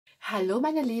Hallo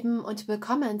meine Lieben und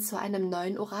willkommen zu einem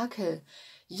neuen Orakel.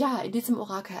 Ja, in diesem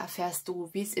Orakel erfährst du,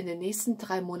 wie es in den nächsten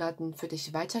 3 Monaten für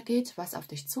dich weitergeht, was auf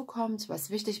dich zukommt,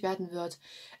 was wichtig werden wird.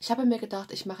 Ich habe mir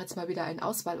gedacht, ich mache jetzt mal wieder ein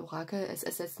Auswahlorakel. Es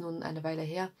ist jetzt nun eine Weile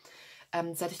her,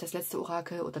 seit ich das letzte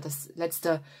Orakel oder das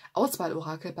letzte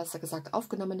Auswahlorakel, besser gesagt,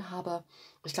 aufgenommen habe.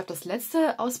 Ich glaube, das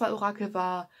letzte Auswahlorakel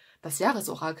war das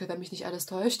Jahresorakel, wenn mich nicht alles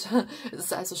täuscht. Es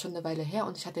ist also schon eine Weile her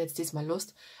und ich hatte jetzt diesmal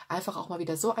Lust, einfach auch mal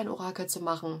wieder so ein Orakel zu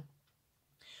machen.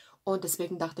 Und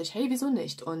deswegen dachte ich, hey, wieso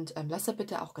nicht? Und lass da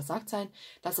bitte auch gesagt sein,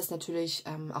 dass es natürlich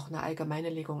auch eine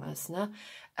allgemeine Legung ist. Ne?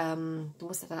 Du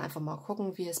musst dann einfach mal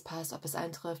gucken, wie es passt, ob es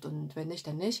eintrifft und wenn nicht,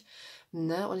 dann nicht.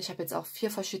 Ne? Und ich habe jetzt auch 4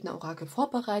 verschiedene Orakel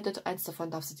vorbereitet. Eins davon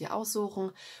darfst du dir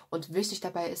aussuchen. Und wichtig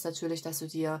dabei ist natürlich, dass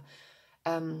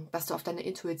du auf deine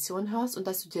Intuition hörst und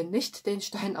dass du dir nicht den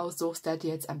Stein aussuchst, der dir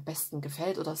jetzt am besten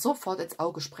gefällt oder sofort ins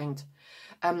Auge springt.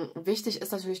 Wichtig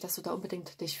ist natürlich, dass du da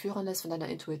unbedingt dich führen lässt von deiner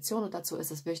Intuition und dazu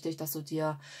ist es wichtig, dass du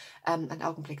dir einen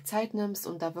Augenblick Zeit nimmst,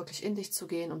 um da wirklich in dich zu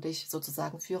gehen und dich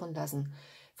sozusagen führen lassen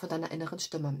von deiner inneren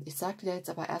Stimme. Ich sage dir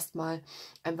jetzt aber erstmal,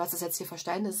 was es jetzt hier für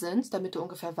Steine sind, damit du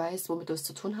ungefähr weißt, womit du es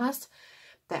zu tun hast.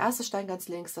 Der erste Stein ganz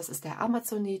links, das ist der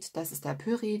Amazonit, das ist der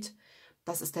Pyrit,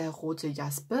 das ist der rote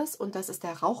Jaspis und das ist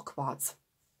der Rauchquarz.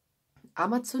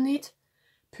 Amazonit,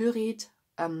 Pyrit,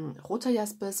 roter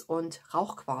Jaspis und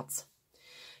Rauchquarz.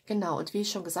 Genau, und wie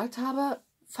ich schon gesagt habe,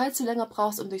 falls du länger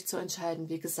brauchst, um dich zu entscheiden,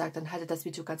 wie gesagt, dann halte das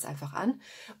Video ganz einfach an.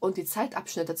 Und die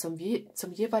Zeitabschnitte zum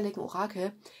jeweiligen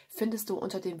Orakel findest du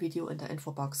unter dem Video in der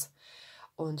Infobox.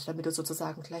 Und damit du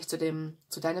sozusagen gleich zu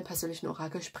deinem persönlichen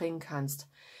Orakel springen kannst.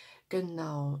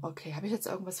 Genau, okay. Habe ich jetzt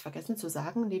irgendwas vergessen zu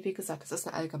sagen? Nee, wie gesagt, das ist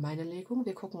eine allgemeine Legung.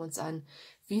 Wir gucken uns an,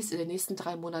 wie es in den nächsten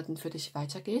 3 Monaten für dich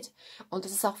weitergeht. Und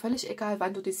es ist auch völlig egal,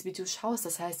 wann du dieses Video schaust.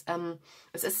 Das heißt,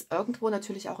 es ist irgendwo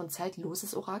natürlich auch ein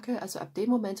zeitloses Orakel. Also ab dem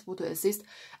Moment, wo du es siehst,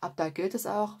 ab da gilt es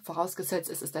auch, vorausgesetzt,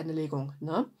 es ist deine Legung.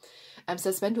 Ne?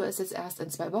 Selbst wenn du es jetzt erst in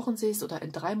 2 Wochen siehst oder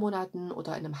in 3 Monaten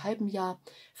oder in einem halben Jahr,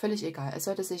 völlig egal. Es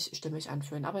sollte sich stimmig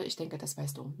anfühlen. Aber ich denke, das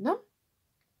weißt du, ne?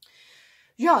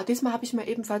 Ja, diesmal habe ich mir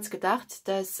ebenfalls gedacht,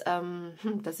 dass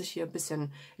ich hier ein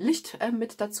bisschen Licht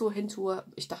mit dazu hintue.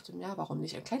 Ich dachte, ja, warum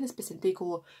nicht? Ein kleines bisschen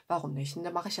Deko, warum nicht? Und da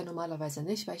mache ich ja normalerweise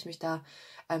nicht, weil ich mich da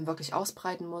wirklich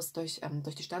ausbreiten muss durch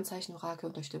die Sternzeichen-Orakel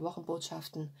und durch die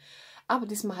Wochenbotschaften. Aber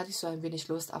diesmal hatte ich so ein wenig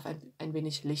Lust auf ein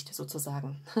wenig Licht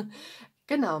sozusagen.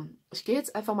 Genau, ich gehe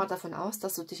jetzt einfach mal davon aus,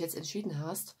 dass du dich jetzt entschieden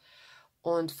hast.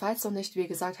 Und falls noch nicht, wie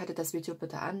gesagt, halte das Video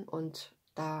bitte an und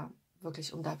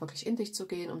um da wirklich in dich zu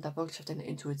gehen, um da wirklich auf deine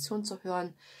Intuition zu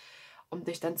hören, um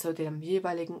dich dann zu dem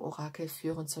jeweiligen Orakel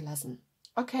führen zu lassen.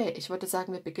 Okay, ich würde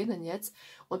sagen, wir beginnen jetzt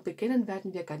und beginnen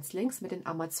werden wir ganz links mit den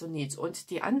Amazonit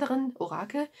und die anderen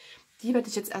Orakel, die werde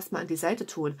ich jetzt erstmal an die Seite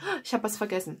tun. Ich habe was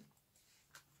vergessen.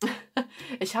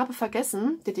 Ich habe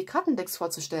vergessen, dir die Kartendecks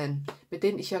vorzustellen, mit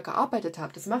denen ich hier gearbeitet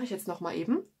habe. Das mache ich jetzt nochmal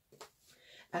eben.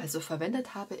 Also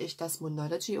verwendet habe ich das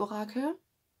Monate-Orakel.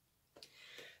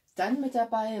 Dann mit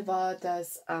dabei war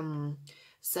das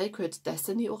Sacred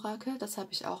Destiny Orakel, das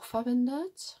habe ich auch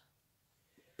verwendet.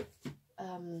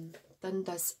 Dann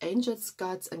das Angels,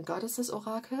 Gods and Goddesses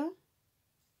Orakel.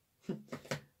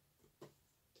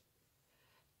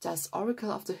 Das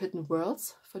Oracle of the Hidden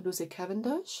Worlds von Lucy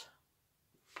Cavendish.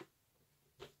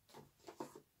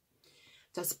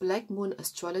 Das Black Moon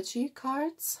Astrology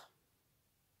Cards.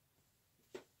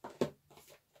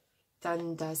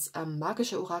 Dann das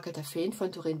magische Orakel der Feen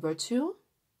von Doreen Virtue.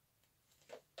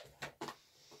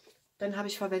 Dann habe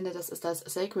ich verwendet, das ist das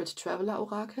Sacred Traveler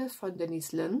Orakel von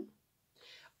Denise Lynn.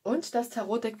 Und das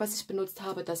Tarot-Deck, was ich benutzt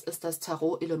habe, das ist das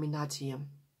Tarot Illuminati.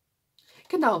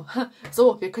 Genau,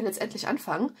 so, wir können jetzt endlich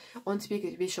anfangen. Und wie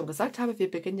ich schon gesagt habe, wir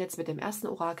beginnen jetzt mit dem ersten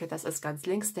Orakel, das ist ganz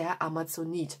links der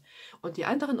Amazonit. Und die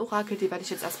anderen Orakel, die werde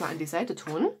ich jetzt erstmal an die Seite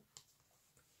tun.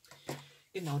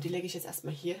 Genau, die lege ich jetzt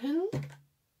erstmal hier hin.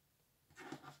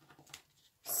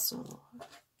 So,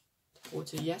 der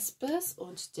rote Jaspis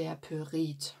und der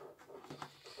Pyrit.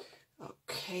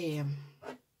 Okay.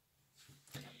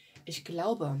 Ich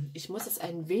glaube, ich muss jetzt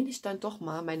ein wenig dann doch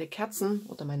mal meine Kerzen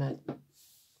oder meine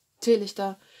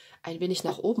Teelichter ein wenig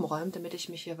nach oben räumen, damit ich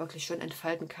mich hier wirklich schön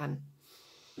entfalten kann.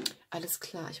 Alles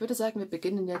klar. Ich würde sagen, wir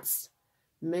beginnen jetzt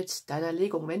mit deiner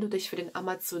Legung, wenn du dich für den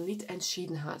Amazonit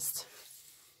entschieden hast.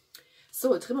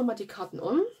 So, drehen wir mal die Karten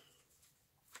um.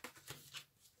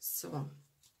 So.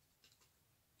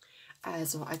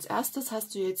 Also, als erstes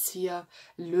hast du jetzt hier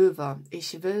Löwe.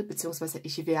 Ich will, beziehungsweise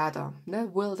ich werde.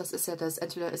 Ne? Will, das ist ja das,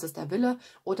 entweder ist es der Wille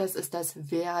oder es ist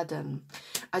das Werden.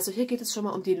 Also hier geht es schon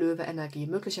mal um die Löwe-Energie.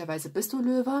 Möglicherweise bist du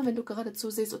Löwe, wenn du gerade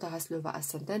zusiehst, oder hast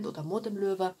Löwe-Aszendent oder Mond im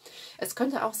Löwe. Es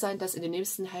könnte auch sein, dass in dem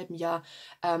nächsten halben Jahr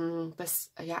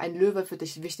ja, ein Löwe für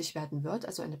dich wichtig werden wird,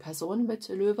 also eine Person mit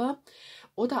Löwe.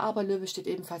 Oder aber Löwe steht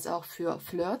ebenfalls auch für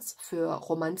Flirts, für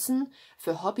Romanzen,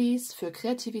 für Hobbys, für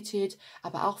Kreativität,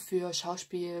 aber auch für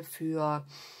Schauspiel, für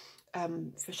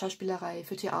Schauspielerei,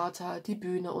 für Theater, die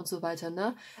Bühne und so weiter.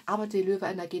 Ne? Aber die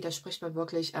Löwe-Energie, da spricht man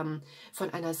wirklich von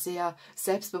einer sehr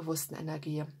selbstbewussten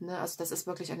Energie. Ne? Also das ist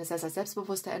wirklich eine sehr, sehr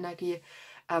selbstbewusste Energie.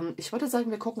 Ich würde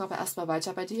sagen, wir gucken aber erstmal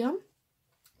weiter bei dir.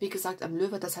 Wie gesagt, am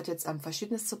Löwe, das hat jetzt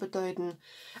Verschiedenes zu bedeuten.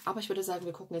 Aber ich würde sagen,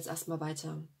 wir gucken jetzt erstmal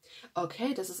weiter.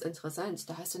 Okay, das ist interessant.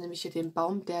 Da hast du nämlich hier den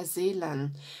Baum der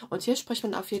Seelen. Und hier spricht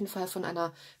man auf jeden Fall von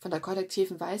der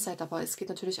kollektiven Weisheit. Aber es geht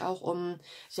natürlich auch um,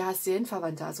 ja,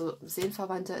 Seelenverwandte. Also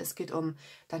Seelenverwandte, es geht um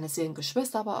deine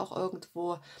Seelengeschwister aber auch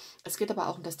irgendwo. Es geht aber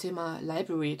auch um das Thema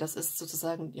Library. Das ist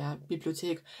sozusagen, ja,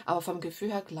 Bibliothek. Aber vom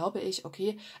Gefühl her glaube ich,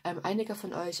 okay, einige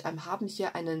von euch haben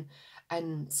hier einen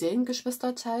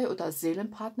Seelengeschwisterteil oder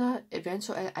Seelenpartner,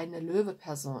 eventuell eine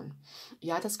Löwe-Person.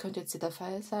 Ja, das könnte jetzt hier der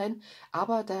Fall sein,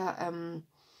 aber der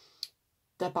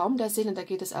Baum der Seelen, da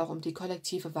geht es auch um die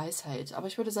kollektive Weisheit. Aber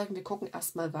ich würde sagen, wir gucken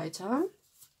erstmal weiter.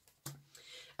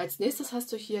 Als nächstes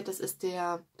hast du hier, das ist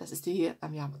der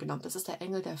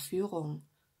Engel der Führung.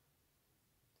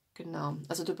 Genau,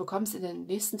 also du bekommst in den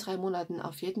nächsten 3 Monaten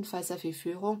auf jeden Fall sehr viel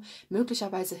Führung,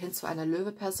 möglicherweise hin zu einer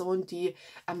Löwe-Person, die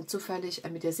zufällig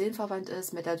mit dir seelenverwandt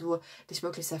ist, mit der du dich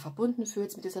wirklich sehr verbunden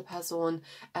fühlst mit dieser Person,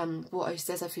 wo euch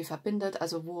sehr, sehr viel verbindet,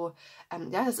 also wo,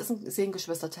 ja, das ist ein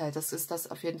Seelengeschwisterteil, das ist das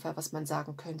auf jeden Fall, was man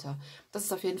sagen könnte. Das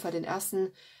ist auf jeden Fall den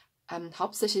ersten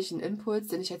hauptsächlichen Impuls,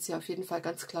 den ich jetzt hier auf jeden Fall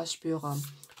ganz klar spüre.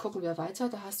 Gucken wir weiter,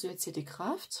 da hast du jetzt hier die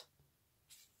Kraft.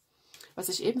 Was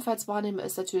ich ebenfalls wahrnehme,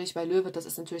 ist natürlich bei Löwe, das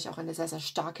ist natürlich auch eine sehr, sehr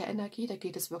starke Energie. Da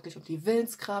geht es wirklich um die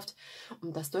Willenskraft,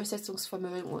 um das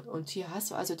Durchsetzungsvermögen. Und hier hast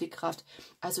du also die Kraft.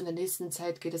 Also in der nächsten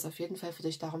Zeit geht es auf jeden Fall für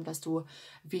dich darum, dass du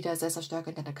wieder sehr, sehr stark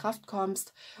in deine Kraft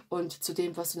kommst. Und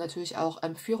zudem wirst du natürlich auch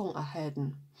Führung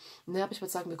erhalten. Ne, aber ich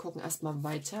würde sagen, wir gucken erstmal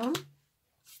weiter.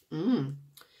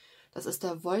 Das ist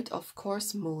der Void of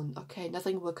Course Moon. Okay,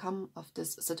 nothing will come of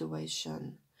this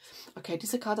situation. Okay,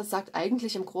 diese Karte sagt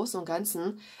eigentlich im Großen und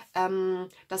Ganzen,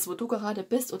 dass wo du gerade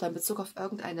bist oder in Bezug auf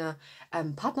irgendeine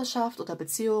Partnerschaft oder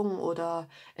Beziehung oder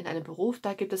in einem Beruf,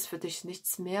 da gibt es für dich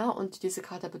nichts mehr. Und diese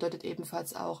Karte bedeutet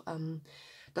ebenfalls auch,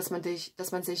 dass man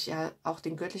sich ja auch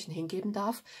den Göttlichen hingeben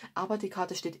darf. Aber die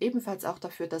Karte steht ebenfalls auch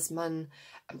dafür, dass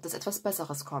etwas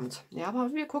Besseres kommt. Ja,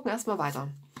 aber wir gucken erstmal weiter.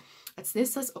 Als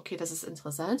nächstes, okay, das ist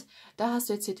interessant, da hast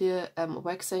du jetzt hier die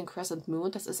Waxing Crescent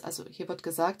Moon, das ist also, hier wird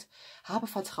gesagt, habe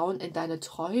Vertrauen in deine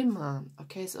Träume.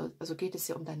 Okay, also geht es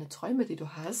hier um deine Träume, die du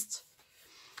hast.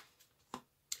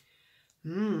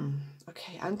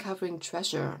 Okay, Uncovering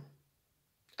Treasure.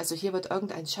 Also hier wird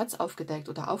irgendein Schatz aufgedeckt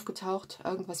oder aufgetaucht,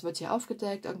 irgendwas wird hier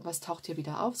aufgedeckt, irgendwas taucht hier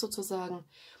wieder auf sozusagen.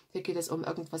 Hier geht es um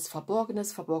irgendwas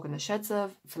Verborgenes, verborgene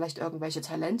Schätze, vielleicht irgendwelche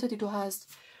Talente, die du hast.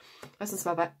 Lass uns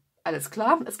mal bei... Alles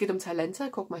klar, es geht um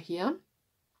Talente. Guck mal hier.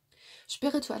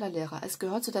 Spiritueller Lehrer. Es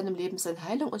gehört zu deinem Lebenssinn,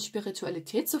 Heilung und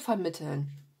Spiritualität zu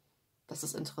vermitteln. Das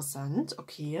ist interessant.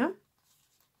 Okay.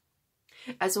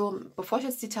 Also, bevor ich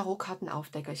jetzt die Tarotkarten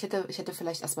aufdecke, ich hätte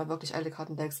vielleicht erstmal wirklich alle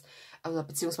Kartendecks, also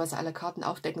beziehungsweise alle Karten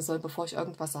aufdecken sollen, bevor ich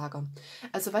irgendwas sage.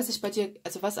 Also,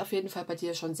 was auf jeden Fall bei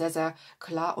dir schon sehr, sehr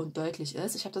klar und deutlich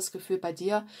ist, ich habe das Gefühl, bei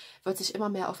dir wird sich immer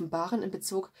mehr offenbaren in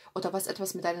Bezug oder was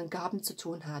etwas mit deinen Gaben zu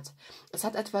tun hat. Es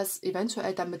hat etwas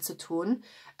eventuell damit zu tun,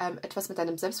 etwas mit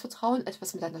deinem Selbstvertrauen,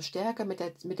 etwas mit deiner Stärke, mit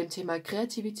dem Thema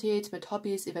Kreativität, mit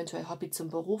Hobbys, eventuell Hobby zum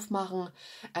Beruf machen,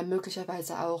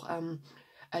 möglicherweise auch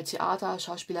Theater,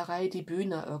 Schauspielerei, die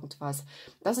Bühne, irgendwas.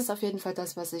 Das ist auf jeden Fall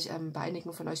das, was ich bei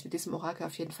einigen von euch mit diesem Orakel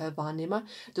auf jeden Fall wahrnehme.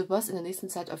 Du wirst in der nächsten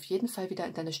Zeit auf jeden Fall wieder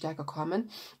in deine Stärke kommen.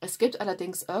 Es gibt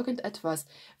allerdings irgendetwas,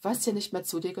 was hier nicht mehr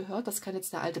zu dir gehört. Das kann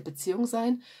jetzt eine alte Beziehung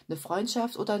sein, eine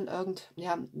Freundschaft oder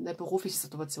eine berufliche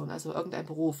Situation, also irgendein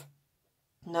Beruf.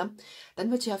 Ne? Dann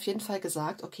wird hier auf jeden Fall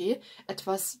gesagt, okay,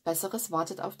 etwas Besseres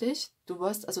wartet auf dich. Du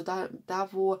wirst, also da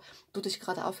wo du dich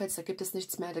gerade aufhältst, da gibt es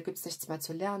nichts mehr, da gibt es nichts mehr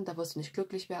zu lernen, da wirst du nicht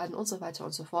glücklich werden und so weiter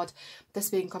und so fort.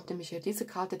 Deswegen kommt nämlich hier diese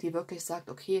Karte, die wirklich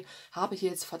sagt, okay, habe hier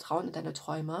jetzt Vertrauen in deine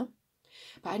Träume.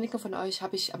 Bei einigen von euch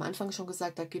habe ich am Anfang schon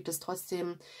gesagt, da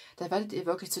werdet ihr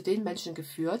wirklich zu den Menschen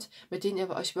geführt, mit denen ihr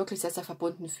euch wirklich sehr, sehr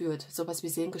verbunden fühlt. Sowas wie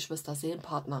Seelengeschwister,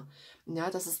 Seelenpartner. Ja,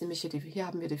 das ist nämlich hier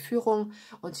haben wir die Führung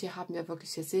und hier haben wir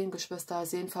wirklich hier Seelengeschwister,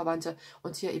 Seelenverwandte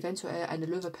und hier eventuell eine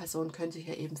Löwe-Person könnte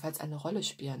hier ebenfalls eine Rolle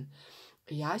spielen.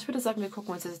 Ja, ich würde sagen, wir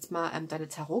gucken uns jetzt mal deine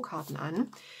Tarotkarten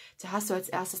an. Da hast du als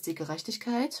erstes die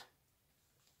Gerechtigkeit.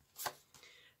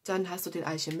 Dann hast du den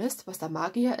Alchemist, was der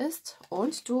Magier ist.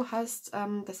 Und du hast,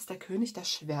 das ist der König der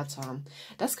Schwerter.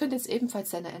 Das könnte jetzt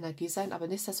ebenfalls deine Energie sein, aber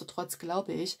nichtsdestotrotz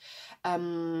glaube ich,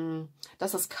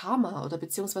 dass das Karma oder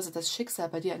beziehungsweise das Schicksal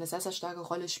bei dir eine sehr, sehr starke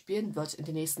Rolle spielen wird in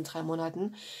den nächsten 3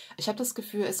 Monaten. Ich habe das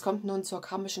Gefühl, es kommt nun zur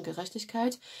karmischen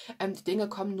Gerechtigkeit. Die Dinge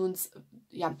kommen nun,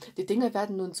 ja, die Dinge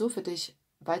werden nun so für dich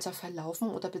weiter verlaufen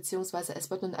oder beziehungsweise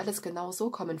es wird nun alles genau so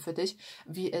kommen für dich,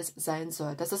 wie es sein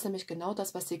soll. Das ist nämlich genau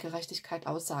das, was die Gerechtigkeit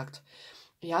aussagt.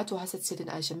 Ja, du hast jetzt hier den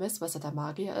Alchemist, was ja der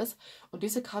Magier ist. Und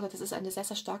diese Karte, das ist eine sehr,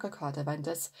 sehr starke Karte, weil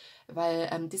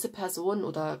diese Person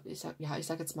oder ich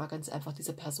sage jetzt mal ganz einfach,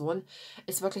 diese Person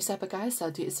ist wirklich sehr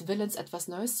begeistert. Die ist willens, etwas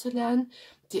Neues zu lernen.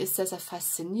 Die ist sehr, sehr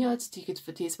fasziniert. Die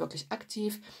ist wirklich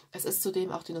aktiv. Es ist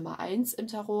zudem auch die Nummer 1 im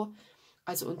Tarot.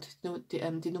 Also und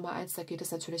die Nummer 1, da geht es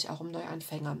natürlich auch um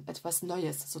Neuanfänger, etwas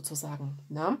Neues sozusagen.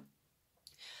 Ne?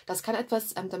 Das kann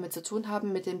etwas damit zu tun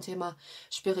haben mit dem Thema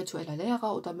spiritueller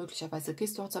Lehrer oder möglicherweise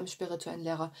gehst du auch zu einem spirituellen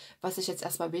Lehrer, was ich jetzt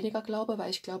erstmal weniger glaube, weil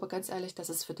ich glaube ganz ehrlich, dass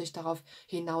es für dich darauf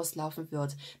hinauslaufen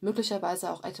wird.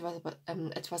 Möglicherweise auch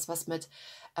etwas, was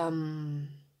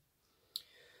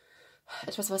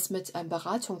mit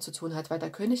Beratung zu tun hat, weil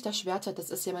der König der Schwerter, das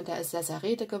ist jemand, der ist sehr, sehr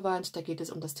redegewandt. Da geht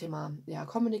es um das Thema ja,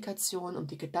 Kommunikation, um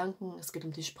die Gedanken, es geht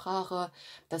um die Sprache,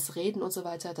 das Reden und so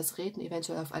weiter, das Reden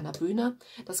eventuell auf einer Bühne.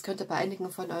 Das könnte bei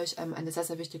einigen von euch eine sehr,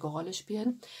 sehr wichtige Rolle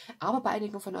spielen. Aber bei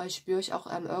einigen von euch spüre ich auch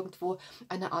irgendwo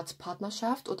eine Art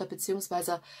Partnerschaft oder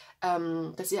beziehungsweise,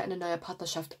 dass ihr eine neue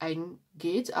Partnerschaft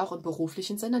eingeht, auch im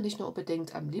beruflichen Sinne, nicht nur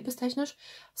unbedingt liebestechnisch,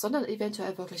 sondern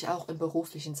eventuell wirklich auch im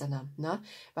beruflichen Sinne, ne?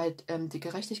 Weil die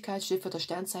Gerechtigkeit steht für das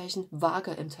Sternzeichen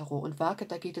Waage im Tarot. Und Waage,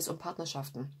 da geht es um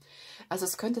Partnerschaften. Also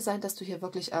es könnte sein, dass du hier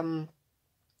wirklich eine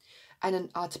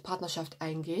Art Partnerschaft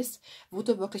eingehst, wo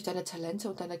du wirklich deine Talente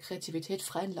und deine Kreativität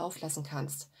freien Lauf lassen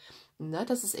kannst. Ne,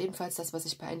 das ist ebenfalls das, was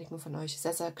ich bei einigen von euch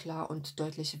sehr, sehr klar und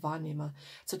deutlich wahrnehme.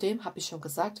 Zudem, habe ich schon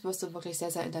gesagt, wirst du wirklich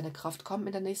sehr, sehr in deine Kraft kommen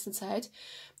in der nächsten Zeit.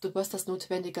 Du wirst das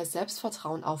notwendige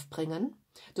Selbstvertrauen aufbringen.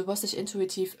 Du wirst dich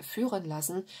intuitiv führen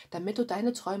lassen, damit du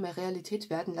deine Träume Realität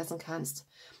werden lassen kannst.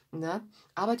 Ne?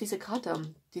 Aber diese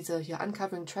Karte, diese hier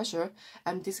Uncovering Treasure,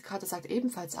 diese Karte sagt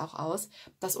ebenfalls auch aus,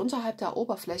 dass unterhalb der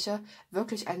Oberfläche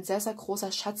wirklich ein sehr, sehr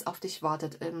großer Schatz auf dich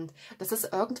wartet. Das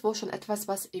ist irgendwo schon etwas,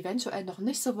 was eventuell noch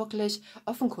nicht so wirklich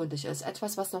offenkundig ist.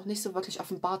 Etwas, was noch nicht so wirklich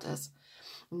offenbart ist.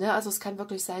 Ne? Also es kann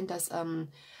wirklich sein, dass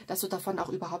du davon auch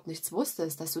überhaupt nichts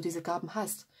wusstest, dass du diese Gaben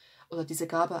hast. Oder diese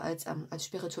Gabe als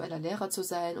spiritueller Lehrer zu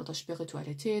sein oder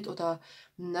Spiritualität oder,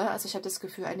 ne, also ich habe das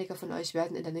Gefühl, einige von euch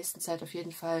werden in der nächsten Zeit auf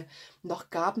jeden Fall noch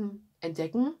Gaben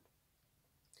entdecken,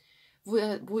 wo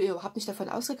ihr überhaupt nicht davon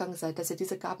ausgegangen seid, dass ihr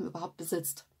diese Gaben überhaupt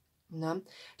besitzt. Ne?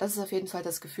 Das ist auf jeden Fall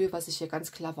das Gefühl, was ich hier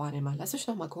ganz klar wahrnehme. Lass mich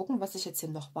noch mal gucken, was ich jetzt hier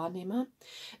noch wahrnehme.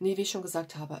 Nee, wie ich schon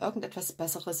gesagt habe, irgendetwas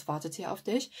Besseres wartet hier auf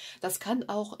dich. Das kann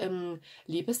auch im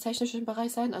liebestechnischen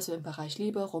Bereich sein, also im Bereich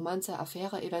Liebe, Romanze,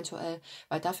 Affäre eventuell,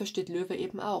 weil dafür steht Löwe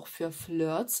eben auch, für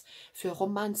Flirts, für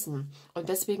Romanzen. Und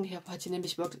deswegen hier heute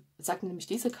nämlich wirklich, sagt nämlich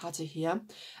diese Karte hier,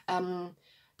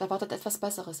 da wartet etwas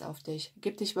Besseres auf dich.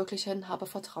 Gib dich wirklich hin, habe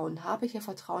Vertrauen. Habe hier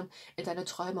Vertrauen in deine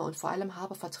Träume und vor allem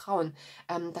habe Vertrauen,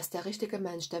 dass der richtige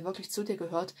Mensch, der wirklich zu dir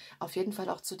gehört, auf jeden Fall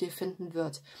auch zu dir finden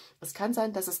wird. Es kann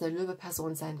sein, dass es eine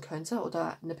Löwe-Person sein könnte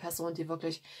oder eine Person, die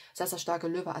wirklich sehr, sehr starke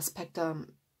Löwe-Aspekte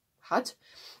hat.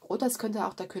 Oder es könnte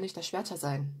auch der König der Schwerter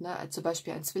sein, ne? Zum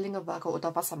Beispiel ein Zwillinge, Waage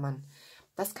oder Wassermann.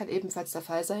 Das kann ebenfalls der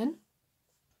Fall sein.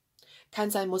 Kann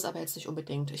sein, muss aber jetzt nicht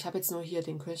unbedingt. Ich habe jetzt nur hier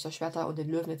den König der Schwerter und den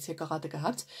Löwen jetzt hier gerade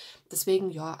gehabt.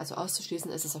 Deswegen, ja, also auszuschließen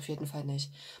ist es auf jeden Fall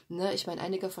nicht. Ne? Ich meine,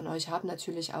 einige von euch haben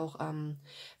natürlich auch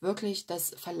wirklich das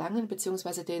Verlangen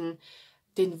bzw.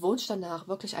 den Wunsch danach,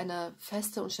 wirklich eine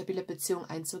feste und stabile Beziehung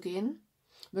einzugehen.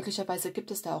 Möglicherweise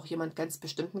gibt es da auch jemand ganz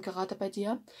Bestimmten gerade bei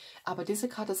dir. Aber diese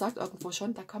Karte sagt irgendwo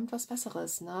schon, da kommt was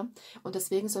Besseres. Ne? Und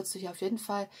deswegen sollst du hier auf jeden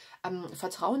Fall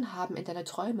Vertrauen haben in deine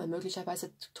Träume.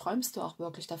 Möglicherweise träumst du auch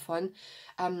wirklich davon,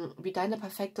 wie deine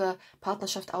perfekte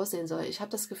Partnerschaft aussehen soll. Ich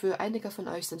habe das Gefühl, einige von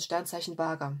euch sind Sternzeichen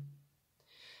Waage.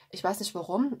 Ich weiß nicht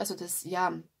warum. Also das,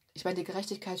 ja, ich meine, die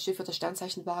Gerechtigkeit steht für das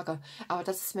Sternzeichen Waage. Aber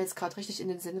das ist mir jetzt gerade richtig in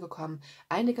den Sinn gekommen.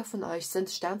 Einige von euch sind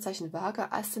Sternzeichen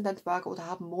Waage, Aszendent Waage oder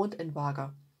haben Mond in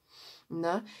Waage.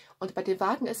 Ne? Und bei den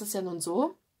Wagen ist es ja nun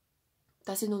so,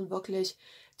 dass sie nun wirklich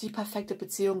die perfekte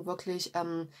Beziehung wirklich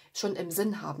schon im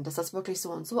Sinn haben, dass das wirklich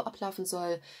so und so ablaufen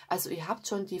soll. Also ihr habt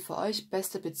schon die für euch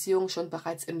beste Beziehung schon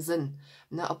bereits im Sinn,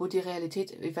 ne? Obwohl die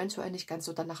Realität eventuell nicht ganz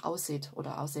so danach aussieht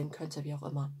oder aussehen könnte, wie auch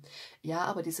immer. Ja,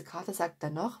 aber diese Karte sagt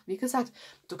dennoch, wie gesagt,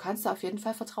 du kannst da auf jeden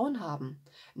Fall Vertrauen haben.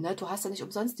 Ne? Du hast ja nicht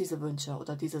umsonst diese Wünsche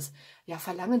oder dieses ja,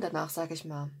 Verlangen danach, sage ich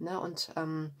mal. Ne? Und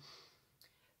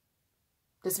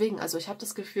deswegen, also ich habe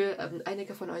das Gefühl,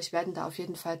 einige von euch werden da auf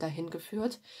jeden Fall dahin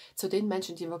geführt, zu den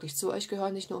Menschen, die wirklich zu euch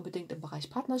gehören, nicht nur unbedingt im Bereich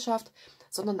Partnerschaft,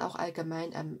 sondern auch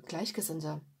allgemein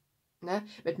Gleichgesinnte. Ne?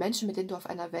 Mit Menschen, mit denen du auf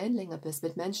einer Wellenlänge bist,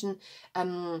 mit Menschen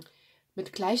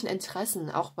mit gleichen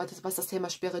Interessen, auch was das Thema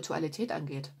Spiritualität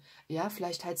angeht. Ja,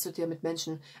 vielleicht teilst du dir mit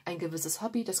Menschen ein gewisses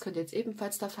Hobby, das könnte jetzt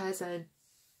ebenfalls der Fall sein.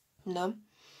 Ne?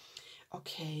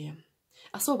 Okay.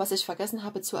 Ach so, was ich vergessen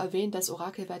habe zu erwähnen, das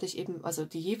Orakel werde ich eben, also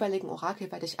die jeweiligen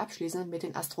Orakel werde ich abschließen mit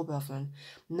den Astrowürfeln.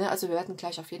 Ne, also wir werden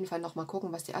gleich auf jeden Fall nochmal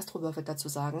gucken, was die Astrowürfel dazu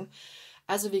sagen.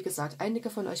 Also wie gesagt,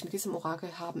 einige von euch mit diesem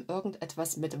Orakel haben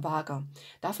irgendetwas mit Waage.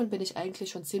 Davon bin ich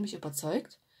eigentlich schon ziemlich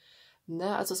überzeugt.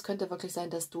 Ne, also es könnte wirklich sein,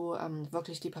 dass du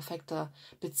wirklich die perfekte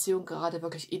Beziehung gerade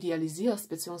wirklich idealisierst,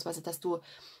 beziehungsweise dass du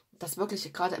das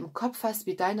wirklich gerade im Kopf hast,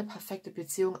 wie deine perfekte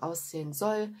Beziehung aussehen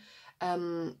soll.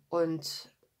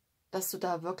 Und dass du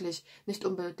da wirklich nicht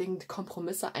unbedingt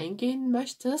Kompromisse eingehen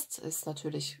möchtest, ist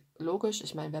natürlich logisch.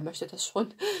 Ich meine, wer möchte das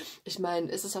schon? Ich meine,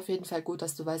 es ist auf jeden Fall gut,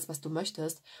 dass du weißt, was du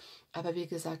möchtest. Aber wie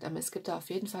gesagt, es gibt da auf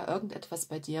jeden Fall irgendetwas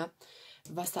bei dir,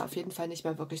 was da auf jeden Fall nicht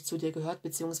mehr wirklich zu dir gehört,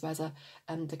 beziehungsweise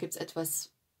da gibt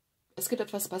es gibt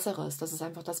etwas Besseres. Das ist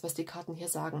einfach das, was die Karten hier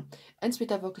sagen.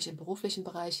 Entweder wirklich im beruflichen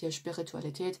Bereich, hier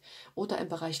Spiritualität, oder im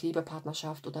Bereich Liebe,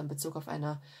 Partnerschaft oder in Bezug auf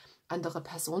eine andere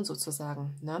Person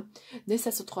sozusagen. Ne?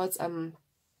 Nichtsdestotrotz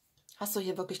hast du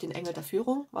hier wirklich den Engel der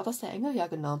Führung. War das der Engel? Ja,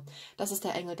 genau. Das ist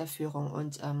der Engel der Führung.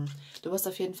 Und du wirst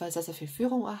auf jeden Fall sehr, sehr viel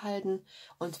Führung erhalten.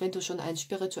 Und wenn du schon ein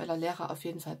spiritueller Lehrer auf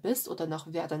jeden Fall bist oder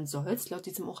noch werden sollst, laut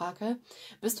diesem Orakel,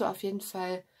 bist du auf jeden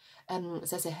Fall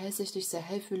sehr, sehr hellsichtig, sehr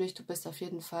hellfühlig. Du bist auf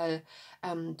jeden Fall,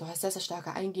 du hast sehr, sehr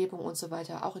starke Eingebung und so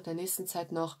weiter, auch in der nächsten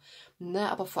Zeit noch. Ne?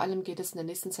 Aber vor allem geht es in der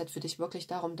nächsten Zeit für dich wirklich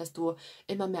darum, dass du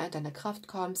immer mehr in deine Kraft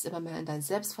kommst, immer mehr in dein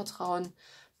Selbstvertrauen.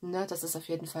 Ne? Das ist auf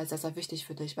jeden Fall sehr, sehr wichtig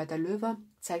für dich, weil der Löwe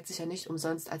zeigt sich ja nicht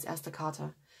umsonst als erste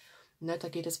Karte. Ne, da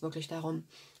geht es wirklich darum,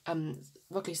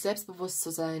 wirklich selbstbewusst zu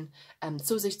sein,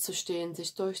 zu sich zu stehen,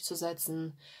 sich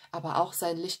durchzusetzen, aber auch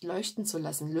sein Licht leuchten zu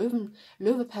lassen.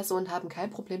 Löwe-Personen haben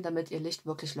kein Problem damit, ihr Licht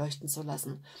wirklich leuchten zu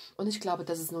lassen. Und ich glaube,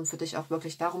 dass es nun für dich auch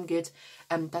wirklich darum geht,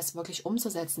 das wirklich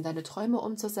umzusetzen, deine Träume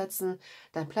umzusetzen,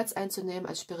 deinen Platz einzunehmen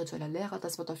als spiritueller Lehrer.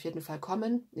 Das wird auf jeden Fall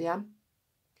kommen, ja.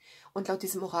 Und laut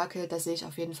diesem Orakel, da sehe ich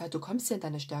auf jeden Fall, du kommst hier in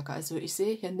deine Stärke. Also ich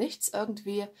sehe hier nichts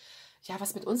irgendwie, ja,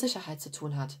 was mit Unsicherheit zu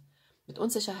tun hat. Mit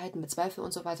Unsicherheiten, mit Zweifeln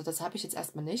und so weiter, das habe ich jetzt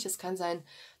erstmal nicht. Es kann sein,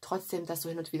 trotzdem, dass du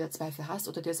hin und wieder Zweifel hast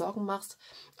oder dir Sorgen machst,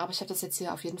 aber ich habe das jetzt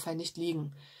hier auf jeden Fall nicht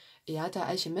liegen. Ja, der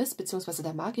Alchemist bzw.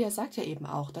 der Magier sagt ja eben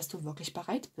auch, dass du wirklich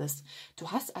bereit bist. Du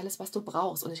hast alles, was du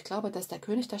brauchst. Und ich glaube, dass der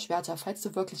König der Schwerter, falls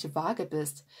du wirklich vage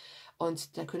bist,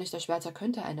 und der König der Schwerter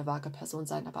könnte eine vage Person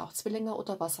sein, aber auch Zwillinge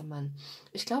oder Wassermann.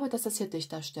 Ich glaube, dass das hier dich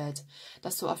darstellt,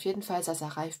 dass du auf jeden Fall sehr,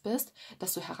 sehr reif bist,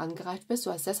 dass du herangereift bist.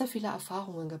 Du hast sehr, sehr viele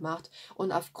Erfahrungen gemacht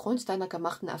und aufgrund deiner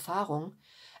gemachten Erfahrung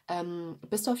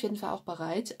bist du auf jeden Fall auch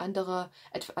bereit, anderen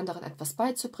etwas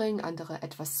beizubringen, andere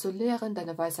etwas zu lehren,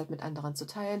 deine Weisheit mit anderen zu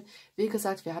teilen. Wie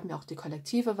gesagt, wir haben ja auch die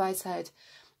kollektive Weisheit.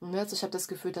 Also ich habe das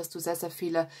Gefühl, dass du sehr, sehr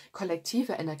viele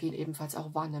kollektive Energien ebenfalls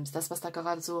auch wahrnimmst. Das, was da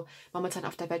gerade so momentan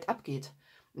auf der Welt abgeht.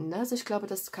 Also ich glaube,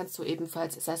 das kannst du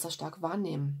ebenfalls sehr, sehr stark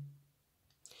wahrnehmen.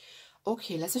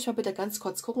 Okay, lass mich mal bitte ganz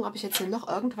kurz gucken, ob ich jetzt hier noch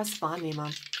irgendwas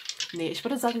wahrnehme. Nee, ich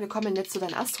würde sagen, wir kommen jetzt zu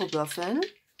deinen Astrowürfeln.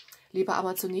 Lieber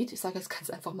Amazonit, ich sage jetzt ganz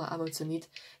einfach mal Amazonit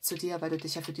zu dir, weil du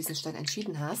dich ja für diesen Stein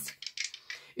entschieden hast.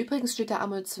 Übrigens steht der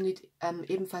Amazonit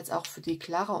ebenfalls auch für die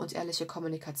klare und ehrliche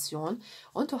Kommunikation.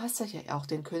 Und du hast ja hier auch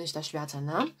den König der Schwerter,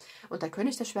 ne? Und der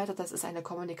König der Schwerter, das ist eine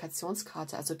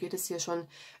Kommunikationskarte. Also geht es hier schon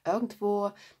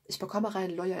irgendwo, ich bekomme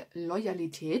rein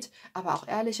Loyalität, aber auch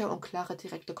ehrliche und klare,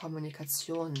 direkte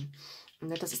Kommunikation.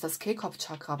 Ne, das ist das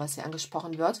Kehlkopfchakra, was hier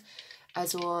angesprochen wird.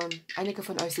 Also einige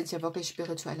von euch sind ja wirklich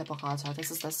spirituelle Berater.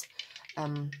 Das ist das,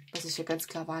 was ich hier ganz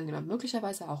klar wahrnehme.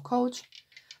 Möglicherweise auch Coach.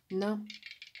 Ne?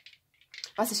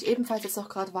 Was ich ebenfalls jetzt noch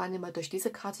gerade wahrnehme durch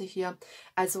diese Karte hier.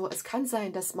 Also es kann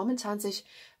sein, dass momentan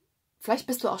vielleicht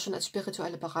bist du auch schon als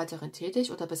spirituelle Beraterin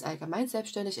tätig oder bist allgemein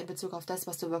selbstständig in Bezug auf das,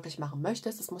 was du wirklich machen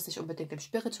möchtest. Es muss nicht unbedingt im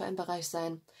spirituellen Bereich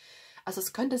sein. Also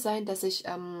es könnte sein, dass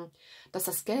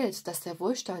das Geld, dass der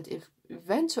Wohlstand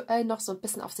eventuell noch so ein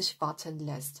bisschen auf sich warten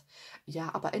lässt.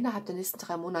 Ja, aber innerhalb der nächsten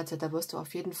 3 Monate, da wirst du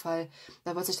auf jeden Fall,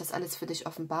 da wird sich das alles für dich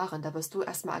offenbaren. Da wirst du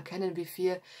erstmal erkennen, wie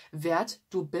viel wert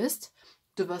du bist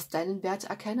Du wirst deinen Wert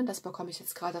erkennen, das bekomme ich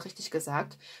jetzt gerade richtig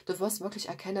gesagt. Du wirst wirklich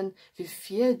erkennen, wie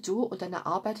viel du und deine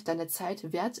Arbeit, deine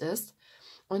Zeit wert ist.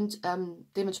 Und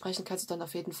dementsprechend kannst du dann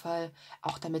auf jeden Fall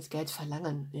auch damit Geld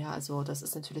verlangen. Ja, also das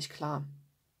ist natürlich klar.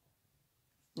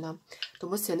 Na, du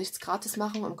musst ja nichts gratis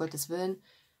machen, um Gottes Willen,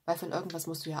 weil von irgendwas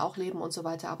musst du ja auch leben und so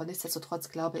weiter. Aber nichtsdestotrotz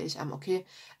glaube ich, okay,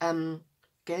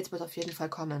 Geld wird auf jeden Fall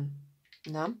kommen.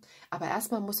 Na? Aber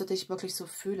erstmal musst du dich wirklich so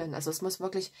fühlen. Also es muss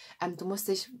wirklich, du musst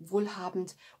dich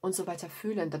wohlhabend und so weiter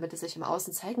fühlen, damit es sich im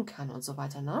Außen zeigen kann und so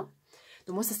weiter. Ne?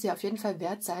 Du musst es dir auf jeden Fall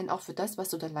wert sein, auch für das, was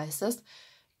du da leistest,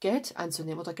 Geld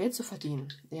anzunehmen oder Geld zu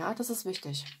verdienen. Ja, das ist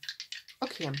wichtig.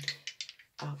 Okay.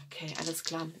 Okay, alles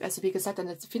klar. Also wie gesagt,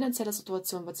 deine finanzielle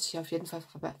Situation wird sich hier auf jeden Fall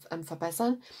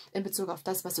verbessern in Bezug auf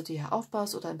das, was du dir hier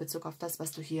aufbaust oder in Bezug auf das,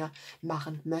 was du hier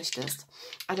machen möchtest.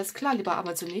 Alles klar, lieber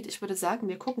Amazonit. Ich würde sagen,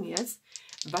 wir gucken jetzt,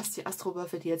 was die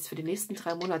Astrowürfel dir jetzt für die nächsten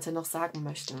 3 Monate noch sagen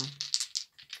möchten.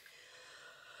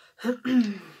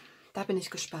 Da bin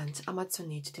ich gespannt.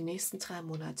 Amazonit, die nächsten 3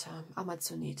 Monate.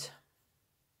 Amazonit.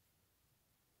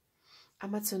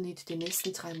 Amazonit, die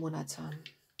nächsten 3 Monate.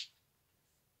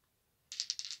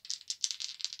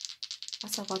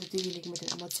 Was erwartet diejenigen mit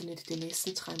den Amazonit die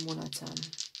nächsten 3 Monate?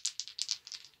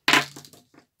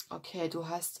 Okay, du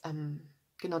hast,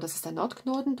 genau, das ist der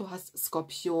Nordknoten, du hast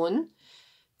Skorpion,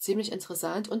 ziemlich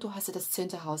interessant, und du hast ja das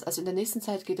 10. Haus. Also in der nächsten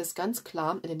Zeit geht es ganz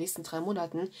klar, in den nächsten 3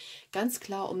 Monaten, ganz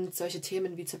klar um solche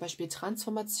Themen wie zum Beispiel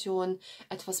Transformation,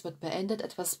 etwas wird beendet,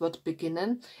 etwas wird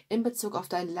beginnen, in Bezug auf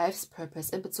deinen Life's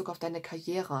Purpose, in Bezug auf deine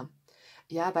Karriere.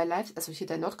 Ja, bei Life, also hier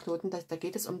der Nordknoten, da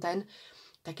geht es um deine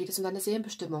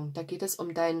Seelenbestimmung, da geht es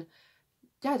um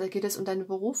da geht es um deine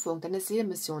Berufung, deine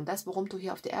Seelenmission, das, worum du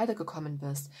hier auf die Erde gekommen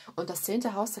bist. Und das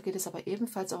 10. Haus, da geht es aber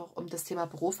ebenfalls auch um das Thema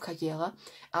Beruf, Karriere.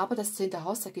 Aber das 10.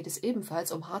 Haus, da geht es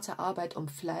ebenfalls um harte Arbeit, um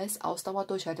Fleiß, Ausdauer,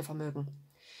 Durchhaltevermögen.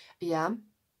 Ja,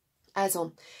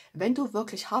 also, wenn du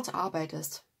wirklich hart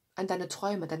arbeitest, an deine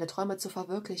Träume zu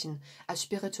verwirklichen, als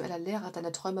spiritueller Lehrer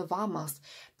deine Träume wahr machst,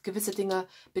 gewisse Dinge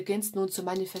beginnst nun zu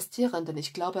manifestieren, denn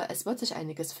ich glaube, es wird sich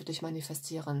einiges für dich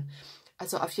manifestieren.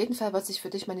 Also auf jeden Fall wird sich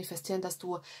für dich manifestieren, dass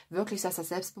du wirklich sehr, sehr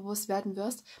selbstbewusst werden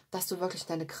wirst, dass du wirklich in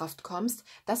deine Kraft kommst.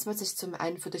 Das wird sich zum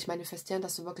einen für dich manifestieren,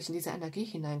 dass du wirklich in diese Energie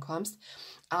hineinkommst.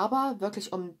 Aber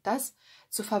wirklich, um das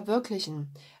zu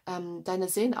verwirklichen, deine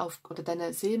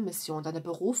deine Seelenmission, deine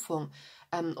Berufung,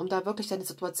 um da wirklich deine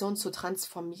Situation zu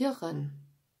transformieren,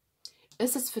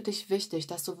 ist es für dich wichtig,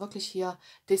 dass du wirklich hier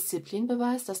Disziplin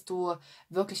beweist, dass du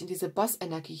wirklich in diese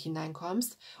Boss-Energie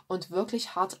hineinkommst und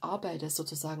wirklich hart arbeitest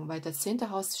sozusagen, weil das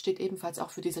 10. Haus steht ebenfalls auch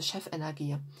für diese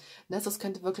Chefenergie. Ne, also es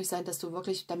könnte wirklich sein, dass du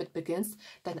wirklich damit beginnst,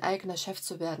 dein eigener Chef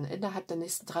zu werden. Innerhalb der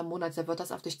nächsten 3 Monate wird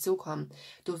das auf dich zukommen.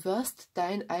 Du wirst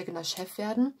dein eigener Chef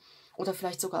werden oder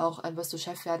vielleicht sogar auch wirst du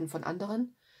Chef werden von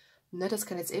anderen. Ne, das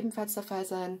kann jetzt ebenfalls der Fall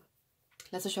sein.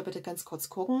 Lass mich mal bitte ganz kurz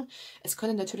gucken. Es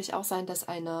könnte natürlich auch sein, dass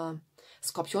eine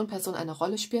Skorpionperson eine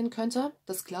Rolle spielen könnte.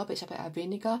 Das glaube ich aber eher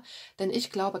weniger. Denn ich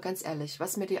glaube, ganz ehrlich,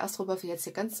 was mir die Astrowürfel jetzt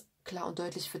hier ganz klar und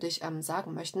deutlich für dich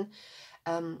sagen möchten,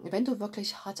 wenn du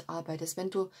wirklich hart arbeitest,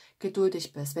 wenn du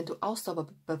geduldig bist, wenn du Ausdauer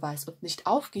beweist und nicht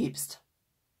aufgibst,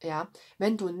 ja,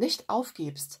 wenn du nicht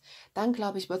aufgibst, dann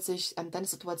glaube ich, wird sich deine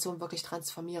Situation wirklich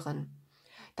transformieren.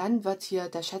 Dann wird hier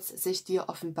der Schatz sich dir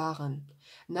offenbaren.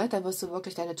 Ne? Dann wirst du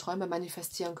wirklich deine Träume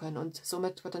manifestieren können. Und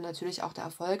somit wird dann natürlich auch der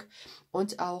Erfolg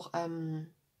und auch der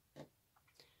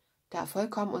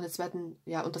Erfolg kommen. Und es werden,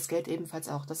 ja, und das Geld ebenfalls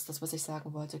auch. Das ist das, was ich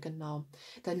sagen wollte, genau.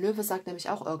 Dein Löwe sagt nämlich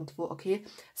auch irgendwo, okay,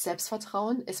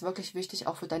 Selbstvertrauen ist wirklich wichtig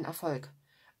auch für deinen Erfolg.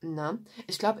 Na,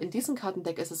 ich glaube, in diesem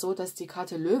Kartendeck ist es so, dass die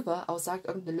Karte Löwe aussagt,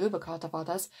 irgendeine Löwe-Karte war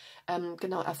das.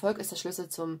 Genau, Erfolg ist der Schlüssel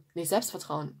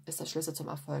Selbstvertrauen ist der Schlüssel zum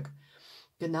Erfolg.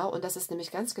 Genau, und das ist nämlich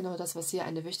ganz genau das, was hier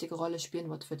eine wichtige Rolle spielen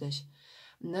wird für dich.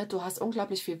 Ne, du hast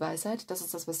unglaublich viel Weisheit, das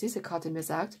ist das, was diese Karte mir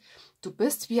sagt. Du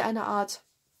bist wie eine Art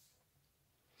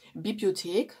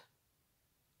Bibliothek,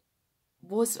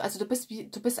 also du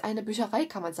bist eine Bücherei,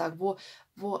 kann man sagen,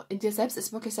 wo in dir selbst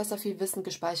ist wirklich sehr, sehr viel Wissen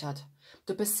gespeichert.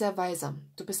 Du bist sehr weise,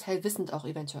 du bist hellwissend auch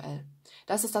eventuell.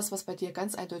 Das ist das, was bei dir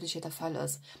ganz eindeutig hier der Fall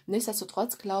ist.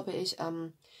 Nichtsdestotrotz glaube ich,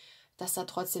 dass da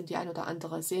trotzdem die ein oder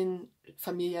andere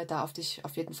Seelenfamilie da auf dich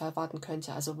auf jeden Fall warten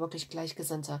könnte. Also wirklich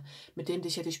Gleichgesinnte, mit denen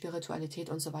dich hier die Spiritualität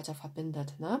und so weiter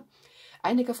verbindet. Ne?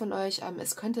 Einige von euch,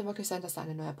 es könnte wirklich sein, dass da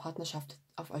eine neue Partnerschaft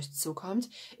auf euch zukommt.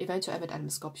 Eventuell mit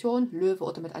einem Skorpion, Löwe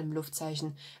oder mit einem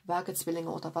Luftzeichen, Waage, Zwillinge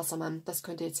oder Wassermann. Das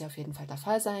könnte jetzt hier auf jeden Fall der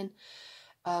Fall sein.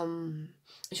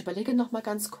 Ich überlege noch mal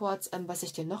ganz kurz, was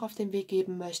ich dir noch auf den Weg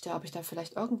geben möchte, ob ich da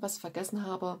vielleicht irgendwas vergessen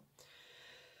habe.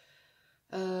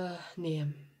 Nee.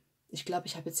 Ich glaube,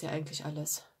 ich habe jetzt hier eigentlich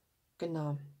alles.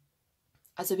 Genau.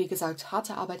 Also wie gesagt,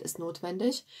 harte Arbeit ist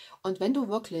notwendig. Und wenn du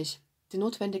wirklich die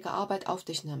notwendige Arbeit auf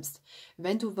dich nimmst,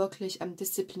 wenn du wirklich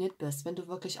diszipliniert bist, wenn du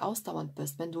wirklich ausdauernd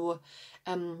bist, wenn du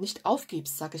nicht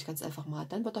aufgibst, sage ich ganz einfach mal,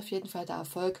 dann wird auf jeden Fall der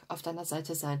Erfolg auf deiner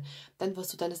Seite sein. Dann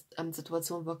wirst du deine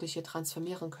Situation wirklich hier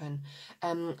transformieren können.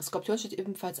 Skorpion steht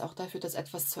ebenfalls auch dafür, dass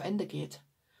etwas zu Ende geht.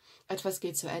 Etwas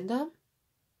geht zu Ende,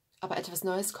 aber etwas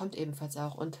Neues kommt ebenfalls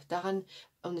auch. Und daran,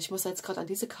 und ich muss jetzt gerade an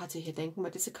diese Karte hier denken,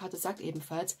 weil diese Karte sagt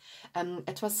ebenfalls,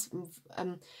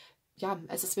 ja,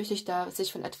 es ist wichtig, da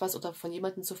sich von etwas oder von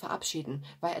jemandem zu verabschieden,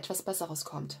 weil etwas Besseres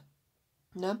kommt.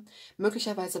 Ne?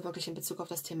 Möglicherweise wirklich in Bezug auf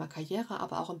das Thema Karriere,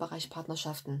 aber auch im Bereich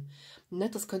Partnerschaften. Ne?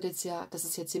 Das könnte jetzt ja, das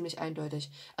ist jetzt ziemlich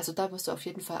eindeutig. Also da wirst du auf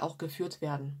jeden Fall auch geführt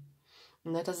werden.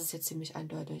 Ne? Das ist jetzt ziemlich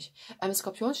eindeutig.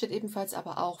 Skorpion steht ebenfalls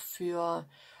aber auch für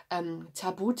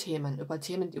Tabuthemen, über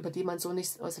Themen, über die man so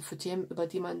nicht, also für Themen, über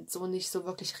die man so nicht so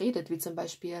wirklich redet, wie zum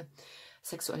Beispiel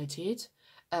Sexualität,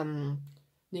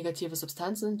 negative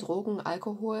Substanzen, Drogen,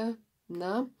 Alkohol,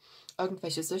 ne?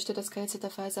 Irgendwelche Süchte, das kann jetzt der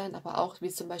Fall sein, aber auch wie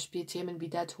zum Beispiel Themen wie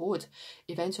der Tod.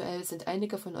 Eventuell sind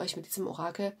einige von euch mit diesem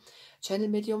Orakel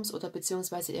Channel-Mediums oder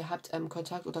beziehungsweise ihr habt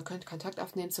Kontakt oder könnt Kontakt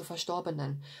aufnehmen zu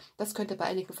Verstorbenen. Das könnte bei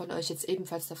einigen von euch jetzt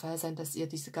ebenfalls der Fall sein, dass ihr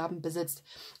diese Gaben besitzt.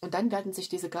 Und dann werden sich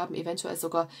diese Gaben eventuell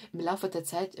sogar im Laufe der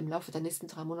Zeit, im Laufe der nächsten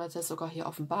 3 Monate sogar hier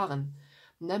offenbaren.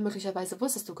 Ne? Möglicherweise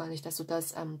wusstest du gar nicht, dass du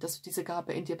dass du diese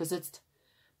Gabe in dir besitzt.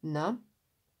 Na?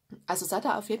 Also sei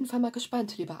da auf jeden Fall mal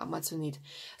gespannt, lieber Amazonit.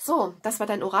 So, das war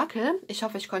dein Orakel. Ich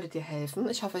hoffe, ich konnte dir helfen.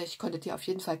 Ich hoffe, ich konnte dir auf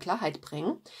jeden Fall Klarheit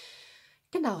bringen.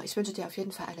 Genau, ich wünsche dir auf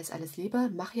jeden Fall alles Liebe.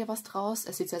 Mach hier was draus.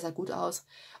 Es sieht sehr, sehr gut aus.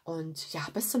 Und ja,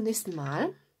 bis zum nächsten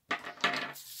Mal.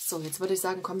 So, jetzt würde ich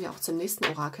sagen, kommen wir auch zum nächsten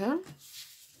Orakel.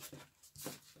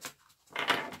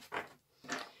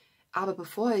 Aber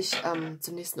bevor ich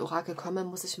zum nächsten Orakel komme,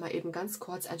 muss ich mal eben ganz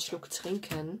kurz einen Schluck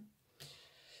trinken.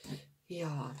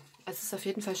 Ja, es ist auf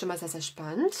jeden Fall schon mal sehr, sehr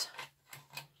spannend.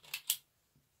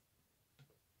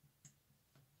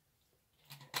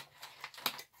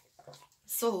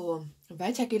 So,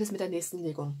 weiter geht es mit der nächsten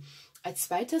Legung. Als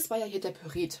zweites war ja hier der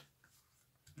Pyrit.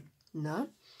 Na?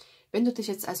 Wenn du dich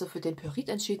jetzt also für den Pyrit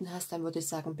entschieden hast, dann würde ich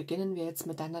sagen, beginnen wir jetzt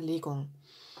mit deiner Legung.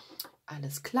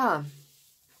 Alles klar.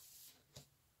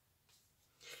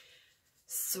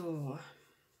 So.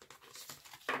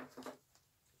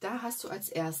 Da hast du als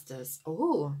erstes,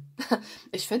 oh,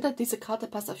 ich finde, diese Karte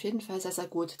passt auf jeden Fall sehr, sehr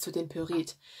gut zu dem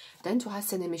Pyrit. Denn du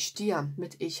hast ja nämlich Stier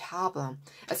mit Ich habe.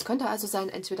 Es könnte also sein,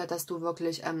 entweder, dass du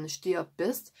wirklich Stier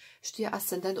bist,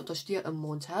 Stier-Aszendent oder Stier im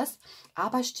Mond hast.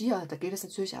 Aber Stier, da geht es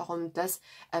natürlich auch um das,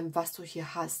 was du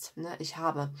hier hast. Ne? Ich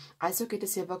habe. Also geht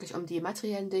es hier wirklich um die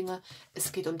materiellen Dinge.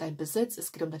 Es geht um deinen Besitz,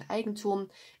 es geht um dein Eigentum.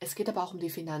 Es geht aber auch um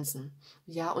die Finanzen.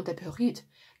 Ja, und der Pyrit,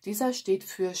 dieser steht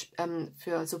für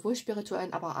sowohl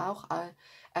spirituellen, aber auch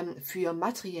für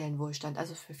materiellen Wohlstand,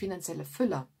 also für finanzielle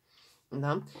Fülle.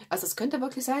 Ne? Also es könnte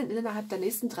wirklich sein, innerhalb der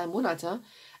nächsten 3 Monate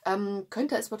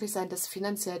könnte es wirklich sein, dass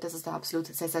finanziell, dass es da absolut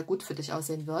sehr, sehr gut für dich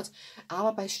aussehen wird.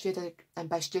 Aber bei Stier,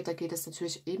 da geht es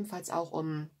natürlich ebenfalls auch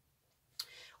um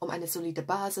eine solide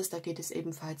Basis, da geht es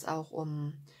ebenfalls auch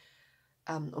um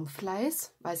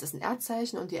Fleiß, weil es ist ein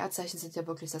Erdzeichen und die Erdzeichen sind ja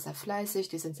wirklich sehr, sehr fleißig,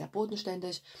 die sind sehr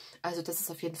bodenständig. Also das ist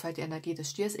auf jeden Fall die Energie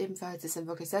des Stiers ebenfalls. Sie sind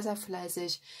wirklich sehr, sehr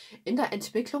fleißig. In der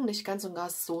Entwicklung nicht ganz und gar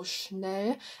so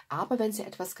schnell, aber wenn sie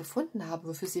etwas gefunden haben,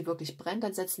 wofür sie wirklich brennen,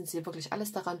 dann setzen sie wirklich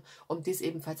alles daran, um dies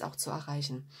ebenfalls auch zu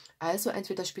erreichen. Also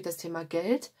entweder spielt das Thema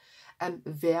Geld,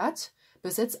 Wert,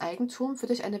 Besitz, Eigentum für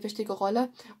dich eine wichtige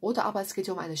Rolle oder aber es geht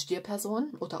hier um eine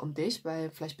Stierperson oder um dich,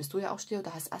 weil vielleicht bist du ja auch Stier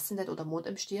oder hast Aszendent oder Mond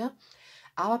im Stier.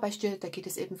 Aber bei Stier, da geht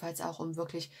es ebenfalls auch um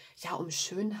wirklich, ja, um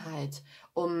Schönheit,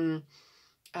 um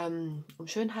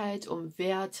Schönheit, um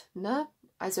Wert, ne?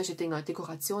 All solche Dinge,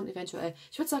 Dekoration eventuell.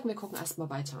 Ich würde sagen, wir gucken erstmal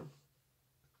weiter.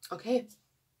 Okay.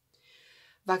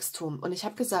 Wachstum. Und ich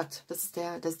habe gesagt, das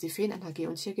ist die Feenenergie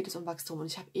und hier geht es um Wachstum. Und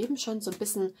ich habe eben schon so ein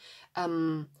bisschen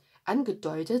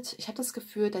angedeutet, ich habe das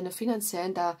Gefühl, deine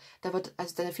finanziellen,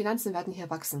 deine Finanzen werden hier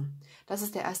wachsen. Das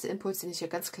ist der erste Impuls, den ich hier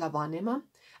ganz klar wahrnehme.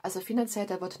 Also finanziell,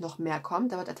 da wird noch mehr kommen,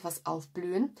 da wird etwas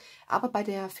aufblühen. Aber bei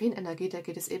der Feenenergie, da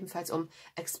geht es ebenfalls um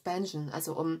Expansion,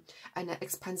 also um eine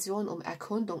Expansion, um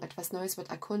Erkundung. Etwas Neues wird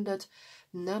erkundet.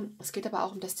 Ne? Es geht aber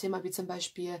auch um das Thema wie zum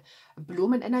Beispiel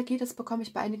Blumenenergie, das bekomme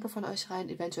ich bei einigen von euch rein.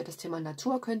 Eventuell das Thema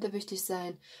Natur könnte wichtig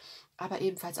sein, aber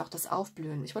ebenfalls auch das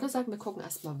Aufblühen. Ich würde sagen, wir gucken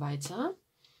erstmal weiter.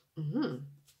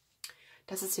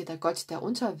 Das ist hier der Gott der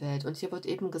Unterwelt und hier wird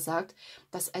eben gesagt,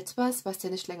 dass etwas, was dir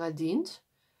nicht länger dient,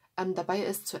 dabei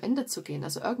ist, zu Ende zu gehen.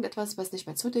 Also irgendetwas, was nicht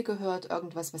mehr zu dir gehört,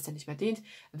 irgendwas, was dir nicht mehr dient,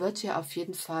 wird hier auf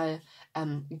jeden Fall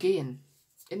gehen.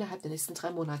 Innerhalb der nächsten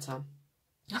 3 Monate.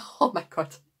 Oh mein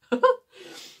Gott.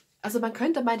 Also man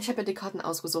könnte meinen, ich habe mir die Karten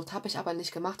ausgesucht, habe ich aber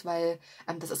nicht gemacht, weil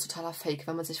das ist totaler Fake,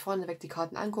 wenn man sich vorneweg die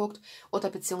Karten anguckt oder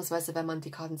beziehungsweise wenn man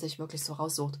die Karten sich wirklich so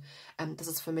raussucht. Das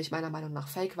ist für mich meiner Meinung nach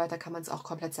Fake, weil da kann man es auch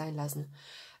komplett sein lassen.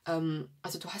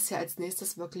 Also du hast ja als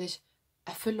nächstes wirklich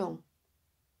Erfüllung.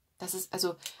 Das ist,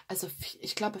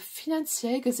 ich glaube,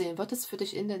 finanziell gesehen wird es für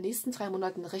dich in den nächsten 3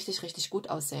 Monaten richtig, richtig gut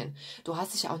aussehen. Du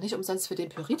hast dich ja auch nicht umsonst für den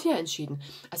Pyrit hier entschieden.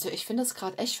 Also ich finde es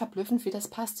gerade echt verblüffend, wie das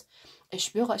passt. Ich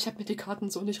schwöre, ich habe mir die Karten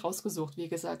so nicht rausgesucht. Wie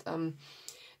gesagt,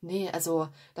 nee, also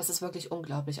das ist wirklich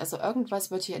unglaublich. Also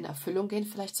irgendwas wird hier in Erfüllung gehen,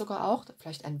 vielleicht sogar auch,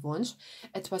 vielleicht ein Wunsch.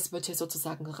 Etwas wird hier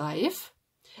sozusagen reif.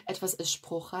 Etwas ist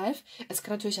spruchreif. Es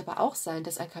kann natürlich aber auch sein,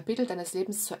 dass ein Kapitel deines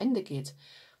Lebens zu Ende geht.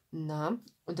 Na,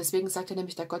 und deswegen sagt er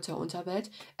nämlich der Gott der Unterwelt,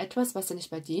 etwas, was dir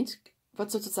nicht mehr dient, wird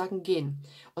sozusagen gehen.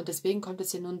 Und deswegen kommt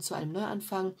es hier nun zu einem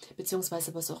Neuanfang,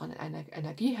 beziehungsweise wirst du auch in eine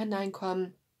Energie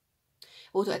hineinkommen,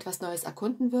 wo du etwas Neues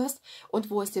erkunden wirst und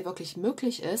wo es dir wirklich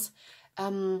möglich ist,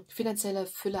 finanzielle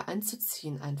Fülle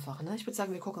anzuziehen einfach. Ne? Ich würde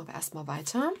sagen, wir gucken aber erstmal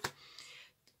weiter.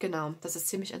 Genau, das ist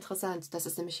ziemlich interessant. Das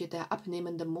ist nämlich hier der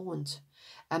abnehmende Mond.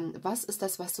 Was ist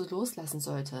das, was du loslassen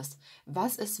solltest?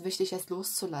 Was ist wichtig, es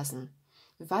loszulassen?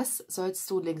 Was sollst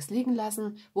du links liegen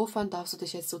lassen? Wovon darfst du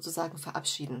dich jetzt sozusagen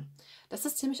verabschieden? Das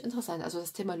ist ziemlich interessant. Also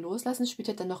das Thema Loslassen spielt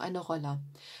ja dann noch eine Rolle.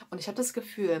 Und ich habe das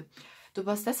Gefühl, du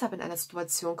wirst deshalb in eine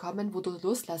Situation kommen, wo du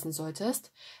loslassen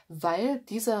solltest, weil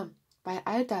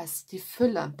all das, die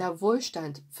Fülle, der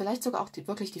Wohlstand, vielleicht sogar auch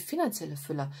wirklich die finanzielle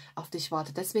Fülle auf dich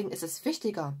wartet. Deswegen ist es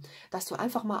wichtiger, dass du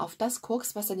einfach mal auf das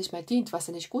guckst, was dir nicht mehr dient, was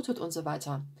dir nicht gut tut und so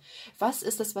weiter. Was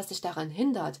ist es, was dich daran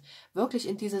hindert, wirklich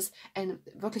in diese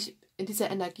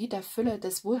Energie der Fülle,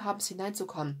 des Wohlhabens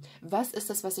hineinzukommen? Was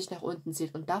ist es, was dich nach unten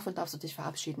zieht? Und davon darfst du dich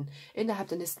verabschieden innerhalb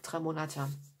der nächsten 3 Monate.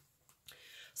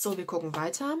 So, wir gucken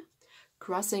weiter.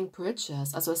 Crossing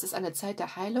Bridges. Also es ist eine Zeit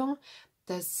der Heilung,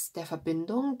 der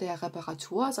Verbindung, der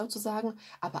Reparatur sozusagen,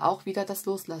 aber auch wieder das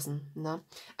Loslassen. Ne?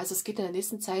 Also es geht in der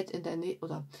nächsten Zeit,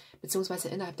 beziehungsweise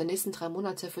innerhalb der nächsten 3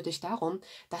 Monate für dich darum,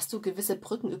 dass du gewisse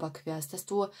Brücken überquerst, dass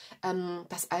du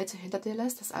das Alte hinter dir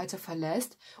lässt, das Alte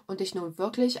verlässt und dich nun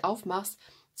wirklich aufmachst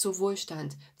zu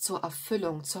Wohlstand, zur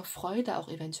Erfüllung, zur Freude auch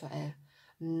eventuell.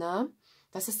 Ne?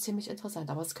 Das ist ziemlich interessant,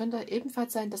 aber es könnte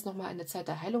ebenfalls sein, dass nochmal eine Zeit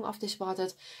der Heilung auf dich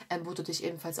wartet, wo du dich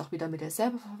ebenfalls auch wieder mit dir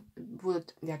selber,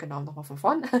 ja genau, nochmal von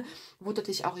vorn, wo du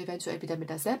dich auch eventuell wieder mit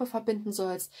dir selber verbinden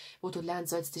sollst, wo du lernen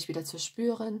sollst, dich wieder zu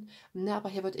spüren. Ne, aber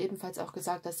hier wird ebenfalls auch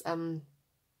gesagt, dass, ich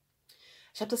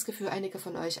habe das Gefühl, einige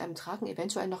von euch tragen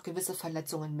eventuell noch gewisse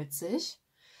Verletzungen mit sich.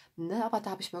 Ne, aber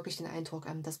da habe ich wirklich den Eindruck,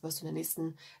 das wirst du in der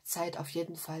nächsten Zeit auf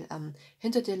jeden Fall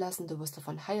hinter dir lassen. Du wirst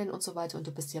davon heilen und so weiter. Und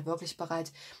du bist ja wirklich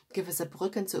bereit, gewisse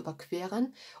Brücken zu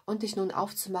überqueren und dich nun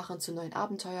aufzumachen zu neuen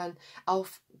Abenteuern,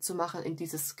 aufzumachen in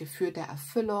dieses Gefühl der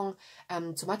Erfüllung,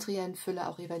 zur materiellen Fülle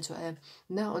auch eventuell.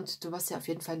 Ne, und du wirst ja auf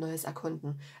jeden Fall Neues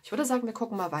erkunden. Ich würde sagen, wir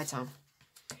gucken mal weiter.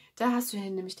 Da hast du hier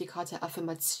nämlich die Karte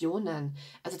Affirmationen.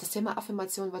 Also das Thema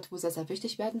Affirmation wird wohl sehr, sehr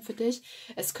wichtig werden für dich.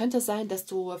 Es könnte sein, dass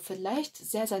du vielleicht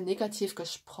sehr, sehr negativ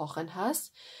gesprochen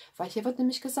hast, weil hier wird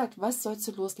nämlich gesagt, was sollst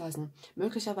du loslassen?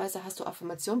 Möglicherweise hast du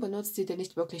Affirmationen benutzt, die dir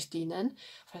nicht wirklich dienen.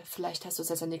 Vielleicht hast du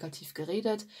sehr, sehr negativ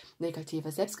geredet,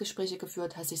 negative Selbstgespräche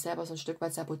geführt, hast dich selber so ein Stück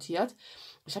weit sabotiert.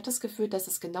 Ich habe das Gefühl, dass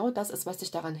es genau das ist, was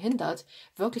dich daran hindert,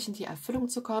 wirklich in die Erfüllung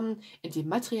zu kommen, in die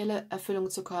materielle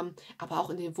Erfüllung zu kommen, aber auch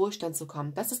in den Wohlstand zu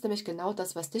kommen. Das ist nämlich genau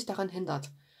das, was dich daran hindert,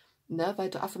 ne? Weil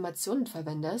du Affirmationen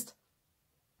verwendest,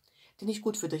 die nicht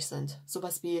gut für dich sind.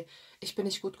 Sowas wie, ich bin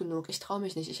nicht gut genug, ich traue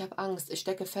mich nicht, ich habe Angst, ich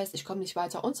stecke fest, ich komme nicht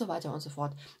weiter und so weiter und so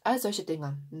fort. All solche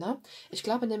Dinge. Ne? Ich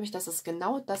glaube nämlich, dass es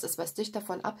genau das ist, was dich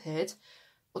davon abhält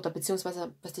oder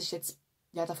beziehungsweise was dich jetzt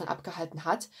ja davon abgehalten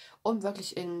hat, um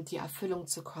wirklich in die Erfüllung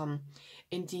zu kommen,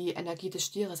 in die Energie des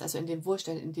Stieres, also in den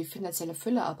Wohlstand, in die finanzielle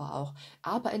Fülle aber auch.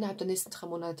 Aber innerhalb der nächsten 3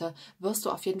 Monate wirst du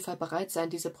auf jeden Fall bereit sein,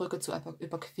 diese Brücke zu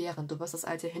überqueren. Du wirst das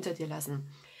Alte hinter dir lassen.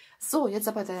 So, jetzt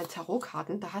aber deine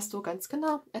Tarotkarten, da hast du ganz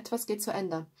genau, etwas geht zu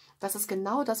Ende. Das ist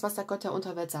genau das, was der Gott der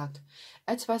Unterwelt sagt.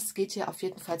 Etwas geht hier auf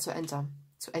jeden Fall zu Ende.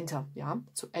 Zu Ende, ja,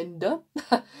 zu Ende.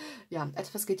 Ja,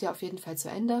 etwas geht hier auf jeden Fall zu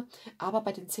Ende. Aber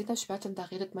bei den 10er-Schwertern, da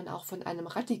redet man auch von einem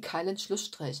radikalen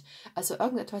Schlussstrich. Also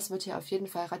irgendetwas wird hier auf jeden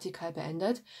Fall radikal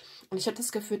beendet. Und ich habe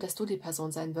das Gefühl, dass du die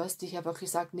Person sein wirst, die hier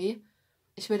wirklich sagt, nee,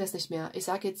 ich will das nicht mehr. Ich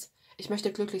sage jetzt, ich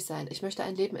möchte glücklich sein. Ich möchte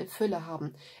ein Leben in Fülle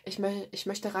haben. Ich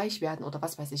möchte reich werden oder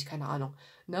was weiß ich, keine Ahnung.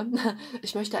 Ne?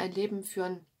 Ich möchte ein Leben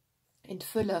führen in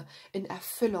Fülle, in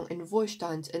Erfüllung, in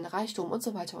Wohlstand, in Reichtum und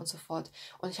so weiter und so fort.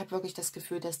 Und ich habe wirklich das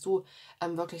Gefühl, dass du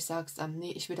wirklich sagst,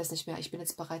 nee, ich will das nicht mehr. Ich bin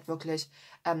jetzt bereit, wirklich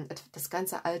das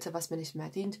ganze Alte, was mir nicht mehr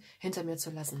dient, hinter mir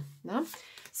zu lassen. Ne?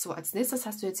 So, als nächstes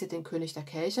hast du jetzt hier den König der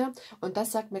Kelche. Und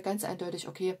das sagt mir ganz eindeutig,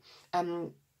 okay,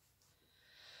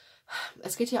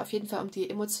 Es geht hier auf jeden Fall um die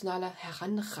emotionale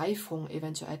Heranreifung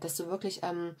eventuell, dass du wirklich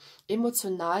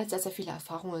emotional sehr, sehr viele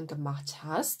Erfahrungen gemacht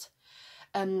hast.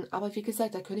 Aber wie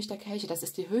gesagt, der König der Kelche, das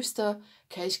ist die höchste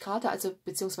Kelchkarte, also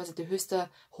beziehungsweise die höchste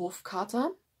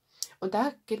Hofkarte. Und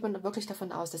da geht man wirklich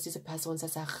davon aus, dass diese Person sehr,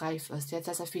 sehr reif ist. Die hat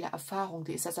sehr, sehr viele Erfahrungen,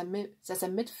 die ist sehr, sehr, sehr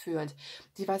mitfühlend.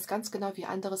 Die weiß ganz genau, wie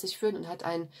andere sich fühlen und hat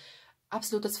ein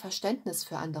absolutes Verständnis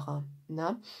für andere.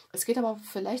 Ne? Es geht aber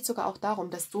vielleicht sogar auch darum,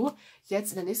 dass du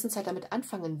jetzt in der nächsten Zeit damit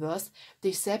anfangen wirst,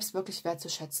 dich selbst wirklich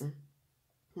wertzuschätzen.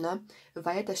 Ne?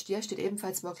 Weil der Stier steht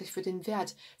ebenfalls wirklich für den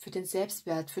Wert, für den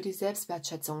Selbstwert, für die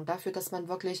Selbstwertschätzung, dafür, dass man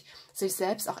wirklich sich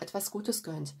selbst auch etwas Gutes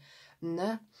gönnt.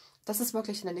 Ne? Das ist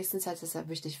wirklich in der nächsten Zeit sehr, sehr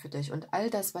wichtig für dich. Und all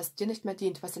das, was dir nicht mehr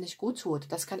dient, was dir nicht gut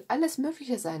tut, das kann alles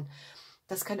Mögliche sein.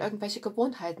 Das kann irgendwelche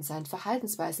Gewohnheiten sein,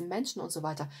 Verhaltensweisen, Menschen und so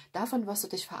weiter. Davon wirst du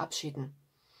dich verabschieden.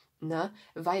 Ne?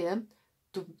 Weil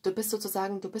du bist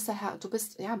sozusagen, du bist der Herr, du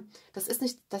bist, ja, das ist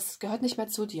nicht, das gehört nicht mehr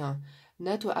zu dir.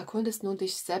 Ne? Du erkundest nun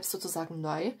dich selbst sozusagen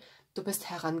neu. Du bist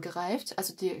herangereift.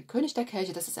 Also die König der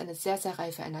Kelche, das ist eine sehr, sehr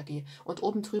reife Energie. Und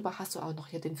oben drüber hast du auch noch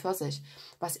hier den Pfirsich,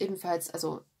 was ebenfalls,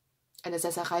 also eine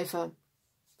sehr, sehr reife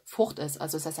Frucht ist,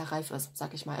 also sehr, sehr reif ist,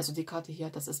 sag ich mal. Also die Karte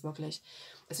hier, das ist wirklich,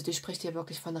 also die spricht hier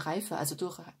wirklich von Reife. Also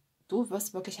du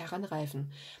wirst wirklich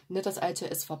heranreifen. Ne, das Alte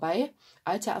ist vorbei,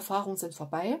 alte Erfahrungen sind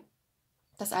vorbei.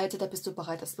 Das Alte, da bist du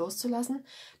bereit, es loszulassen.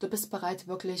 Du bist bereit,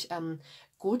 wirklich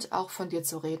gut auch von dir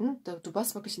zu reden. Du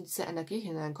wirst wirklich in diese Energie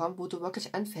hineinkommen, wo du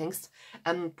wirklich anfängst,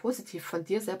 positiv von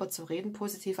dir selber zu reden,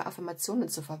 positive Affirmationen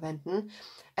zu verwenden.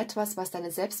 Etwas, was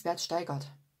deinen Selbstwert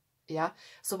steigert. Ja,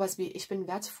 sowas wie, ich bin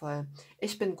wertvoll,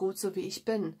 ich bin gut, so wie ich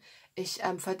bin, ich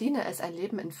verdiene es, ein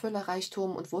Leben in Fülle,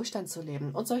 Reichtum und Wohlstand zu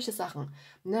leben und solche Sachen.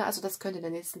 Ne? Also das könnte in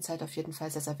der nächsten Zeit auf jeden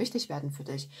Fall sehr, sehr wichtig werden für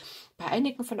dich. Bei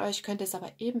einigen von euch könnte es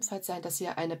aber ebenfalls sein, dass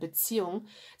ihr eine Beziehung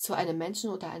zu einem Menschen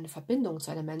oder eine Verbindung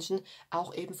zu einem Menschen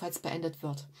auch ebenfalls beendet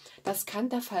wird. Das kann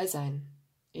der Fall sein,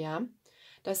 ja.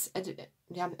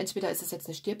 Ja, entweder ist es jetzt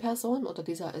eine Stierperson oder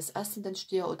dieser ist Aszendent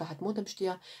Stier oder hat Mond im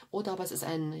Stier oder aber es ist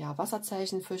ein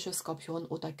Wasserzeichen, Fische, Skorpion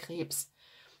oder Krebs.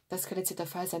 Das kann jetzt hier der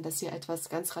Fall sein, dass hier etwas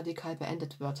ganz radikal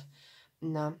beendet wird.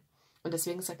 Na, und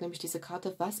deswegen sagt nämlich diese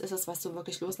Karte, was ist es, was du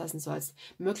wirklich loslassen sollst.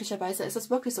 Möglicherweise ist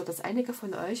es wirklich so, dass einige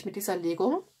von euch mit dieser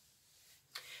Legung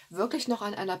wirklich noch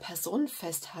an einer Person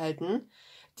festhalten,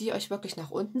 die euch wirklich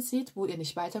nach unten zieht, wo ihr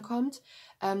nicht weiterkommt,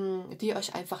 die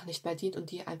euch einfach nicht mehr dient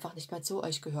und die einfach nicht mehr zu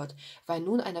euch gehört. Weil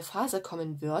nun eine Phase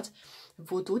kommen wird,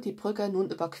 wo du die Brücke nun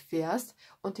überquerst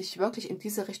und dich wirklich in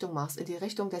diese Richtung machst, in die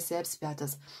Richtung des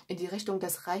Selbstwertes, in die Richtung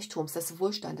des Reichtums, des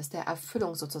Wohlstandes, der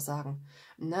Erfüllung sozusagen.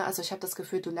 Ne? Also ich habe das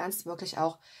Gefühl, du lernst wirklich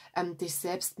auch, dich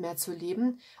selbst mehr zu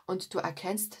lieben und du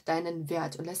erkennst deinen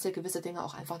Wert und lässt dir gewisse Dinge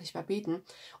auch einfach nicht mehr bieten.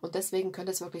 Und deswegen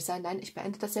könnte es wirklich sein, nein, ich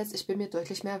beende das jetzt, ich bin mir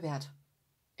deutlich mehr wert.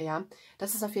 Ja,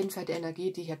 das ist auf jeden Fall die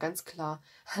Energie, die hier ganz klar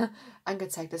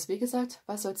angezeigt ist. Wie gesagt,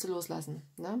 was sollst du loslassen?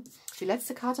 Ne? Die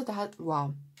letzte Karte, da hat,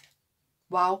 wow.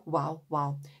 Wow, wow,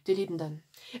 wow. Die Liebenden.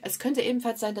 Es könnte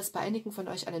ebenfalls sein, dass bei einigen von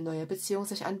euch eine neue Beziehung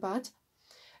sich anbahnt.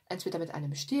 Entweder mit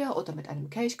einem Stier oder mit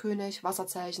einem Kelchkönig,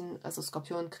 Wasserzeichen, also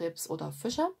Skorpion, Krebs oder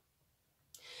Fische.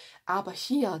 Aber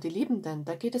hier, die Liebenden,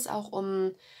 da geht es auch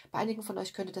um, bei einigen von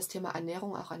euch könnte das Thema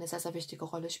Ernährung auch eine sehr, sehr wichtige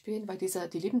Rolle spielen, weil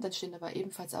die Liebenden stehen aber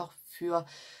ebenfalls auch für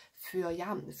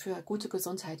gute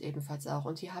Gesundheit ebenfalls auch.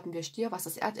 Und hier haben wir Stier, was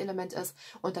das Erdelement ist,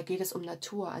 und da geht es um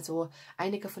Natur. Also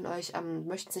einige von euch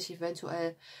möchten sich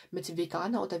eventuell mit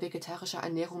veganer oder vegetarischer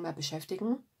Ernährung mehr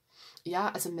beschäftigen. Ja,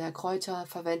 also mehr Kräuter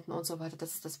verwenden und so weiter.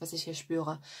 Das ist das, was ich hier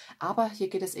spüre. Aber hier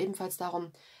geht es ebenfalls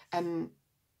darum,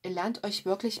 ihr lernt euch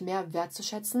wirklich mehr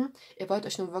wertzuschätzen. Ihr wollt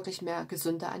euch nun wirklich mehr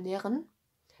gesünder ernähren.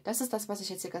 Das ist das, was ich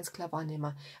jetzt hier ganz klar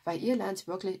wahrnehme. Weil ihr lernt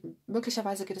wirklich,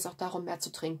 möglicherweise geht es auch darum, mehr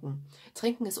zu trinken.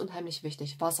 Trinken ist unheimlich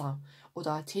wichtig. Wasser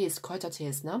oder Tees,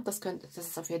 Kräutertees. Ne? Das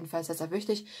ist auf jeden Fall sehr, sehr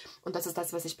wichtig. Und das ist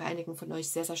das, was ich bei einigen von euch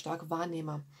sehr, sehr stark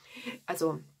wahrnehme.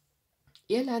 Also,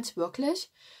 ihr lernt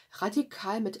wirklich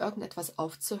radikal mit irgendetwas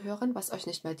aufzuhören, was euch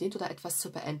nicht mehr dient, oder etwas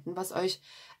zu beenden,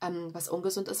 was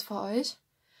ungesund ist für euch.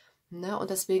 Ne? Und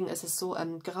deswegen ist es so,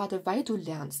 gerade weil du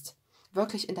lernst,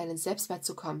 wirklich in deinen Selbstwert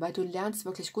zu kommen, weil du lernst,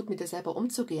 wirklich gut mit dir selber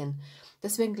umzugehen.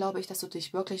 Deswegen glaube ich, dass du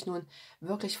dich wirklich nun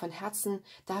wirklich von Herzen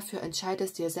dafür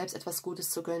entscheidest, dir selbst etwas Gutes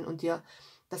zu gönnen und dir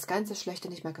das ganze Schlechte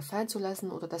nicht mehr gefallen zu lassen,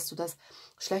 oder dass du das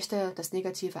Schlechte, das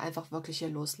Negative einfach wirklich hier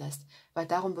loslässt. Weil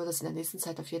darum wird es in der nächsten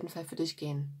Zeit auf jeden Fall für dich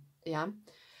gehen. Ja?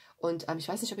 Und ich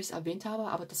weiß nicht, ob ich es erwähnt habe,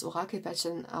 aber das Orakel werde ich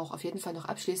dann auch auf jeden Fall noch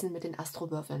abschließen mit den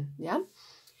Astrowürfeln. Ja?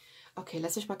 Okay,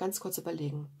 lass mich mal ganz kurz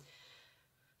überlegen.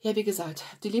 Ja, wie gesagt,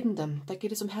 die Liebenden, da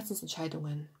geht es um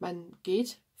Herzensentscheidungen. Man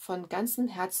geht von ganzem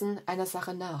Herzen einer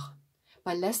Sache nach.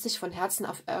 Man lässt sich von Herzen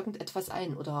auf irgendetwas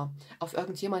ein oder auf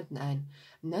irgendjemanden ein.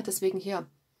 Ne? Deswegen hier,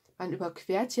 Man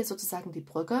überquert hier sozusagen die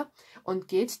Brücke und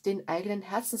geht den eigenen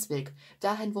Herzensweg.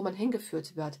 Dahin, wo man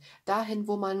hingeführt wird. Dahin,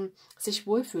 wo man sich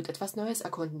wohlfühlt. Etwas Neues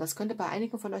erkunden. Das könnte bei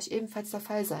einigen von euch ebenfalls der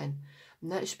Fall sein.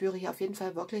 Ne, ich spüre hier auf jeden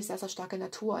Fall wirklich sehr, sehr starke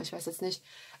Natur. Ich weiß jetzt nicht,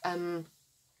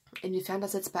 inwiefern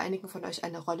das jetzt bei einigen von euch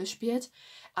eine Rolle spielt.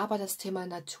 Aber das Thema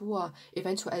Natur,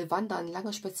 eventuell Wandern,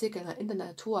 lange Spaziergänge in der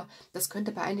Natur, das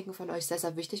könnte bei einigen von euch sehr,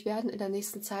 sehr wichtig werden in der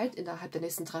nächsten Zeit, innerhalb der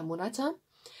nächsten 3 Monate.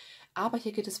 Aber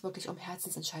hier geht es wirklich um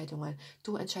Herzensentscheidungen.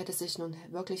 Du entscheidest dich nun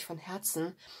wirklich von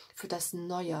Herzen für das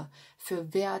Neue,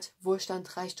 für Wert,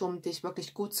 Wohlstand, Reichtum, dich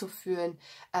wirklich gut zu fühlen,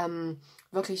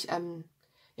 wirklich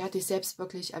ja, dich selbst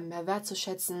wirklich mehr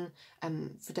wertzuschätzen,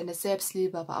 für deine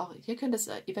Selbstliebe, aber auch hier könnte es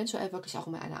eventuell wirklich auch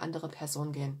um eine andere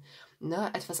Person gehen. Ne?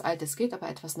 Etwas Altes geht, aber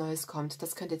etwas Neues kommt.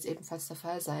 Das könnte jetzt ebenfalls der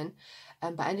Fall sein.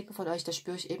 Bei einigen von euch, da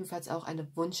spüre ich ebenfalls auch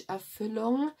eine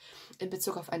Wunscherfüllung in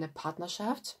Bezug auf eine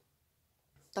Partnerschaft.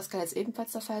 Das kann jetzt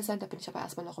ebenfalls der Fall sein, da bin ich aber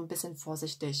erstmal noch ein bisschen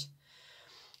vorsichtig.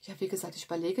 Ja, wie gesagt, ich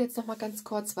überlege jetzt noch mal ganz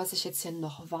kurz, was ich jetzt hier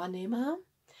noch wahrnehme.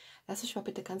 Lass mich mal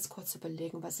bitte ganz kurz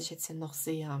überlegen, was ich jetzt hier noch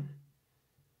sehe.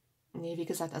 Nee, wie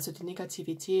gesagt, also die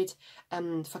Negativität,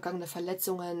 vergangene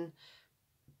Verletzungen.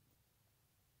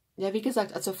 Ja, wie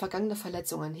gesagt, also vergangene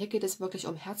Verletzungen. Hier geht es wirklich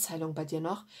um Herzheilung bei dir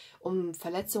noch, um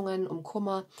Verletzungen, um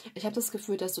Kummer. Ich habe das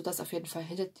Gefühl, dass du das auf jeden Fall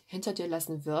hinter dir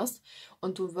lassen wirst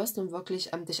und du wirst nun wirklich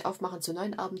dich aufmachen zu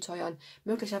neuen Abenteuern.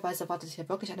 Möglicherweise wartet hier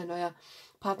wirklich eine neue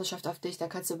Partnerschaft auf dich. Da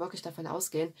kannst du wirklich davon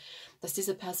ausgehen, dass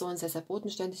diese Person sehr, sehr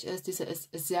bodenständig ist. Diese ist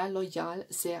sehr loyal,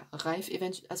 sehr reif,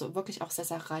 also wirklich auch sehr,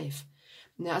 sehr reif.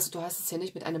 Ja, also du hast es hier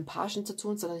nicht mit einem Pagen zu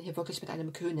tun, sondern hier wirklich mit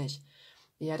einem König.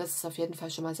 Ja, das ist auf jeden Fall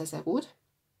schon mal sehr, sehr gut.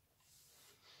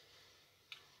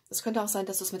 Es könnte auch sein,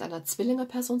 dass du es mit einer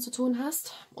Zwillinge-Person zu tun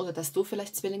hast oder dass du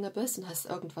vielleicht Zwillinge bist und hast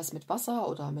irgendwas mit Wasser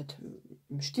oder mit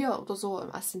einem Stier oder so,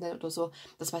 im Aszendent oder so.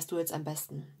 Das weißt du jetzt am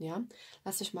besten, ja?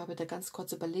 Lass dich mal bitte ganz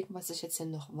kurz überlegen, was ich jetzt hier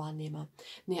noch wahrnehme.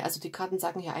 Nee, also die Karten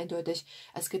sagen hier eindeutig,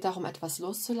 es geht darum, etwas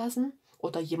loszulassen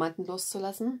oder jemanden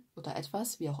loszulassen oder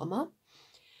etwas, wie auch immer.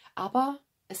 Aber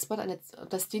es wird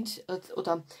das dient,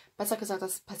 oder besser gesagt,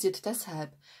 das passiert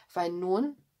deshalb, weil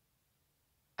nun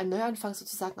ein Neuanfang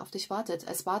sozusagen auf dich wartet.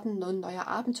 Es warten nun neue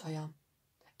Abenteuer.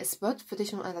 Es wird für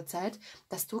dich nun an der Zeit,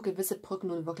 dass du gewisse Brücken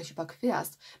nun wirklich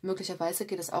überquerst. Möglicherweise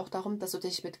geht es auch darum, dass du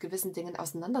dich mit gewissen Dingen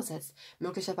auseinandersetzt.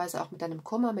 Möglicherweise auch mit deinem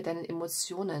Kummer, mit deinen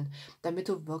Emotionen, damit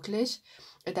du wirklich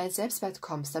in dein Selbstwert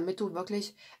kommst, damit du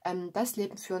wirklich das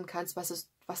Leben führen kannst,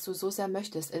 was du so sehr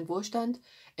möchtest. In Wohlstand,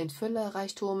 in Fülle,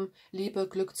 Reichtum, Liebe,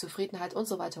 Glück, Zufriedenheit und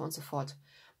so weiter und so fort.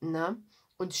 Na?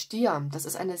 Und Stier, das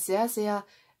ist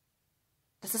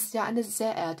ja eine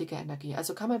sehr erdige Energie.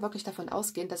 Also kann man wirklich davon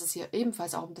ausgehen, dass es hier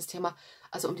ebenfalls auch um das Thema,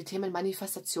 also um die Themen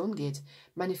Manifestation geht.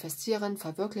 Manifestieren,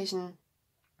 verwirklichen.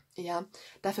 Ja,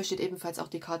 dafür steht ebenfalls auch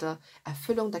die Karte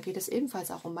Erfüllung. Da geht es ebenfalls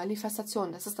auch um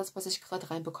Manifestation. Das ist das, was ich gerade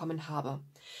reinbekommen habe.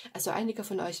 Also einige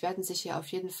von euch werden sich hier auf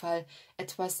jeden Fall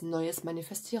etwas Neues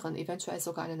manifestieren. Eventuell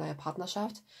sogar eine neue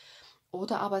Partnerschaft.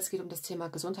 Oder aber es geht um das Thema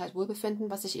Gesundheit, Wohlbefinden,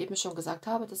 was ich eben schon gesagt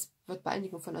habe. Das wird bei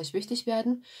einigen von euch wichtig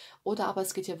werden. Oder aber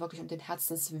es geht hier wirklich um den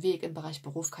Herzensweg im Bereich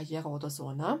Beruf, Karriere oder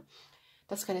so, ne?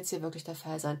 Das kann jetzt hier wirklich der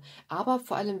Fall sein. Aber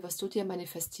vor allem wirst du dir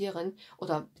manifestieren,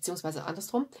 oder beziehungsweise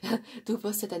andersrum, du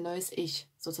wirst dir dein neues Ich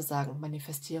sozusagen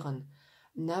manifestieren.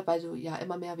 Ne, weil du ja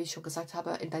immer mehr, wie ich schon gesagt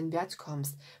habe, in deinen Wert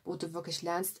kommst, wo du wirklich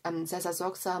lernst, sehr, sehr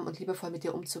sorgsam und liebevoll mit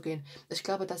dir umzugehen. Ich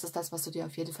glaube, das ist das, was du dir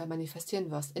auf jeden Fall manifestieren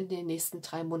wirst in den nächsten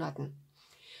 3 Monaten.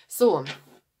 So,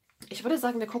 ich würde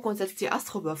sagen, wir gucken uns jetzt die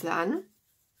Astrowürfel an.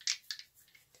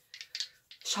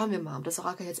 Schauen wir mal, um das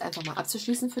Orakel jetzt einfach mal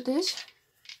abzuschließen für dich.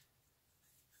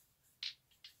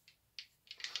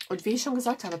 Und wie ich schon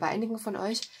gesagt habe, bei einigen von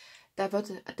euch, da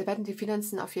werden die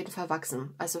Finanzen auf jeden Fall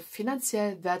wachsen. Also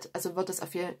finanziell wird es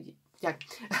auf jeden Fall, ja,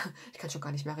 ich kann schon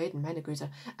gar nicht mehr reden, meine Güte.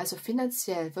 Also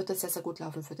finanziell wird es sehr, sehr gut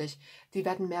laufen für dich. Die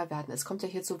werden mehr werden. Es kommt ja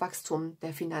hier zu Wachstum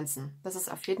der Finanzen. Das ist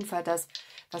auf jeden Fall das,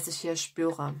 was ich hier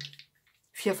spüre.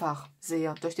 Vierfach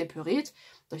sehe. Durch den Pyrit,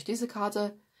 durch diese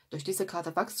Karte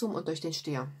Wachstum und durch den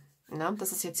Stier. Na,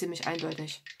 das ist hier ziemlich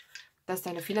eindeutig. Dass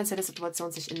deine finanzielle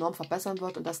Situation sich enorm verbessern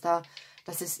wird und dass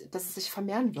es sich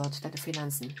vermehren wird, deine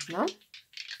Finanzen. Ne?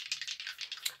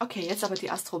 Okay, jetzt aber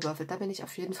die Astrowürfel. Da bin ich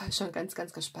auf jeden Fall schon ganz,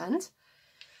 ganz gespannt.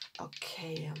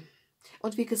 Okay.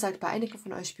 Und wie gesagt, bei einigen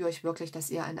von euch spüre ich wirklich, dass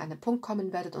ihr an einen Punkt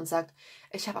kommen werdet und sagt,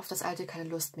 ich habe auf das Alte keine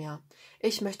Lust mehr.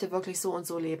 Ich möchte wirklich so und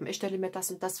so leben. Ich stelle mir das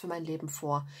und das für mein Leben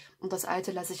vor. Und das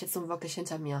Alte lasse ich jetzt nun wirklich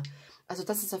hinter mir. Also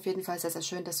das ist auf jeden Fall sehr, sehr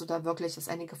schön, dass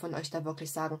einige von euch da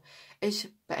wirklich sagen,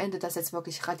 ich beende das jetzt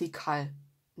wirklich radikal.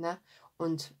 Ne?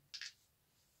 Und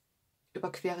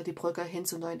überquere die Brücke hin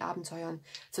zu neuen Abenteuern,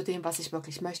 zu dem, was ich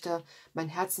wirklich möchte, mein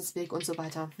Herzensweg und so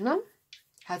weiter. Ne?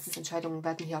 Herzensentscheidungen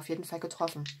werden hier auf jeden Fall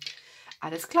getroffen.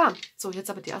 Alles klar. So, jetzt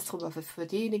aber die Astrowürfel für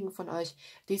diejenigen von euch,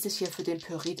 die sich hier für den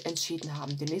Pyrit entschieden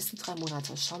haben. Die nächsten 3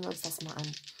 Monate. Schauen wir uns das mal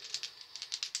an.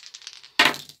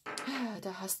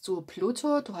 Da hast du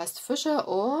Pluto, du hast Fische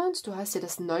und du hast hier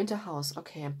das 9. Haus.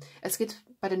 Okay, es geht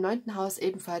bei dem 9. Haus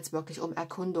ebenfalls wirklich um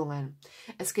Erkundungen.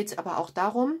 Es geht aber auch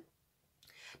darum,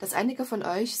 dass einige von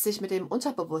euch sich mit dem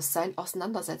Unterbewusstsein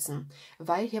auseinandersetzen,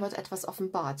 weil hier wird etwas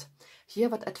offenbart. Hier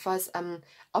wird etwas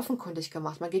offenkundig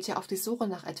gemacht. Man geht hier auf die Suche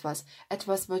nach etwas.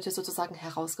 Etwas wird hier sozusagen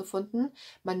herausgefunden.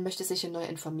 Man möchte sich hier neu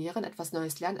informieren, etwas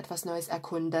Neues lernen, etwas Neues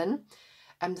erkunden.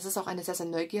 Das ist auch eine sehr, sehr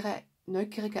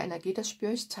neugierige Energie, das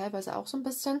spüre ich teilweise auch so ein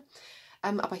bisschen.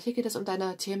 Aber hier geht es um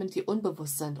deine Themen, die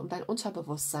unbewusst sind, um dein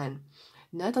Unterbewusstsein.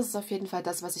 Ne, das ist auf jeden Fall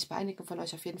das, was ich bei einigen von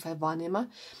euch auf jeden Fall wahrnehme.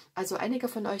 Also einige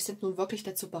von euch sind nun wirklich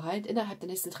dazu bereit, innerhalb der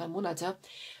nächsten 3 Monate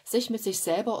sich mit sich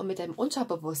selber und mit dem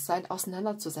Unterbewusstsein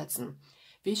auseinanderzusetzen.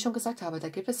 Wie ich schon gesagt habe, da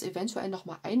gibt es eventuell noch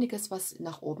mal einiges, was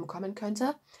nach oben kommen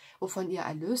könnte, wovon ihr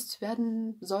erlöst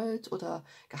werden sollt oder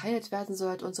geheilt werden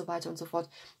sollt und so weiter und so fort,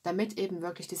 damit eben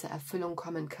wirklich diese Erfüllung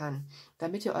kommen kann.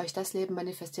 Damit ihr euch das Leben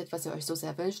manifestiert, was ihr euch so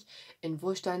sehr wünscht, in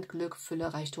Wohlstand, Glück,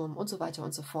 Fülle, Reichtum und so weiter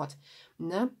und so fort.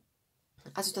 Ne?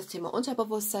 Also das Thema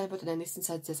Unterbewusstsein wird in der nächsten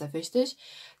Zeit sehr, sehr wichtig.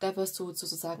 Da wirst du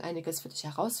sozusagen einiges für dich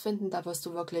herausfinden. Da wirst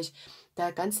du wirklich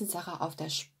der ganzen Sache auf die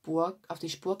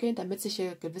Spur gehen, damit sich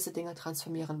hier gewisse Dinge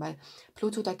transformieren. Weil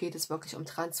Pluto, da geht es wirklich um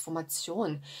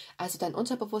Transformation. Also dein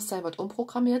Unterbewusstsein wird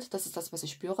umprogrammiert. Das ist das, was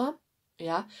ich spüre.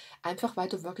 Ja, einfach weil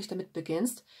du wirklich damit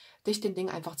beginnst, dich den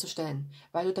Dingen einfach zu stellen.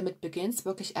 Weil du damit beginnst,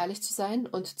 wirklich ehrlich zu sein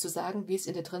und zu sagen, wie es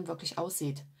in dir drin wirklich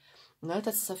aussieht. Ne,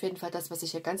 das ist auf jeden Fall das, was ich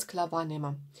hier ganz klar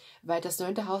wahrnehme. Weil das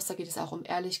 9. Haus, da geht es auch um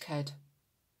Ehrlichkeit,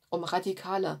 um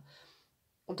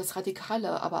das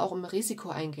Radikale, aber auch um Risiko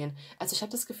eingehen. Also ich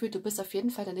habe das Gefühl, du bist auf jeden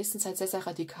Fall in der nächsten Zeit sehr, sehr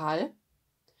radikal,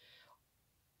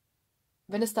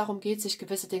 wenn es darum geht, sich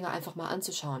gewisse Dinge einfach mal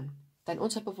anzuschauen. Dein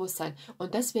Unterbewusstsein.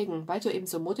 Und deswegen, weil du eben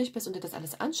so mutig bist und dir das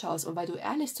alles anschaust und weil du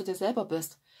ehrlich zu dir selber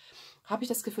bist, habe ich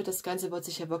das Gefühl, das Ganze wird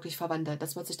sich hier wirklich verwandeln.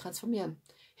 Das wird sich transformieren.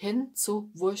 Hin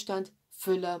zu Wohlstand,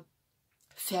 Fülle,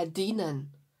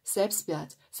 Verdienen,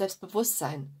 Selbstwert,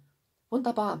 Selbstbewusstsein.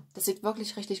 Wunderbar, das sieht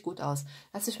wirklich richtig gut aus.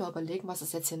 Lass dich mal überlegen, was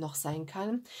es jetzt hier noch sein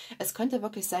kann. Es könnte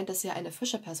wirklich sein, dass hier eine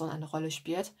Fischerperson eine Rolle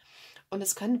spielt. Und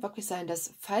es kann wirklich sein,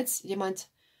 dass falls jemand,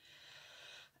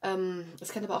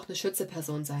 es kann aber auch eine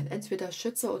Schütze-Person sein. Entweder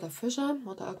Schütze oder Fischer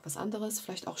oder irgendwas anderes,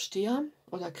 vielleicht auch Stier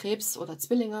oder Krebs oder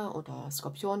Zwillinge oder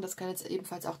Skorpion. Das kann jetzt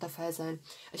ebenfalls auch der Fall sein.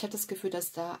 Ich habe das Gefühl,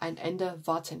 dass da ein Ende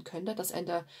warten könnte, das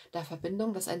Ende der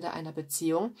Verbindung, das Ende einer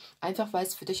Beziehung. Einfach, weil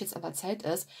es für dich jetzt an der Zeit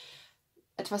ist,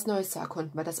 etwas Neues zu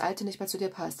erkunden, weil das Alte nicht mehr zu dir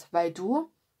passt. Weil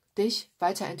du dich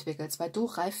weiterentwickelst, weil du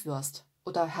reif wirst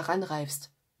oder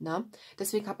heranreifst. Na?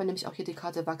 Deswegen hat man nämlich auch hier die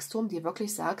Karte Wachstum, die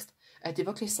wirklich sagt,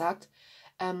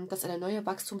 dass eine neue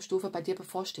Wachstumsstufe bei dir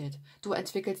bevorsteht. Du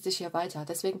entwickelst dich hier weiter.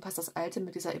 Deswegen passt das Alte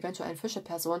mit dieser eventuellen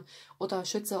Fischerperson oder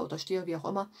Schütze oder Stier, wie auch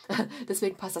immer.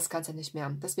 Deswegen passt das Ganze nicht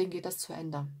mehr. Deswegen geht das zu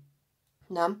Ende.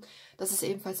 Na, das ist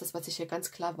ebenfalls das, was ich hier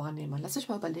ganz klar wahrnehme. Lasst euch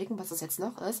mal überlegen, was es jetzt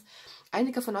noch ist.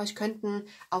 Einige von euch könnten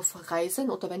auf Reisen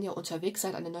oder wenn ihr unterwegs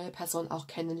seid, eine neue Person auch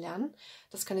kennenlernen.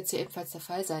 Das kann jetzt hier ebenfalls der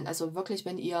Fall sein. Also wirklich,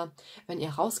 wenn ihr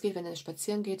rausgeht, wenn ihr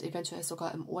spazieren geht, eventuell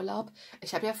sogar im Urlaub.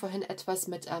 Ich habe ja vorhin etwas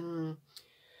mit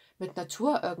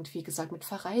Natur irgendwie gesagt, mit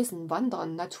Verreisen,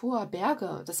 Wandern, Natur,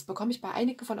 Berge. Das bekomme ich bei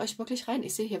einigen von euch wirklich rein.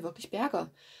 Ich sehe hier wirklich Berge.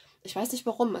 Ich weiß nicht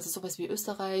warum, also sowas wie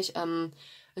Österreich,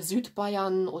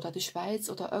 Südbayern oder die Schweiz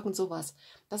oder irgend sowas.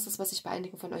 Das ist, was ich bei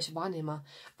einigen von euch wahrnehme.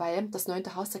 Weil das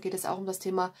 9. Haus, da geht es auch um das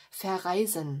Thema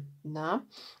Verreisen. Na?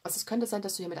 Also es könnte sein,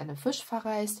 dass du hier mit einem Fisch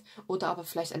verreist oder aber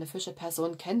vielleicht eine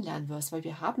Fischerperson kennenlernen wirst, weil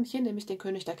wir haben hier nämlich den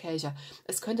König der Kelche.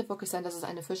 Es könnte wirklich sein, dass es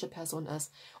eine Fischerperson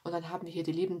ist. Und dann haben wir hier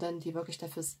die Liebenden, die wirklich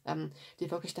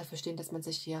dafür stehen, dass man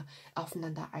sich hier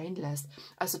aufeinander einlässt.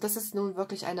 Also das ist nun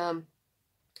wirklich eine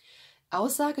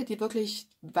Aussage, die wirklich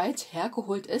weit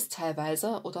hergeholt ist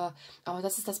teilweise, aber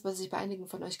das ist das, was ich bei einigen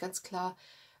von euch ganz klar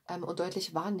und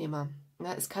deutlich wahrnehme.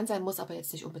 Ja, es kann sein, muss aber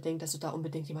jetzt nicht unbedingt, dass du da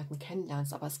unbedingt jemanden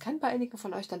kennenlernst, aber es kann bei einigen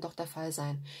von euch dann doch der Fall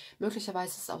sein.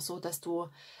 Möglicherweise ist es auch so, dass du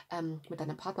mit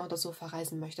deinem Partner oder so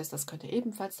verreisen möchtest, das könnte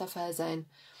ebenfalls der Fall sein.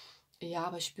 Ja,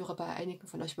 aber ich spüre bei einigen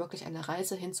von euch wirklich eine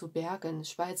Reise hin zu Bergen,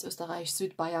 Schweiz, Österreich,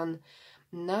 Südbayern,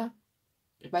 ne?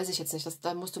 Weiß ich jetzt nicht,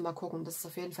 da musst du mal gucken. Das ist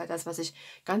auf jeden Fall das, was ich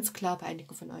ganz klar bei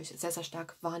einigen von euch sehr, sehr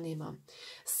stark wahrnehme.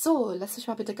 So, lasst mich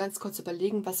mal bitte ganz kurz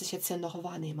überlegen, was ich jetzt hier noch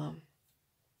wahrnehme.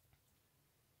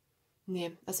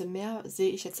 Nee, also mehr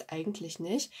sehe ich jetzt eigentlich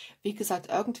nicht. Wie gesagt,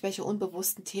 irgendwelche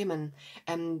unbewussten Themen,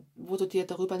 wo du dir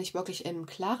darüber nicht wirklich im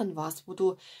Klaren warst,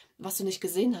 was du nicht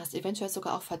gesehen hast, eventuell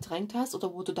sogar auch verdrängt hast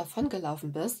oder wo du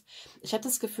davongelaufen bist. Ich habe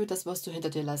das Gefühl, das wirst du hinter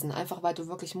dir lassen, einfach weil du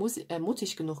wirklich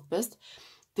mutig genug bist,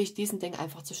 dich diesen Dingen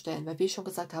einfach zu stellen. Weil, wie ich schon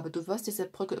gesagt habe, du wirst diese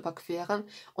Brücke überqueren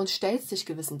und stellst dich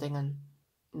gewissen Dingen.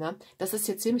 Ne? Das ist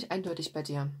hier ziemlich eindeutig bei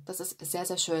dir. Das ist sehr,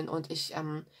 sehr schön und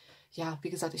ja, wie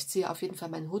gesagt, ich ziehe auf jeden Fall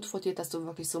meinen Hut vor dir, dass du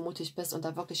wirklich so mutig bist und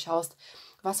da wirklich schaust,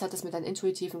 was hat es mit deinen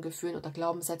intuitiven Gefühlen oder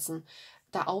Glaubenssätzen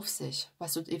da auf sich,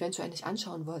 was du eventuell nicht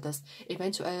anschauen wolltest.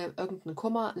 Eventuell irgendeinen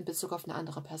Kummer in Bezug auf eine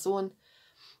andere Person,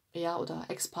 ja, oder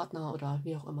Ex-Partner oder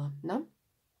wie auch immer, ne?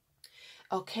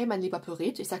 Okay, mein lieber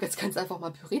Pyrit, ich sage jetzt ganz einfach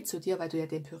mal Pyrit zu dir, weil du ja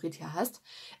den Pyrit hier hast.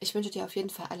 Ich wünsche dir auf jeden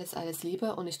Fall alles, alles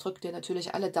Liebe und ich drücke dir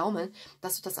natürlich alle Daumen,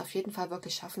 dass du das auf jeden Fall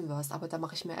wirklich schaffen wirst. Aber da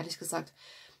mache ich mir ehrlich gesagt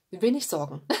wenig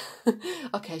Sorgen.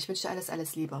 Okay, ich wünsche dir alles,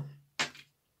 alles Liebe.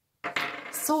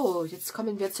 So, jetzt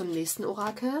kommen wir zum nächsten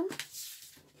Orakel.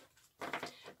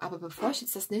 Aber bevor ich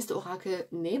jetzt das nächste Orakel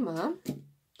nehme,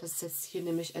 das ist jetzt hier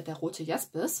nämlich der rote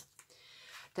Jaspis,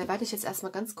 da werde ich jetzt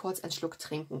erstmal ganz kurz einen Schluck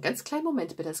trinken. Ganz kleinen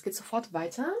Moment bitte, es geht sofort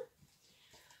weiter.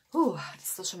 Das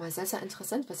ist doch schon mal sehr, sehr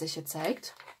interessant, was sich hier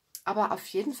zeigt. Aber auf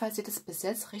jeden Fall sieht es bis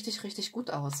jetzt richtig, richtig gut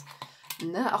aus.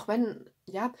 Ne? Auch wenn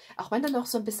da noch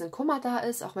so ein bisschen Kummer da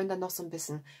ist, auch wenn da noch so ein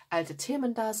bisschen alte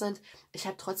Themen da sind, ich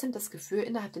habe trotzdem das Gefühl,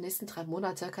 innerhalb der nächsten 3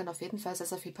 Monate kann auf jeden Fall sehr,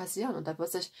 sehr viel passieren. Und da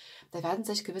werden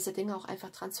sich gewisse Dinge auch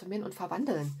einfach transformieren und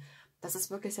verwandeln. Das ist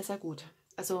wirklich sehr, sehr gut.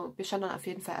 Also wir schauen dann auf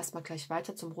jeden Fall erstmal gleich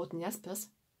weiter zum roten Jaspis.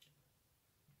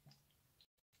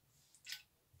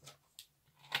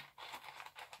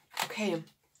 Okay.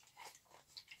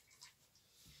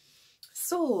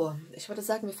 So, ich würde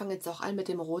sagen, wir fangen jetzt auch an mit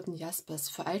dem roten Jaspis.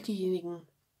 Für all diejenigen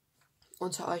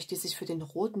unter euch, die sich für den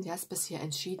roten Jaspis hier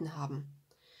entschieden haben.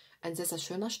 Ein sehr, sehr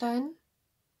schöner Stein.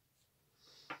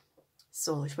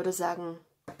 So, ich würde sagen,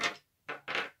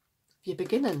 wir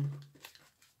beginnen.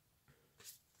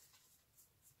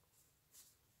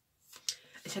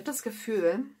 Ich habe das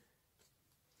Gefühl,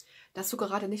 dass du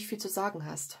gerade nicht viel zu sagen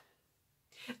hast.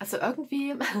 Also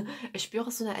irgendwie, ich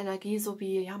spüre so eine Energie, so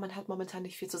wie, ja, man hat momentan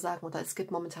nicht viel zu sagen oder es gibt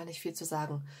momentan nicht viel zu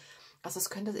sagen. Also es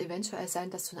könnte eventuell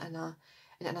sein, dass du in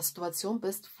einer Situation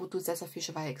bist, wo du sehr, sehr viel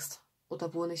schweigst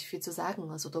oder wo nicht viel zu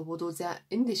sagen ist oder wo du sehr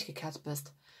in dich gekehrt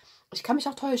bist. Ich kann mich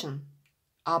auch täuschen,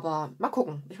 aber mal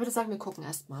gucken. Ich würde sagen, wir gucken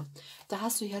erstmal. Da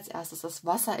hast du hier als erstes das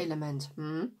Wasserelement.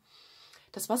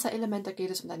 Das Wasserelement, da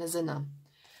geht es um deine Sinne.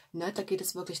 Ne, da geht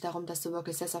es wirklich darum, dass du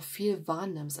wirklich sehr, sehr viel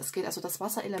wahrnimmst. Das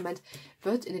Wasserelement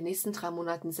wird in den nächsten 3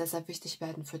 Monaten sehr, sehr wichtig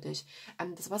werden für dich.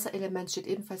 Das Wasserelement steht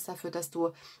ebenfalls dafür, dass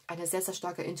du eine sehr, sehr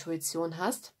starke Intuition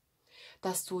hast,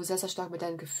 dass du sehr, sehr stark mit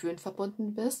deinen Gefühlen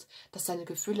verbunden bist, dass deine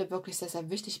Gefühle wirklich sehr, sehr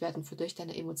wichtig werden für dich,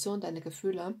 deine Emotionen, deine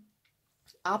Gefühle.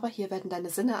 Aber hier werden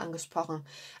deine Sinne angesprochen.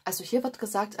 Also hier wird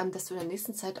gesagt, dass du in der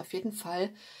nächsten Zeit auf jeden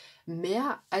Fall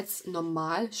mehr als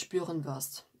normal spüren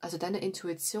wirst. Also deine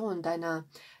Intuition, deine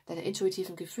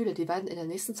intuitiven Gefühle, die werden in der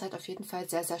nächsten Zeit auf jeden Fall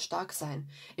sehr, sehr stark sein.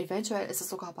 Eventuell ist es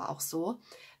sogar aber auch so,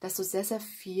 dass du sehr, sehr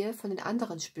viel von den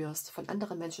anderen spürst, von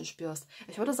anderen Menschen spürst.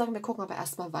 Ich würde sagen, wir gucken aber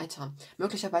erstmal weiter.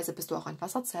 Möglicherweise bist du auch ein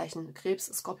Wasserzeichen, Krebs,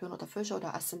 Skorpion oder Fische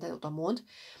oder Aszendent oder Mond.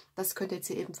 Das könnte jetzt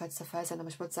hier ebenfalls der Fall sein, aber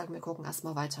ich würde sagen, wir gucken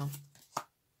erstmal weiter.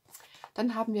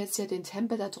 Dann haben wir jetzt hier den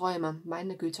Tempel der Träume.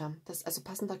 Meine Güte, also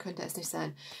passender könnte es nicht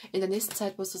sein. In der nächsten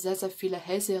Zeit wirst du sehr, sehr viele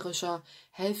hellseherische,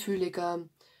 hellfühlige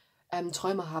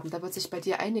Träume haben. Da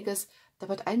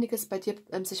wird einiges bei dir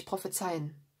sich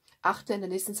prophezeien. Achte in der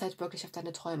nächsten Zeit wirklich auf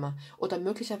deine Träume. Oder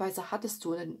möglicherweise hattest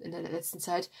du in der letzten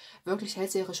Zeit wirklich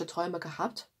hellseherische Träume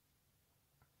gehabt.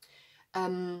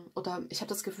 Oder ich habe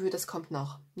das Gefühl, das kommt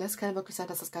noch. Es kann wirklich sein,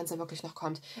 dass das Ganze wirklich noch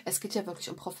kommt. Es geht ja wirklich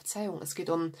um Prophezeiung. Es geht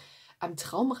um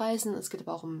Traumreisen. Es geht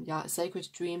aber auch um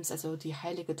Sacred Dreams, also die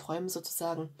heilige Träume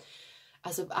sozusagen.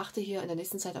 Also achte hier in der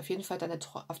nächsten Zeit auf jeden Fall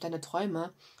auf deine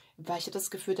Träume, weil ich habe das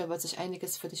Gefühl, da wird sich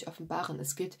einiges für dich offenbaren.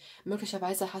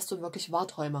 Möglicherweise hast du wirklich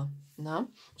Wahrträume. Ne?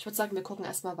 Ich würde sagen, wir gucken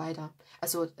erstmal weiter.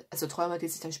 Also Träume, die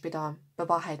sich dann später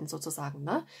bewahrheiten sozusagen.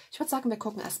 Ne? Ich würde sagen, wir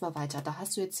gucken erstmal weiter. Da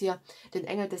hast du jetzt hier den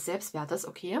Engel des Selbstwertes,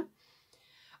 okay?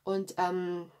 Und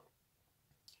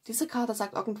diese Karte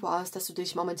sagt irgendwo aus, dass du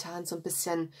dich momentan so ein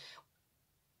bisschen,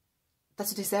 dass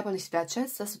du dich selber nicht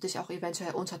wertschätzt, dass du dich auch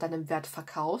eventuell unter deinem Wert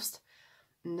verkaufst.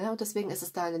 Ne? Und deswegen ist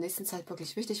es da in der nächsten Zeit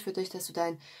wirklich wichtig für dich, dass du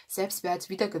deinen Selbstwert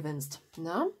wiedergewinnst.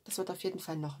 Ne? Das wird auf jeden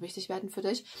Fall noch wichtig werden für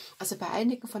dich. Also bei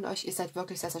einigen von euch, ihr seid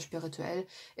wirklich sehr, sehr spirituell,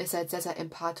 ihr seid sehr, sehr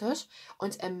empathisch.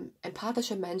 Und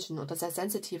empathische Menschen oder sehr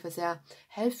sensitive, sehr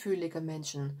hellfühlige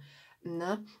Menschen,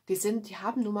 ne? Die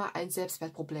haben nun mal ein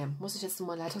Selbstwertproblem. Muss ich jetzt nun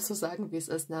mal leider so sagen, wie es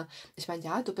ist. Ne? Ich meine,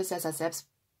 ja, du bist ja sehr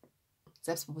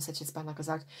selbstbewusst hätte ich jetzt beinahe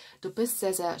gesagt. Du bist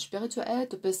sehr, sehr spirituell,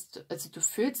 also du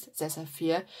fühlst sehr, sehr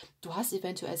viel. Du hast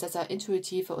eventuell sehr, sehr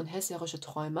intuitive und hellseherische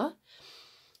Träume.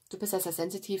 Du bist sehr, sehr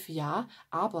sensitiv, ja,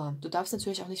 aber du darfst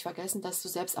natürlich auch nicht vergessen, dass du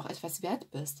selbst auch etwas wert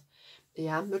bist.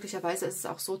 Ja, möglicherweise ist es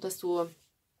auch so, dass du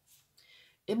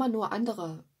immer nur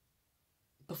andere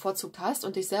bevorzugt hast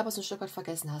und dich selber so ein Stück weit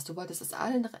vergessen hast. Du wolltest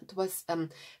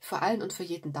für allen und für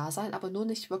jeden da sein, aber nur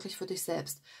nicht wirklich für dich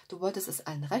selbst. Du wolltest es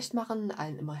allen recht machen,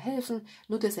 allen immer helfen,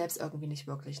 nur dir selbst irgendwie nicht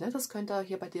wirklich. Ne? Das könnte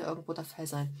hier bei dir irgendwo der Fall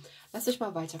sein. Lass dich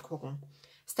mal weiter gucken.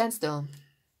 Stand still.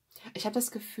 Ich habe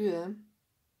das Gefühl,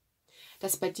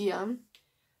 dass bei dir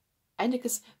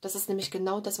einiges, das ist nämlich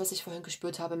genau das, was ich vorhin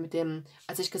gespürt habe mit dem,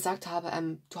 als ich gesagt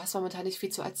habe, du hast momentan nicht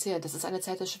viel zu erzählen, das ist eine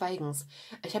Zeit des Schweigens.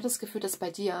 Ich habe das Gefühl, dass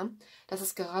bei dir, dass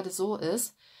es gerade so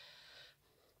ist,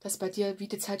 dass bei dir wie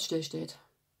die Zeit stillsteht.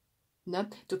 Ne?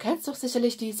 Du kennst doch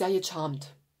sicherlich die Serie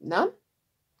Charmed, ne?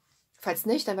 Falls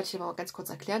nicht, dann werde ich dir mal ganz kurz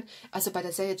erklären. Also bei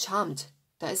der Serie Charmed,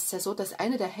 da ist es ja so, dass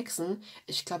eine der Hexen,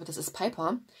 ich glaube, das ist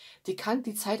Piper, die kann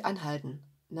die Zeit anhalten.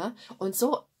 Ne? Und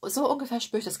so ungefähr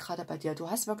spüre ich das gerade bei dir. Du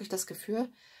hast wirklich das Gefühl,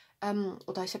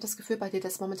 oder ich habe das Gefühl bei dir,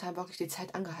 dass momentan wirklich die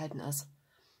Zeit angehalten ist.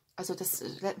 Also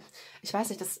ich weiß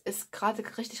nicht, das ist gerade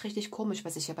richtig, richtig komisch,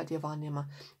 was ich hier bei dir wahrnehme.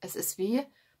 Es ist wie,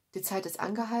 die Zeit ist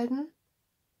angehalten.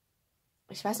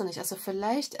 Ich weiß noch nicht, also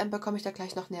vielleicht bekomme ich da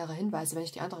gleich noch nähere Hinweise, wenn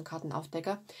ich die anderen Karten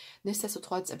aufdecke.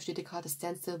 Nichtsdestotrotz steht die Karte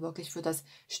Standstill wirklich für das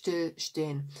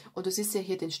Stillstehen. Und du siehst ja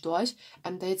hier den Storch,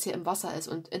 der jetzt hier im Wasser ist.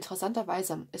 Und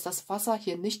interessanterweise ist das Wasser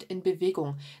hier nicht in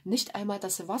Bewegung. Nicht einmal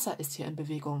das Wasser ist hier in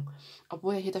Bewegung,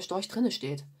 obwohl ja hier der Storch drinne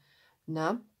steht.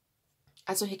 Na?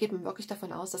 Also hier geht man wirklich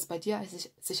davon aus, dass bei dir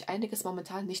sich einiges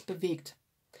momentan nicht bewegt.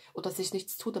 Oder sich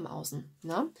nichts tut im Außen.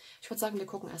 Na? Ich würde sagen, wir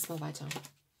gucken erstmal weiter.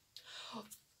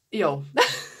 Jo.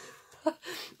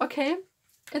 Okay,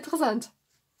 interessant.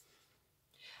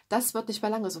 Das wird nicht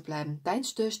mehr lange so bleiben. Dein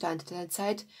Stillstand, deine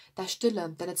Zeit der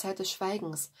Stille, deine Zeit des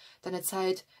Schweigens, deine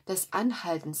Zeit des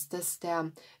Anhaltens,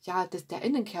 der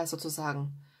Innenkehr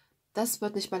sozusagen, das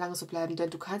wird nicht mehr lange so bleiben,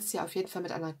 denn du kannst ja auf jeden Fall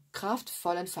mit einer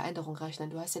kraftvollen Veränderung rechnen.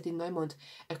 Du hast ja die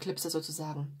Neumond-Eklipse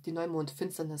sozusagen, die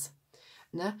Neumond-Finsternis.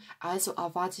 Ne? Also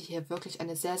erwarte hier wirklich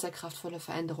eine sehr, sehr kraftvolle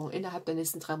Veränderung innerhalb der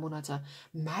nächsten 3 Monate.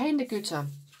 Meine Güte!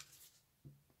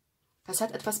 Das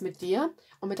hat etwas mit dir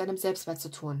und mit deinem Selbstwert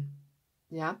zu tun.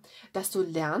 Ja, dass du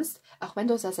lernst, auch wenn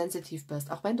du sehr sensitiv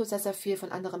bist, auch wenn du sehr, sehr viel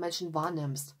von anderen Menschen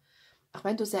wahrnimmst, auch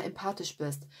wenn du sehr empathisch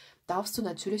bist, darfst du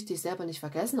natürlich dich selber nicht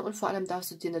vergessen und vor allem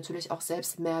darfst du dir natürlich auch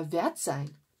selbst mehr wert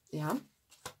sein. Ja.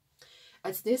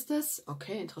 Als nächstes,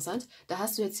 okay, interessant, da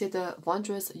hast du jetzt hier The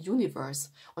Wondrous Universe.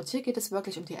 Und hier geht es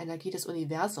wirklich um die Energie des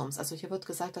Universums. Also hier wird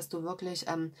gesagt, dass du wirklich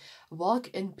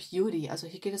walk in beauty. Also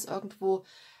hier geht es irgendwo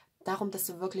darum, dass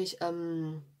du wirklich,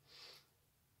 irgendwo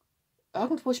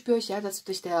spüre ich ja, dass du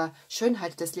dich der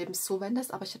Schönheit des Lebens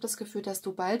zuwendest, aber ich habe das Gefühl, dass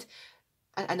du bald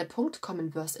an einen Punkt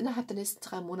kommen wirst, innerhalb der nächsten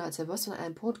 3 Monate wirst du an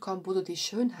einen Punkt kommen, wo du die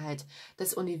Schönheit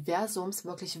des Universums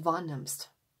wirklich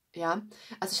wahrnimmst. Ja,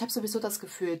 also ich habe sowieso das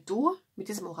Gefühl, du mit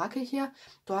diesem Orakel hier,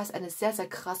 du hast eine sehr, sehr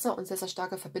krasse und sehr, sehr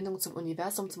starke Verbindung zum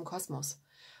Universum, zum Kosmos.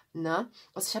 Na?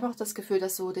 Also ich habe auch das Gefühl,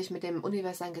 dass du dich mit den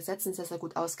universellen Gesetzen sehr, sehr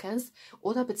gut auskennst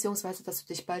oder beziehungsweise, dass du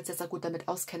dich bald sehr, sehr gut damit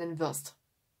auskennen wirst.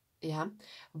 Ja,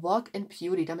 Walk in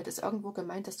Beauty, damit ist irgendwo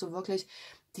gemeint, dass du wirklich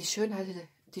die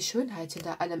Schönheit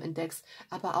hinter allem entdeckst,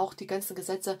 aber auch die ganzen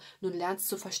Gesetze nun lernst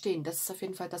zu verstehen. Das ist auf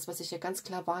jeden Fall das, was ich hier ganz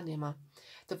klar wahrnehme.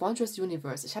 The Wondrous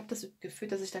Universe. Ich habe das Gefühl,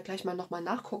 dass ich da gleich mal nochmal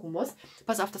nachgucken muss.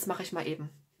 Pass auf, das mache ich mal eben.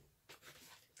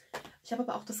 Ich habe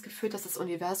aber auch das Gefühl, dass das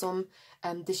Universum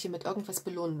dich hier mit irgendwas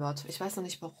belohnen wird. Ich weiß noch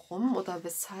nicht warum oder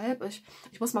weshalb. Ich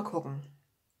muss mal gucken.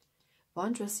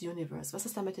 Wondrous Universe. Was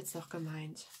ist damit jetzt noch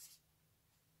gemeint?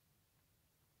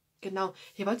 Genau,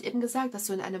 hier wird eben gesagt, dass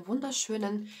du in einem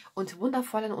wunderschönen und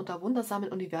wundervollen und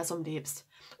wundersamen Universum lebst.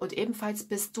 Und ebenfalls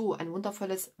bist du ein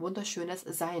wundervolles, wunderschönes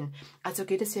Sein. Also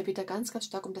geht es hier wieder ganz, ganz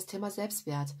stark um das Thema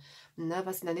Selbstwert, ne,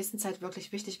 was in der nächsten Zeit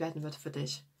wirklich wichtig werden wird für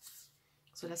dich.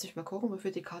 So, lass mich mal gucken, wofür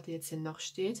die Karte jetzt hier noch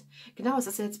steht. Genau, es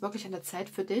ist jetzt wirklich eine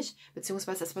Zeit für dich,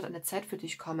 beziehungsweise es wird eine Zeit für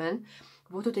dich kommen,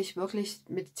 wo du dich wirklich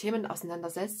mit Themen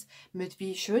auseinandersetzt, mit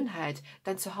wie Schönheit,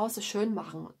 dein Zuhause schön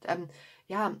machen,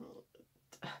 ja,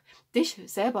 dich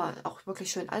selber auch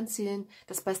wirklich schön anziehen,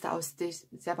 das Beste aus dich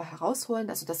selber herausholen,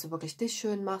 also dass du wirklich dich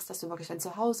schön machst, dass du wirklich dein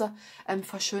Zuhause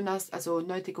verschönerst, also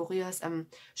neu dekorierst,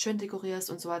 schön dekorierst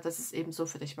und so weiter, dass es eben so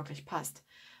für dich wirklich passt.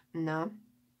 Na?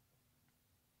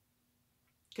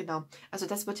 Genau, also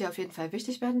das wird ja auf jeden Fall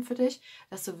wichtig werden für dich,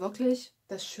 dass du wirklich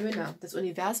das Schöne des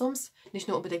Universums nicht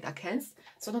nur unbedingt erkennst,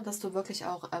 sondern dass du wirklich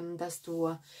auch, dass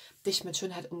du dich mit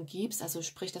Schönheit umgibst, also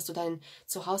sprich, dass du dein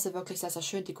Zuhause wirklich sehr, sehr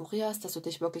schön dekorierst, dass du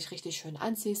dich wirklich richtig schön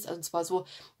anziehst, und zwar so,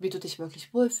 wie du dich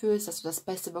wirklich wohlfühlst, dass du das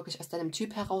Beste wirklich aus deinem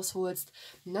Typ herausholst,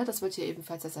 ne, das wird hier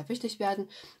ebenfalls sehr, sehr wichtig werden,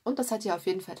 und das hat ja auf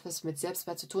jeden Fall etwas mit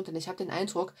Selbstwert zu tun, denn ich habe den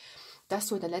Eindruck, dass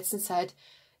du in der letzten Zeit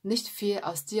nicht viel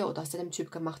aus dir oder aus deinem Typ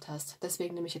gemacht hast.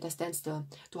 Deswegen nehme ich hier das Dänste.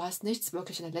 Du hast nichts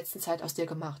wirklich in der letzten Zeit aus dir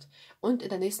gemacht. Und in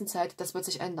der nächsten Zeit, das wird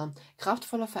sich ändern.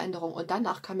 Kraftvolle Veränderung. Und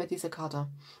danach kam ja diese Karte.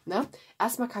 Ne?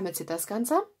 Erstmal kam jetzt hier das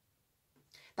Ganze.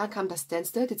 Dann kam das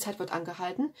Dänste. Die Zeit wird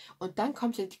angehalten. Und dann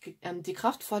kommt hier die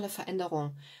kraftvolle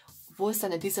Veränderung, wo es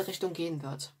dann in diese Richtung gehen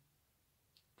wird,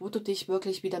 wo du dich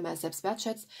wirklich wieder mehr selbst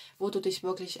wertschätzt, wo du dich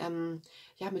wirklich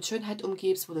ja, mit Schönheit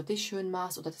umgibst, wo du dich schön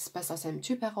machst oder das Beste aus deinem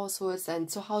Typ herausholst, dein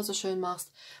Zuhause schön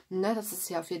machst. Ne, das ist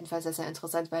ja auf jeden Fall sehr, sehr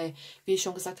interessant, weil, wie ich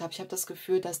schon gesagt habe, ich habe das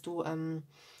Gefühl, dass du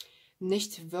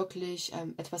nicht wirklich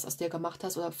etwas aus dir gemacht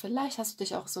hast, oder vielleicht hast du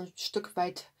dich auch so ein Stück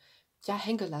weit ja,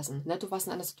 hängen gelassen. Ne? Du warst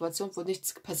in einer Situation, wo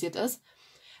nichts passiert ist,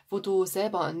 wo du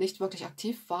selber nicht wirklich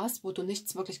aktiv warst, wo du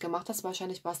nichts wirklich gemacht hast.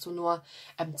 Wahrscheinlich warst du nur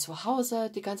zu Hause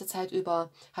die ganze Zeit über,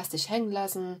 hast dich hängen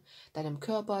lassen, deinem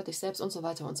Körper, dich selbst und so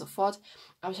weiter und so fort.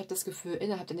 Aber ich habe das Gefühl,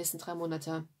 innerhalb der nächsten 3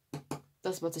 Monate,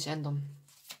 das wird sich ändern.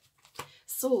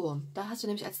 So, da hast du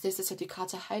nämlich als nächstes ja die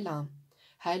Karte Heiler.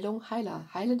 Heilung, Heiler.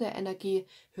 Heilende Energie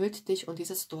hüllt dich und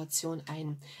diese Situation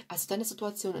ein. Also deine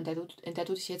Situation, in der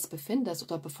du dich jetzt befindest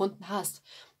oder befunden hast,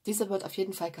 diese wird auf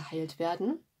jeden Fall geheilt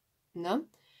werden. Ne?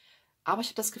 Aber ich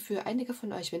habe das Gefühl, einige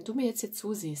von euch, wenn du mir jetzt hier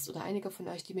zusiehst, oder einige von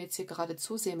euch, die mir jetzt hier gerade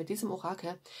zusehen mit diesem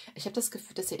Orakel, ich habe das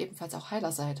Gefühl, dass ihr ebenfalls auch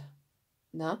Heiler seid.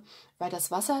 Ne? Weil das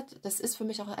Wasser, das ist für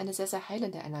mich auch eine sehr, sehr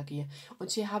heilende Energie.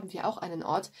 Und hier haben wir auch einen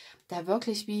Ort, der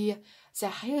wirklich wie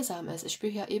sehr heilsam ist. Ich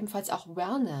spüre hier ebenfalls auch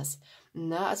Wellness.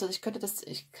 Ne? Also ich habe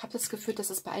das Gefühl,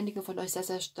 dass es bei einigen von euch sehr,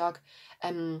 sehr stark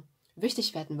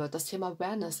wichtig werden wird. Das Thema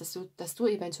Wellness, dass du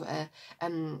eventuell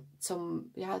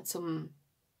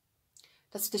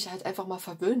dass du dich halt einfach mal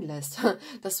verwöhnen lässt,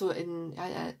 dass du in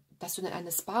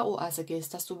eine Spa-Oase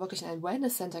gehst, dass du wirklich in ein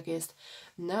Wellness-Center gehst,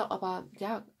 ne? Aber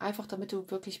ja, einfach damit du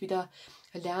wirklich wieder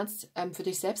lernst, für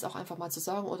dich selbst auch einfach mal zu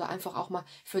sorgen oder einfach auch mal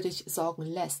für dich sorgen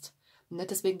lässt. Ne?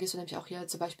 Deswegen gehst du nämlich auch hier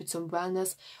zum Beispiel zum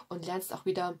Wellness und lernst auch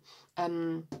wieder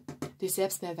dich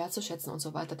selbst mehr wertzuschätzen und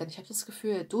so weiter. Denn ich habe das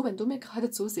Gefühl, wenn du mir gerade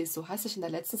zusiehst, du hast dich in der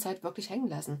letzten Zeit wirklich hängen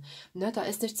lassen. Ne? Da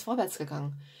ist nichts vorwärts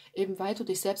gegangen. Eben weil du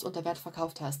dich selbst unter Wert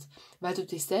verkauft hast, weil du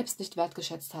dich selbst nicht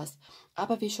wertgeschätzt hast.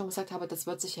 Aber wie ich schon gesagt habe, das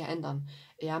wird sich hier ändern.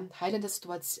 Ja,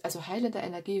 heilende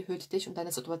Energie hüllt dich und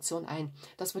deine Situation ein.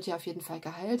 Das wird hier auf jeden Fall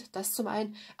geheilt, das zum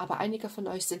einen. Aber einige von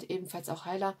euch sind ebenfalls auch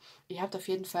Heiler. Ihr habt auf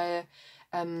jeden Fall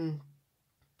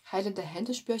heilende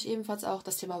Hände, spüre ich ebenfalls auch.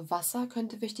 Das Thema Wasser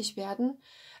könnte wichtig werden.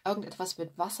 Irgendetwas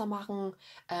mit Wasser machen,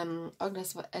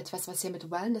 etwas, was hier mit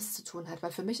Wellness zu tun hat.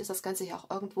 Weil für mich ist das Ganze ja auch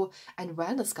irgendwo ein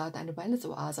Wellnessgarten, eine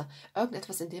Wellness-Oase.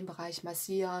 Irgendetwas in dem Bereich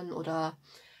massieren oder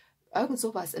irgend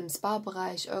sowas im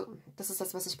Spa-Bereich. Das ist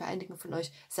das, was ich bei einigen von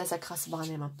euch sehr, sehr krass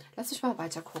wahrnehme. Lass mich mal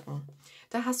weiter gucken.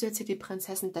 Da hast du jetzt hier die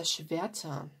Prinzessin der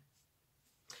Schwerter.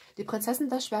 Die Prinzessin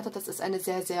der Schwerter, das ist eine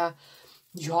sehr, sehr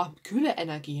ja, kühle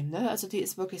Energie, ne? Also die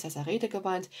ist wirklich sehr, sehr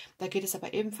redegewandt. Da geht es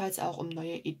aber ebenfalls auch um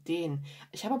neue Ideen.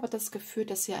 Ich habe aber das Gefühl,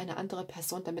 dass hier eine andere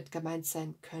Person damit gemeint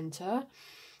sein könnte,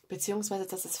 beziehungsweise,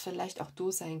 dass es vielleicht auch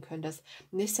du sein könntest.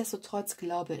 Nichtsdestotrotz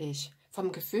glaube ich,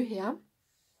 vom Gefühl her,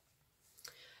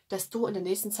 dass du in der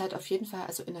nächsten Zeit auf jeden Fall,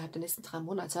 also innerhalb der nächsten 3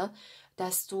 Monate,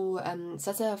 dass du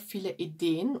sehr, sehr viele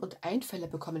Ideen und Einfälle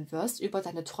bekommen wirst über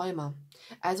deine Träume.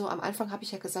 Also am Anfang habe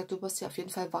ich ja gesagt, du wirst hier auf jeden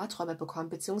Fall Wahrträume bekommen,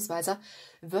 beziehungsweise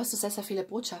wirst du sehr, sehr viele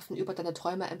Botschaften über deine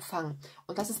Träume empfangen.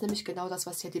 Und das ist nämlich genau das,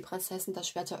 was hier die Prinzessin der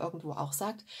Schwerter irgendwo auch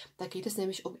sagt. Da geht es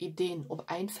nämlich um Ideen, um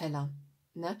Einfälle.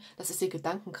 Ne? Das ist die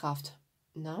Gedankenkraft.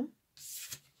 Ne?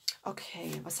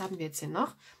 Okay, was haben wir jetzt hier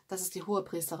noch? Das ist die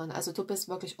Hohepriesterin. Also du bist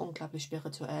wirklich unglaublich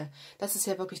spirituell. Das ist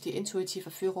ja wirklich die intuitive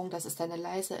Führung. Das ist deine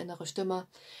leise innere Stimme.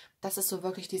 Das ist so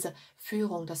wirklich diese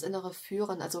Führung, das innere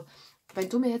Führen. Also wenn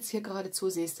du mir jetzt hier gerade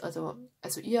zusiehst, also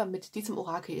ihr mit diesem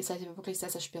Orakel, ihr seid ja wirklich sehr,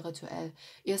 sehr spirituell.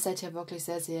 Ihr seid ja wirklich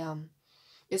sehr, sehr,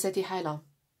 ihr seid die Heiler.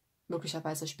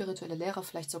 Möglicherweise spirituelle Lehrer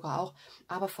vielleicht sogar auch.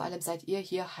 Aber vor allem seid ihr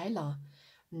hier Heiler.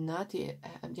 Na, die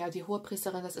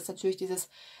Hohepriesterin, das ist natürlich dieses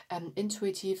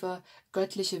intuitive,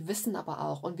 göttliche Wissen aber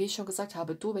auch. Und wie ich schon gesagt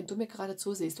habe, wenn du mir gerade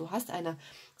zusiehst, du hast eine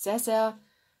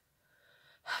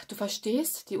du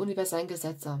verstehst die universellen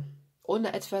Gesetze, ohne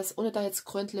da jetzt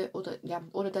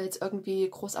ohne da jetzt irgendwie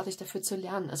großartig dafür zu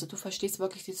lernen. Also du verstehst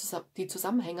wirklich die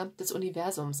Zusammenhänge des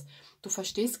Universums. Du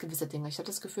verstehst gewisse Dinge. Ich habe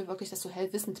das Gefühl wirklich, dass du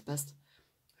hellwissend bist,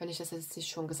 wenn ich das jetzt nicht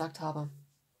schon gesagt habe.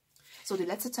 So, die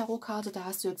letzte Tarotkarte, da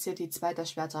hast du jetzt hier die 2 der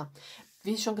Schwerter.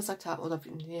 Wie ich schon gesagt habe, oder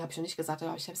nee, habe ich schon nicht gesagt,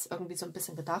 aber ich habe es irgendwie so ein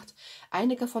bisschen gedacht.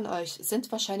 Einige von euch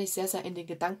sind wahrscheinlich sehr, sehr in den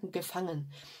Gedanken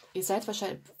gefangen. Ihr seid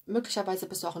wahrscheinlich, möglicherweise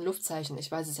bist du auch ein Luftzeichen, ich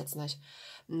weiß es jetzt nicht.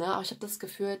 Na, aber ich habe das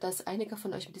Gefühl, dass einige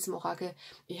von euch mit diesem Orakel,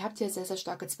 ihr habt hier sehr, sehr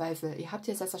starke Zweifel. Ihr habt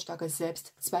hier sehr, sehr starke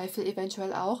Selbstzweifel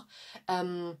eventuell auch.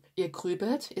 Ihr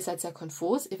grübelt, ihr seid sehr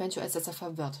konfus, eventuell sehr, sehr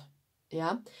verwirrt.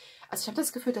 Ja, also ich habe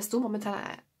das Gefühl, dass du momentan,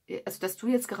 also dass du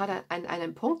jetzt gerade an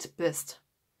einem Punkt bist,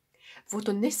 wo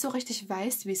du nicht so richtig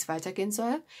weißt, wie es weitergehen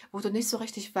soll, wo du nicht so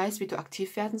richtig weißt, wie du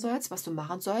aktiv werden sollst, was du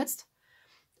machen sollst.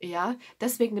 Ja,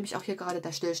 deswegen nehme ich auch hier gerade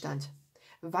der Stillstand.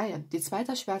 Weil die 2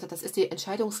 der Schwerter, das ist die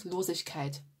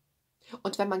Entscheidungslosigkeit.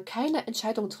 Und wenn man keine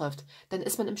Entscheidung trifft, dann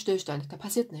ist man im Stillstand. Da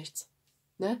passiert nichts.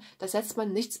 Ne? Da setzt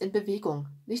man nichts in Bewegung.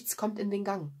 Nichts kommt in den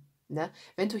Gang. Ne?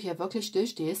 Wenn du hier wirklich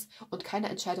stillstehst und keine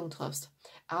Entscheidung triffst.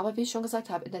 Aber wie ich schon gesagt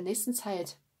habe, in der nächsten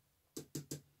Zeit,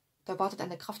 da wartet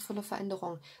eine kraftvolle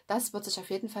Veränderung. Das wird sich auf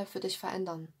jeden Fall für dich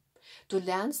verändern. Du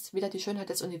lernst wieder die Schönheit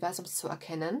des Universums zu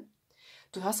erkennen.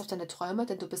 Du hörst auf deine Träume,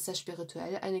 denn du bist sehr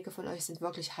spirituell. Einige von euch sind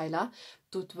wirklich Heiler.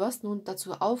 Du wirst nun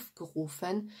dazu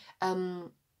aufgerufen,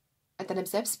 an deinem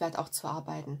Selbstwert auch zu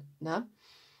arbeiten. Ne?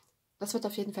 Das wird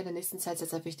auf jeden Fall in der nächsten Zeit sehr,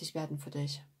 sehr wichtig werden für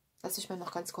dich. Lass mich mal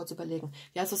noch ganz kurz überlegen.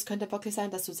 Ja, also es könnte wirklich sein,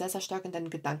 dass du sehr, sehr stark in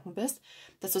deinen Gedanken bist,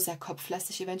 dass du sehr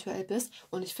kopflastig eventuell bist.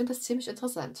 Und ich finde es ziemlich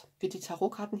interessant, wie die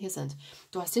Tarotkarten hier sind.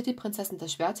 Du hast hier die Prinzessin der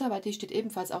Schwerter, weil die steht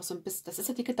ebenfalls auch so ein bisschen, das ist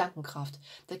ja die Gedankenkraft.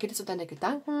 Da geht es um deine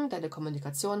Gedanken, deine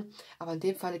Kommunikation, aber in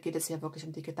dem Fall geht es hier wirklich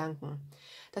um die Gedanken.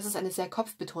 Das ist eine sehr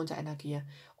kopfbetonte Energie.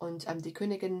 Und die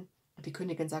Königin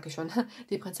sage ich schon,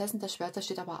 die Prinzessin der Schwerter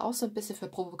steht aber auch so ein bisschen für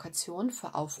Provokation,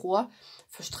 für Aufruhr,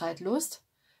 für Streitlust.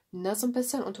 Ne, so ein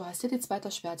bisschen. Und du hast hier die 2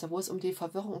 der Schwerter, wo es um die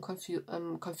Verwirrung und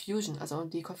Confusion, also um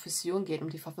die Konfusion geht, um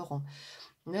die Verwirrung.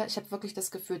 Ne, ich habe wirklich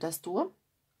das Gefühl, dass du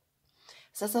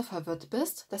sehr, sehr verwirrt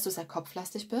bist, dass du sehr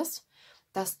kopflastig bist,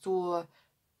 dass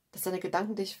deine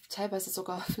Gedanken dich teilweise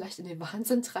sogar vielleicht in den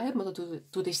Wahnsinn treiben oder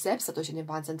du dich selbst dadurch in den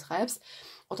Wahnsinn treibst.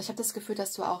 Oder ich habe das Gefühl,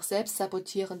 dass du auch selbst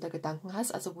sabotierende Gedanken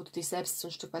hast, also wo du dich selbst so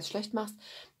ein Stück weit schlecht machst,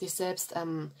 dich selbst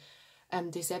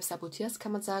sabotierst,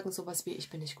 kann man sagen, sowas wie, ich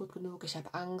bin nicht gut genug, ich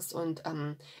habe Angst und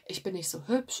ich bin nicht so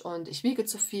hübsch und ich wiege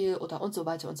zu viel oder und so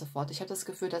weiter und so fort. Ich habe das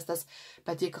Gefühl, dass das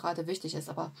bei dir gerade wichtig ist,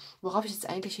 aber worauf ich jetzt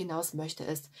eigentlich hinaus möchte,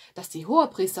 ist, dass die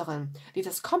Hohepriesterin, die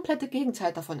das komplette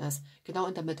Gegenteil davon ist, genau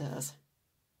in der Mitte ist.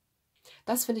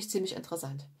 Das finde ich ziemlich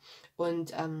interessant.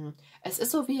 Und es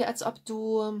ist so wie, als ob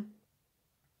du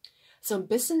so ein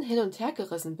bisschen hin und her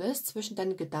gerissen bist zwischen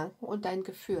deinen Gedanken und deinen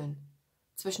Gefühlen.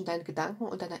 Zwischen deinen Gedanken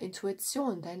und deiner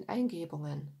Intuition, deinen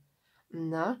Eingebungen.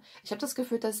 Na, ich habe das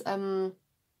Gefühl, dass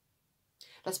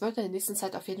das wird in der nächsten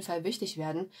Zeit auf jeden Fall wichtig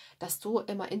werden, dass du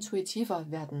immer intuitiver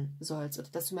werden sollst oder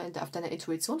dass du mehr auf deine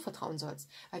Intuition vertrauen sollst.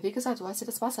 Weil wie gesagt, du hast ja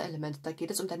das Wasserelement, da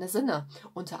geht es um deine Sinne.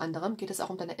 Unter anderem geht es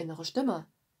auch um deine innere Stimme.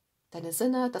 Deine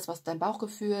Sinne, das was dein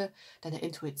Bauchgefühl, deine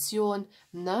Intuition,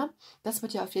 na, das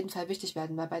wird ja auf jeden Fall wichtig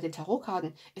werden, weil bei den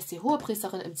Tarotkarten ist die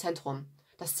Hohepriesterin im Zentrum.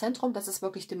 Das Zentrum, das ist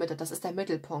wirklich die Mitte, das ist der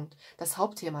Mittelpunkt, das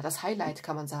Hauptthema, das Highlight,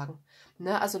 kann man sagen.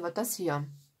 Ne, also wird das hier,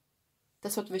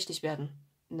 das wird wichtig werden.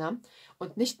 Ne?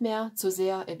 Und nicht mehr zu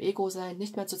sehr im Ego sein,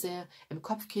 nicht mehr zu sehr im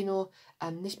Kopfkino,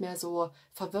 nicht mehr so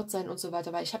verwirrt sein und so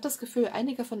weiter. Weil ich habe das Gefühl,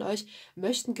 einige von euch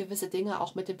möchten gewisse Dinge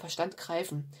auch mit dem Verstand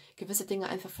greifen. Gewisse Dinge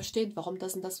einfach verstehen, warum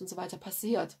das und so weiter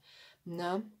passiert.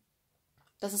 Ne?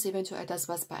 Das ist eventuell das,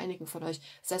 was bei einigen von euch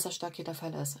sehr, sehr stark hier der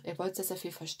Fall ist. Ihr wollt sehr, sehr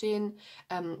viel verstehen.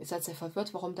 Ihr seid sehr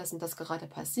verwirrt, warum das und das gerade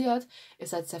passiert. Ihr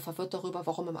seid sehr verwirrt darüber,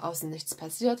 warum im Außen nichts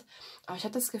passiert. Aber ich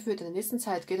habe das Gefühl, in der nächsten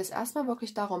Zeit geht es erstmal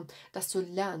wirklich darum, dass du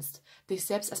lernst, dich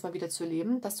selbst erstmal wieder zu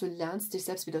leben, dass du lernst, dich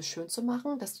selbst wieder schön zu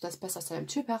machen, dass du das besser aus deinem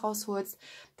Typ herausholst,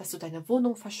 dass du deine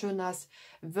Wohnung verschönerst,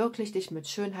 wirklich dich mit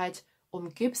Schönheit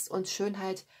umgibst und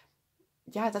Schönheit,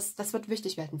 ja, das wird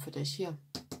wichtig werden für dich hier.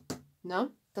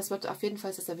 Ne? Das wird auf jeden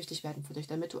Fall sehr, sehr wichtig werden für dich,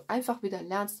 damit du einfach wieder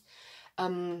lernst,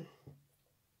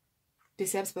 dich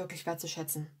selbst wirklich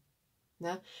wertzuschätzen.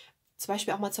 Ne? Zum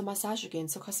Beispiel auch mal zur Massage gehen,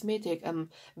 zur Kosmetik,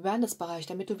 Wellnessbereich,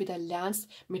 damit du wieder lernst,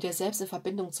 mit dir selbst in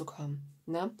Verbindung zu kommen.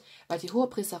 Ne? Weil die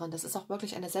Hohepriesterin, das ist auch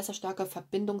wirklich eine sehr, sehr starke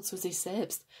Verbindung zu sich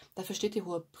selbst. Dafür steht die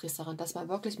Hohepriesterin, dass man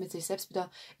wirklich mit sich selbst wieder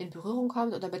in Berührung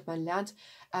kommt und damit man lernt,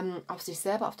 auf sich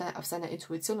selber, auf seine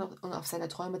Intuition und auf seine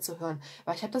Träume zu hören.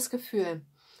 Weil ich habe das Gefühl,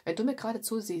 wenn du mir gerade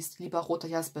zusiehst, lieber roter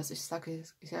Jaspis, ich sage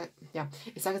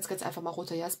jetzt ganz einfach mal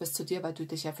roter Jaspis zu dir, weil du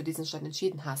dich ja für diesen Stand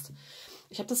entschieden hast.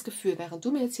 Ich habe das Gefühl, während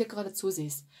du mir jetzt hier gerade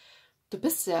zusiehst, du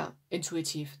bist sehr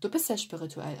intuitiv, du bist sehr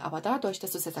spirituell, aber dadurch,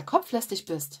 dass du sehr, sehr kopflastig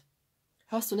bist,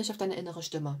 hörst du nicht auf deine innere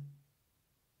Stimme.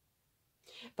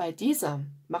 Weil dieser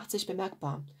macht sich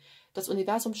bemerkbar. Das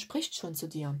Universum spricht schon zu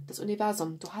dir. Das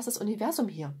Universum, du hast das Universum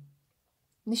hier.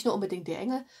 Nicht nur unbedingt die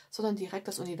Engel, sondern direkt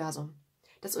das Universum.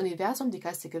 Das Universum, die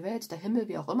geistige Welt, der Himmel,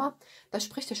 wie auch immer, das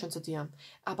spricht ja schon zu dir.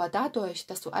 Aber dadurch,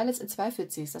 dass du alles in Zweifel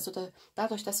ziehst,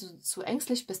 dadurch, dass du zu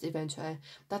ängstlich bist eventuell,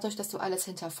 dadurch, dass du alles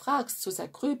hinterfragst, zu sehr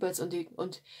grübelst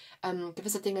und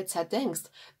gewisse Dinge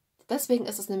zerdenkst, deswegen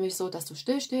ist es nämlich so, dass du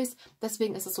stillstehst,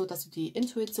 deswegen ist es so, dass du die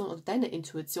Intuition oder deine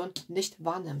Intuition nicht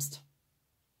wahrnimmst.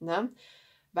 Ne?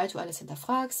 Weil du alles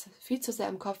hinterfragst, viel zu sehr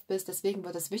im Kopf bist, deswegen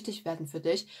wird es wichtig werden für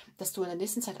dich, dass du in der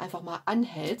nächsten Zeit einfach mal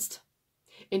anhältst,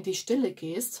 in die Stille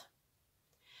gehst,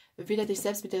 wieder dich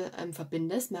selbst mit dir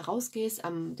verbindest, mehr rausgehst,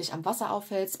 dich am Wasser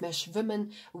aufhältst, mehr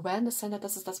schwimmen, Wellness Center,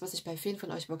 das ist das, was ich bei vielen von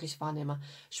euch wirklich wahrnehme.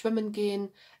 Schwimmen gehen,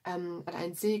 an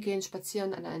einen See gehen,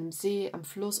 spazieren an einem See, am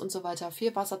Fluss und so weiter,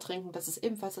 viel Wasser trinken, das ist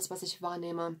ebenfalls das, was ich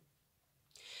wahrnehme.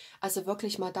 Also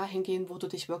wirklich mal dahin gehen, wo du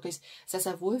dich wirklich sehr,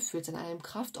 sehr wohl fühlst, in einem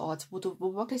Kraftort, wo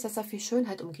wirklich sehr, sehr viel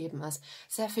Schönheit umgeben ist.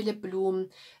 Sehr viele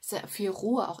Blumen, sehr viel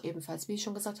Ruhe auch ebenfalls, wie ich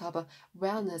schon gesagt habe.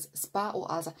 Wellness,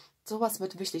 Spa-Oase, sowas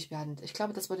wird wichtig werden. Ich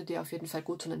glaube, das würde dir auf jeden Fall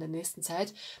gut tun in der nächsten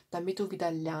Zeit, damit du wieder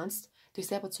lernst, dich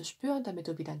selber zu spüren, damit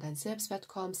du wieder in deinen Selbstwert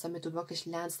kommst, damit du wirklich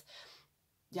lernst,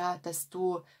 ja, dass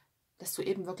du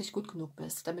eben wirklich gut genug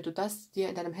bist, damit du das dir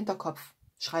in deinem Hinterkopf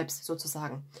schreibst,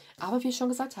 sozusagen. Aber wie ich schon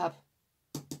gesagt habe,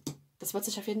 das wird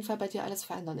sich auf jeden Fall bei dir alles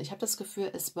verändern. Ich habe das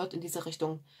Gefühl, es wird in diese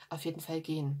Richtung auf jeden Fall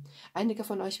gehen. Einige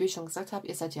von euch, wie ich schon gesagt habe,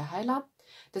 ihr seid ja Heiler.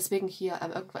 Deswegen hier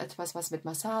irgendetwas, was mit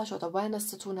Massage oder Wellness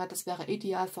zu tun hat, das wäre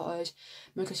ideal für euch.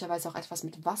 Möglicherweise auch etwas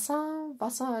mit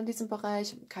Wasser in diesem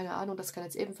Bereich. Keine Ahnung, das kann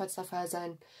jetzt ebenfalls der Fall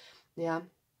sein. Ja,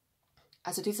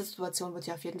 also diese Situation wird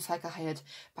ja auf jeden Fall geheilt.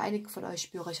 Bei einigen von euch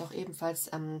spüre ich auch ebenfalls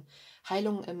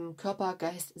Heilung im Körper,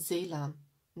 Geist, Seele.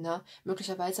 Ne?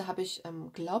 Möglicherweise habe ich,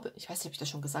 ich weiß nicht, ob ich das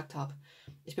schon gesagt habe.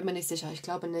 Ich bin mir nicht sicher, ich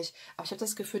glaube nicht. Aber ich habe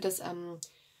das Gefühl, dass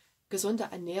gesunde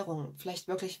Ernährung vielleicht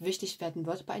wirklich wichtig werden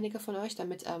wird bei einigen von euch,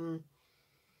 damit,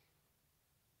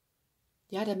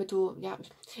 damit du,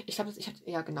 ich glaube,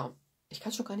 ja genau, ich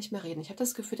kann schon gar nicht mehr reden. Ich habe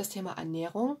das Gefühl, das Thema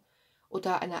Ernährung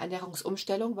oder eine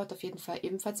Ernährungsumstellung wird auf jeden Fall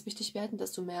ebenfalls wichtig werden,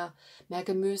 dass du mehr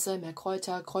Gemüse, mehr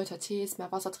Kräutertees,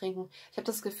 mehr Wasser trinken. Ich habe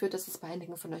das Gefühl, dass es bei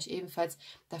einigen von euch ebenfalls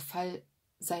der Fall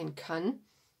sein kann,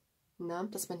 ne?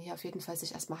 Dass man hier auf jeden Fall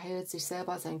sich erstmal heilt, sich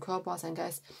selber, seinen Körper, seinen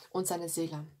Geist und seine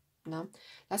Seele. Ne?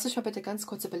 Lass euch mal bitte ganz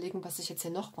kurz überlegen, was ich jetzt hier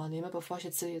noch wahrnehme, bevor ich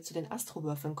jetzt zu den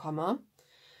Astrowürfeln komme.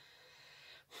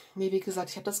 Nee, wie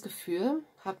gesagt, ich habe das Gefühl,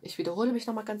 ich wiederhole mich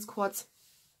nochmal ganz kurz,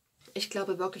 ich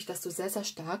glaube wirklich, dass du sehr, sehr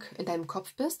stark in deinem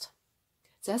Kopf bist,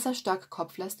 sehr, sehr stark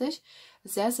kopflastig,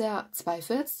 sehr, sehr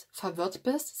zweifelst, verwirrt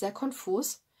bist, sehr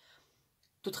konfus.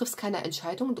 Du triffst keine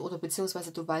Entscheidung oder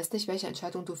beziehungsweise du weißt nicht, welche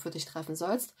Entscheidung du für dich treffen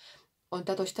sollst. Und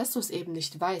dadurch, dass du es eben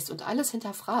nicht weißt und alles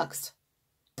hinterfragst,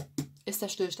 ist der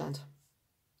Stillstand.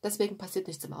 Deswegen passiert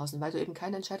nichts im Außen, weil du eben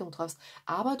keine Entscheidung triffst.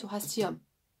 Aber du hast hier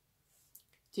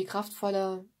die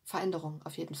kraftvolle Veränderung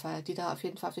auf jeden Fall, die da auf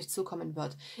jeden Fall auf dich zukommen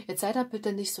wird. Jetzt sei da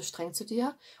bitte nicht so streng zu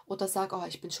dir oder sag, oh,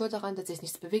 ich bin schuld daran, dass sich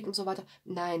nichts bewegt und so weiter.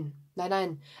 Nein, nein,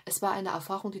 nein. Es war eine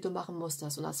Erfahrung, die du machen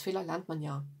musstest und aus Fehler lernt man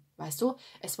ja. Weißt du,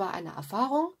 es war eine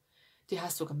Erfahrung, die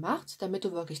hast du gemacht, damit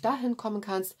du wirklich dahin kommen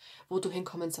kannst, wo du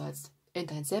hinkommen sollst. In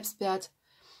dein Selbstwert,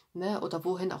 ne, oder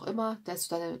wohin auch immer, dass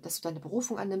du deine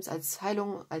Berufung annimmst als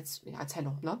Heilung, als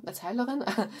Heilung, ne, als Heilerin,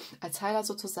 als Heiler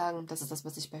sozusagen. Das ist das,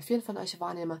 was ich bei vielen von euch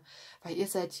wahrnehme, weil ihr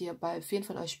seid hier, bei vielen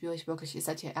von euch spüre ich wirklich, ihr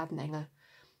seid hier Erdenengel.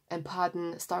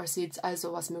 Empathen, Starseeds,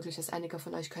 also was Mögliches. Einige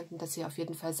von euch könnten das hier auf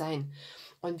jeden Fall sein.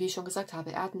 Und wie ich schon gesagt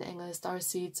habe, Erdenengel,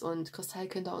 Starseeds und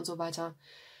Kristallkinder und so weiter,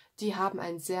 die haben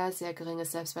ein sehr, sehr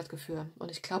geringes Selbstwertgefühl. Und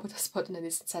ich glaube, das wird in der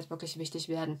nächsten Zeit wirklich wichtig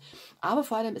werden. Aber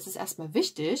vor allem ist es erstmal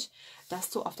wichtig,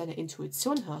 dass du auf deine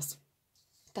Intuition hörst.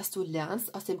 Dass du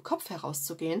lernst, aus dem Kopf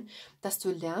herauszugehen. Dass du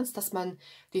lernst, dass man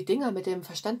die Dinge mit dem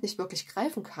Verstand nicht wirklich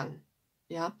greifen kann.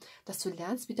 Ja, dass du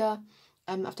lernst, wieder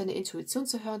auf deine Intuition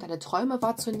zu hören, deine Träume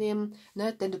wahrzunehmen,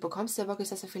 ne? Denn du bekommst ja wirklich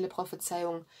sehr, sehr viele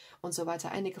Prophezeiungen und so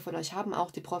weiter. Einige von euch haben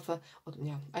auch die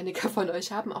einige von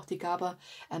euch haben auch die Gabe,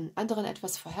 anderen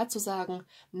etwas vorherzusagen.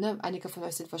 Ne? Einige von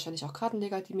euch sind wahrscheinlich auch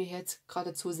Kartenleger, die mir jetzt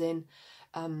gerade zusehen.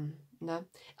 Ne?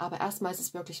 Aber erstmal ist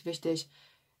es wirklich wichtig,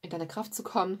 in deine Kraft zu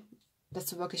kommen, dass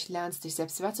du wirklich lernst, dich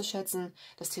selbst wertzuschätzen,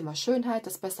 das Thema Schönheit,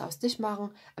 das Beste aus dich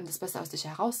machen, das Beste aus dich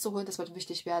herauszuholen, das wird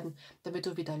wichtig werden, damit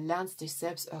du wieder lernst, dich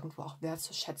selbst irgendwo auch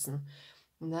wertzuschätzen.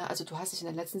 Ne? Also du hast dich in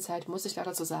der letzten Zeit, muss ich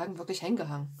leider so sagen, wirklich hängen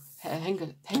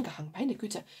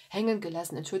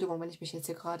gelassen. Entschuldigung, wenn ich mich jetzt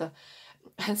hier gerade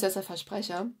sehr, sehr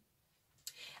verspreche.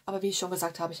 Aber wie ich schon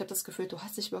gesagt habe, ich habe das Gefühl, du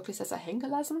hast dich wirklich sehr, sehr hängen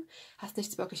gelassen, hast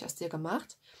nichts wirklich aus dir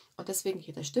gemacht und deswegen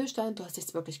hier der Stillstand, du hast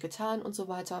nichts wirklich getan und so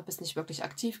weiter, bist nicht wirklich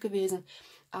aktiv gewesen,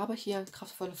 aber hier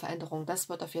kraftvolle Veränderung, das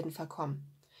wird auf jeden Fall kommen.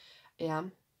 Ja,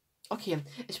 okay,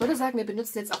 ich würde sagen, wir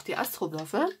benutzen jetzt auch die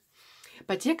Astrowürfel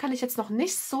Bei dir kann ich jetzt noch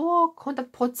nicht so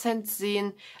 100%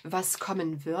 sehen, was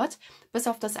kommen wird, bis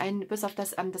auf das,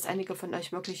 dass einige von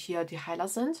euch wirklich hier die Heiler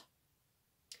sind.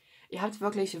 Ihr habt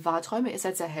wirklich Wahrträume, ihr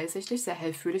seid sehr hellsichtig, sehr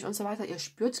hellfühlig und so weiter. Ihr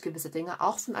spürt gewisse Dinge,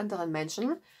 auch von anderen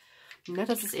Menschen. Ne,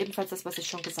 das ist ebenfalls das, was ich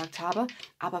schon gesagt habe.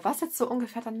 Aber was jetzt so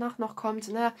ungefähr danach noch kommt,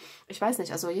 ne, ich weiß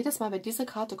nicht. Also jedes Mal, wenn diese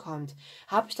Karte kommt,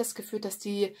 habe ich das Gefühl, dass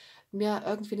die mir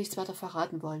irgendwie nichts weiter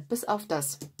verraten wollen. Bis auf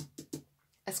das.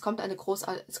 Es kommt eine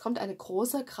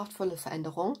große, kraftvolle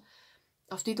Veränderung,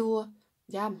 auf die du,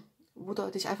 ja, wo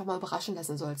du dich einfach mal überraschen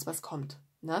lassen sollst, was kommt.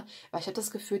 Ne? Weil ich habe das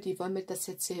Gefühl, die wollen mir das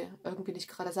jetzt hier irgendwie nicht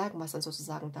gerade sagen, was dann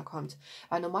sozusagen da kommt.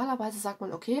 Weil normalerweise sagt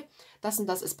man, okay, das und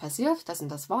das ist passiert, das und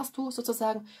das warst du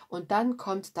sozusagen und dann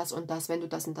kommt das und das, wenn du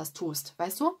das und das tust,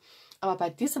 weißt du? Aber bei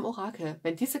diesem Orakel,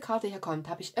 wenn diese Karte hier kommt,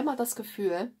 habe ich immer das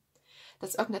Gefühl,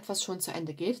 dass irgendetwas schon zu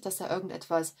Ende geht, dass da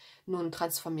irgendetwas nun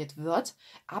transformiert wird,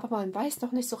 aber man weiß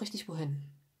noch nicht so richtig, wohin.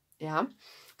 Ja,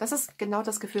 das ist genau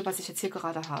das Gefühl, was ich jetzt hier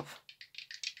gerade habe.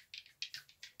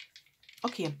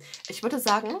 Okay, ich würde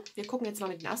sagen, wir gucken jetzt mal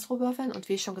mit den Astrowürfeln und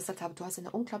wie ich schon gesagt habe, du hast eine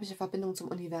unglaubliche Verbindung zum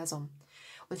Universum.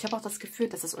 Und ich habe auch das Gefühl,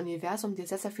 dass das Universum dir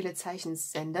sehr, sehr viele Zeichen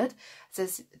sendet,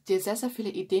 dass es dir sehr, sehr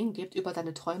viele Ideen gibt über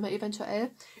deine Träume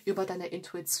eventuell, über deine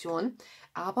Intuition.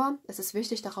 Aber es ist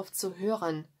wichtig, darauf zu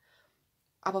hören.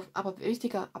 Aber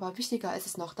wichtiger ist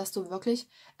es noch, dass du wirklich,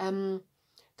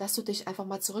 dass du dich einfach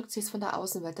mal zurückziehst von der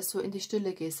Außenwelt, dass du in die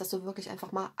Stille gehst, dass du wirklich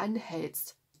einfach mal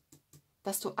anhältst.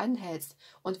 Dass du anhältst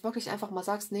und wirklich einfach mal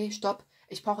sagst, nee, stopp,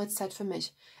 ich brauche jetzt Zeit für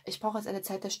mich. Ich brauche jetzt eine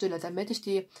Zeit der Stille, damit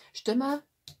ich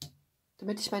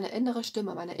meine innere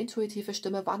Stimme, meine intuitive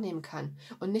Stimme wahrnehmen kann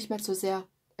und nicht mehr zu sehr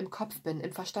im Kopf bin,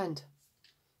 im Verstand.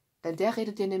 Denn der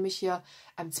redet dir nämlich hier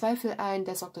Zweifel ein,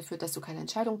 der sorgt dafür, dass du keine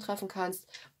Entscheidung treffen kannst.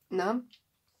 Na?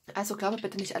 Also glaube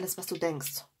bitte nicht alles, was du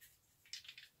denkst.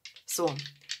 So,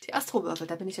 die Astrowürfel,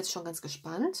 da bin ich jetzt schon ganz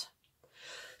gespannt.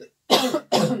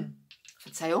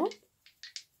 Verzeihung.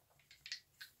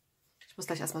 Ich muss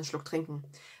gleich erstmal einen Schluck trinken.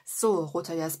 So,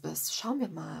 roter Jaspis. Schauen wir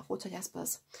mal. Roter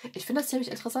Jaspis. Ich finde das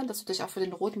ziemlich interessant, dass du dich auch für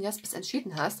den roten Jaspis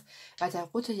entschieden hast, weil der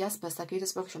rote Jaspis, da geht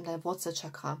es wirklich um dein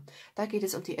Wurzelchakra. Da geht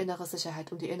es um die innere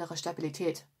Sicherheit, um die innere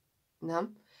Stabilität. Ja?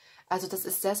 Also das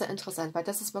ist sehr, sehr interessant, weil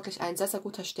das ist wirklich ein sehr, sehr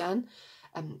guter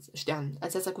ein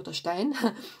sehr, sehr guter Stein,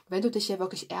 wenn du dich hier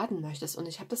wirklich erden möchtest. Und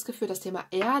ich habe das Gefühl, das Thema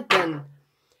Erden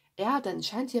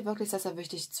scheint hier wirklich sehr, sehr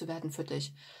wichtig zu werden für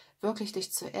dich. Wirklich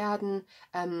dich zu erden,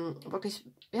 wirklich,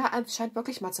 ja, scheint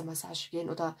wirklich mal zur Massage gehen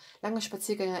oder lange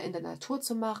Spaziergänge in der Natur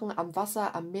zu machen, am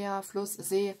Wasser, am Meer, Fluss,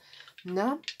 See,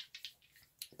 ne?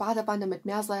 Badewanne mit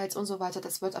Meersalz und so weiter,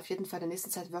 das wird auf jeden Fall in der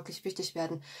nächsten Zeit wirklich wichtig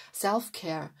werden.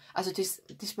 Self-Care, also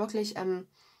dich wirklich,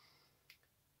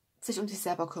 sich um dich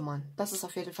selber kümmern. Das ist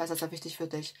auf jeden Fall sehr, sehr wichtig für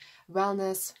dich.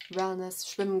 Wellness,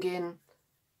 schwimmen gehen,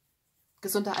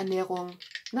 gesunde Ernährung,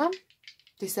 ne?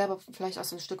 Dich selber vielleicht auch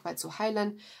so ein Stück weit zu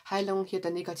heilen. Heilung hier der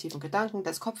negativen Gedanken,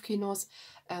 des Kopfkinos,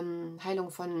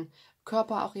 Heilung von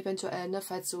Körper auch eventuell, ne?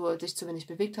 Falls du dich zu wenig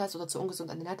bewegt hast oder zu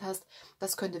ungesund ernährt hast.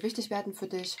 Das könnte wichtig werden für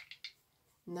dich.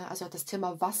 Ne? Also das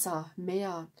Thema Wasser,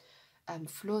 Meer,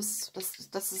 Fluss,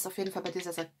 das ist auf jeden Fall bei dir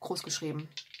sehr, sehr groß geschrieben.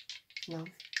 Ja.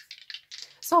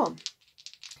 So,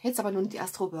 jetzt aber nun die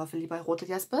Astrowürfel, lieber rote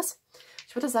Jaspis.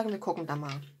 Ich würde sagen, wir gucken da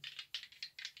mal.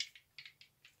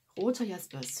 Roter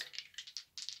Jaspis.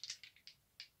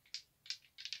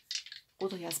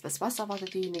 Roter Jaspis. Was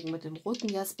erwartet diejenigen mit dem roten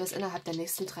Jaspis innerhalb der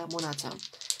nächsten 3 Monate?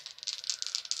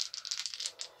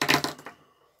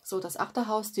 So, das 8.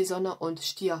 Haus, die Sonne und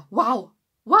Stier. Wow!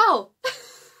 Wow!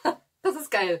 Das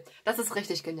ist geil. Das ist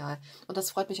richtig genial. Und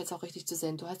das freut mich jetzt auch richtig zu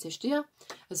sehen. Du hast hier Stier,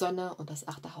 Sonne und das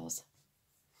 8. Haus.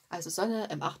 Also Sonne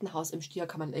im 8. Haus im Stier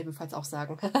kann man ebenfalls auch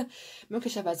sagen.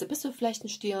 Möglicherweise bist du vielleicht ein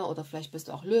Stier oder vielleicht bist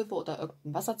du auch Löwe oder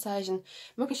irgendein Wasserzeichen.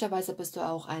 Möglicherweise bist du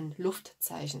auch ein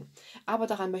Luftzeichen. Aber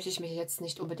daran möchte ich mich jetzt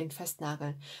nicht unbedingt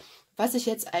festnageln. Was ich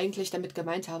jetzt eigentlich damit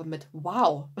gemeint habe mit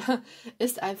wow,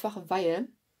 ist einfach, weil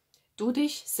du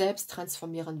dich selbst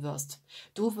transformieren wirst.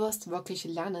 Du wirst wirklich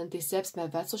lernen, dich selbst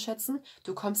mehr wertzuschätzen.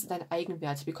 Du kommst in deinen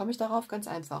Eigenwert. Wie komme ich darauf? Ganz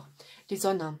einfach. Die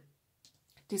Sonne.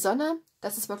 Die Sonne,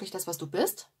 das ist wirklich das, was du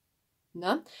bist.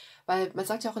 Ne? Weil man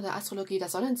sagt ja auch in der Astrologie,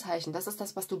 das Sonnenzeichen, das ist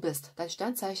das, was du bist. Dein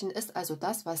Sternzeichen ist also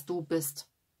das, was du bist.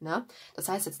 Ne? Das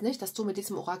heißt jetzt nicht, dass du mit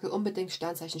diesem Orakel unbedingt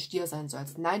Sternzeichen Stier sein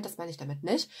sollst. Nein, das meine ich damit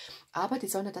nicht. Aber die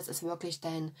Sonne, das ist wirklich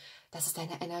das ist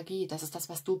deine Energie, das ist das,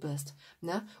 was du bist.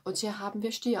 Ne? Und hier haben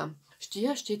wir Stier.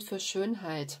 Stier steht für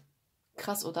Schönheit.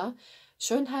 Krass, oder?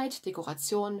 Schönheit,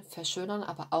 Dekoration, verschönern,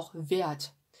 aber auch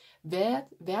Wert.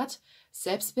 Wert,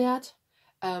 Selbstwert,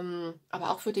 aber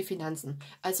auch für die Finanzen.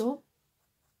 Also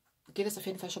geht es auf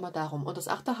jeden Fall schon mal darum. Und das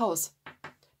 8. Haus,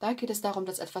 da geht es darum,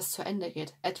 dass etwas zu Ende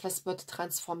geht. Etwas wird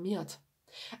transformiert.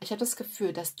 Ich habe das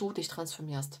Gefühl, dass du dich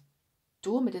transformierst.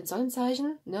 Du mit den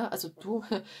Sonnenzeichen, ne, also du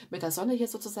mit der Sonne hier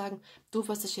sozusagen, du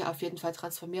wirst dich hier auf jeden Fall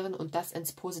transformieren und das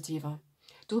ins Positive.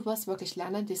 Du wirst wirklich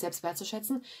lernen, dich selbst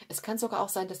wertzuschätzen. Es kann sogar auch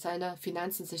sein, dass deine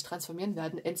Finanzen sich transformieren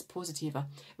werden ins Positive,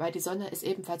 weil die Sonne ist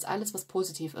ebenfalls alles, was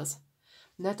positiv ist.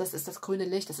 Ne, das ist das grüne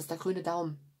Licht, das ist der grüne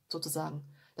Daumen sozusagen.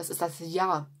 Das ist das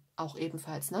Ja auch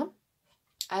ebenfalls, ne?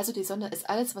 Also die Sonne ist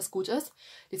alles, was gut ist.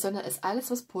 Die Sonne ist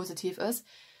alles, was positiv ist.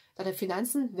 Deine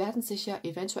Finanzen werden sich ja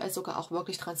eventuell sogar auch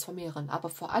wirklich transformieren. Aber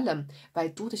vor allem, weil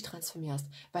du dich transformierst,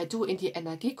 weil du in die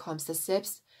Energie kommst des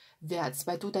Selbstwerts,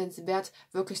 weil du deinen Wert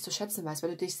wirklich zu schätzen weißt,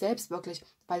 weil du dich selbst wirklich,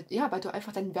 weil du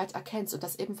einfach deinen Wert erkennst und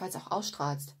das ebenfalls auch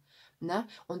ausstrahlst. Ne?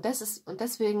 Und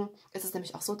deswegen ist es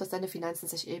nämlich auch so, dass deine Finanzen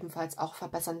sich ebenfalls auch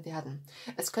verbessern werden.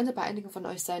 Es könnte bei einigen von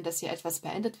euch sein, dass hier etwas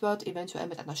beendet wird, eventuell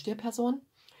mit einer Stierperson.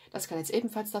 Das kann jetzt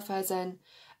ebenfalls der Fall sein.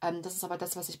 Das ist aber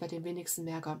das, was ich bei den wenigsten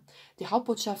merke. Die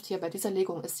Hauptbotschaft hier bei dieser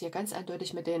Legung ist hier ganz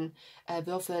eindeutig mit den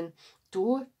Würfeln.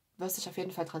 Du wirst dich auf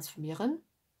jeden Fall transformieren.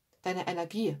 Deine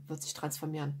Energie wird sich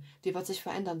transformieren. Die wird sich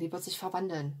verändern, die wird sich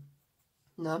verwandeln.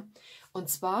 Ne? Und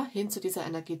zwar hin zu dieser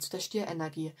Energie, zu der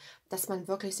Stierenergie, dass man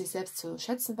wirklich sich selbst zu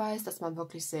schätzen weiß, dass man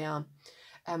wirklich sehr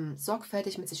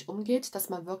sorgfältig mit sich umgeht, dass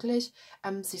man wirklich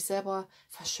sich selber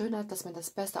verschönert, dass man das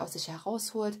Beste aus sich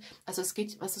herausholt. Also es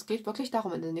geht wirklich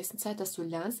darum in der nächsten Zeit, dass du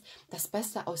lernst, das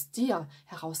Beste aus dir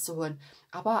herauszuholen,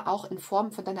 aber auch in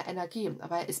Form von deiner Energie.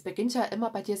 Aber es beginnt ja immer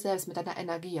bei dir selbst mit deiner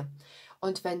Energie.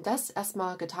 Und wenn das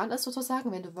erstmal getan ist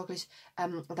sozusagen, wenn du wirklich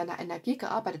an deiner Energie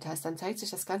gearbeitet hast, dann zeigt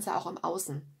sich das Ganze auch im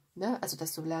Außen. Ne? Also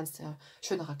dass du lernst,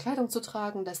 schönere Kleidung zu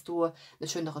tragen, dass du eine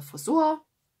schönere Frisur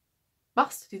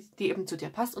machst, die eben zu dir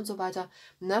passt und so weiter.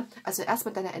 Ne? Also erst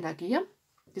mit deiner Energie.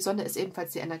 Die Sonne ist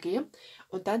ebenfalls die Energie.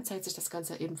 Und dann zeigt sich das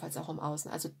Ganze ebenfalls auch im Außen.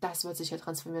 Also das wird sich hier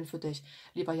transformieren für dich,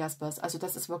 lieber Jaspers. Also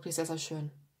das ist wirklich sehr, sehr schön.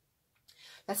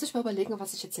 Lass mich mal überlegen,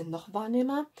 was ich jetzt hier noch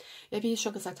wahrnehme. Ja, wie ich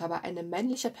schon gesagt habe, eine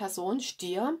männliche Person,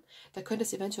 Stier, da könnte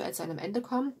es eventuell zu einem Ende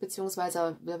kommen,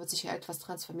 beziehungsweise da wird sich hier etwas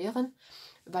transformieren,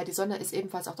 weil die Sonne ist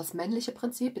ebenfalls auch das männliche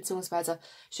Prinzip, beziehungsweise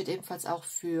steht ebenfalls auch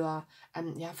für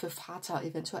Vater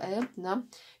eventuell. Ne?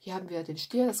 Hier haben wir den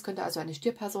Stier, das könnte also eine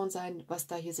Stierperson sein, was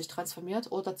da hier sich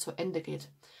transformiert oder zu Ende geht.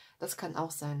 Das kann auch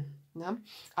sein. Ne?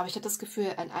 Aber ich habe das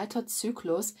Gefühl, ein alter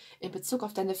Zyklus in Bezug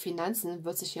auf deine Finanzen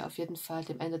wird sich hier auf jeden Fall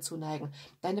dem Ende zuneigen.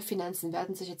 Deine Finanzen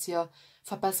werden sich jetzt hier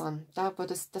verbessern.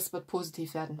 Das wird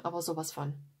positiv werden, aber sowas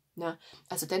von. Ne?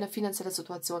 Also deine finanzielle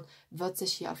Situation wird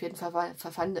sich hier auf jeden Fall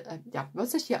verwandeln,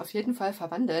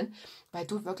 weil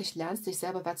du wirklich lernst, dich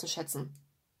selber wertzuschätzen.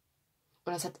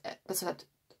 Und das hat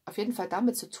auf jeden Fall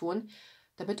damit zu tun,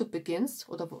 damit du beginnst,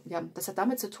 das hat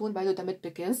damit zu tun, weil du damit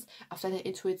beginnst, auf deine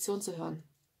Intuition zu hören.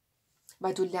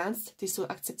 Weil du lernst, dich zu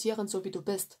akzeptieren, so wie du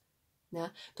bist. Ja?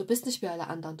 Du bist nicht wie alle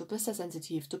anderen, du bist ja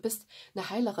sensitiv, du bist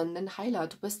eine Heilerin, ein Heiler,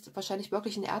 du bist wahrscheinlich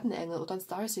wirklich ein Erdenengel oder ein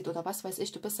Starseed oder was weiß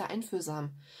ich, du bist ja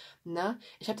einfühlsam. Na?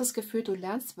 Ich habe das Gefühl, du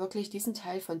lernst wirklich diesen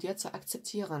Teil von dir zu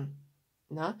akzeptieren.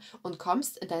 Na? Und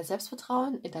kommst in dein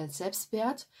Selbstvertrauen, in deinen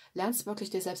Selbstwert, lernst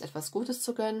wirklich dir selbst etwas Gutes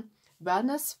zu gönnen.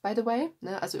 Wellness, by the way,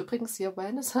 ne? Also übrigens hier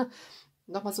Wellness,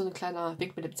 nochmal so ein kleiner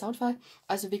Wink mit dem Zaunfall.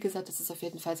 Also wie gesagt, das ist auf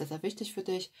jeden Fall sehr, sehr wichtig für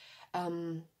dich.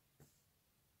 Und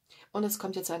es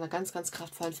kommt jetzt zu einer ganz, ganz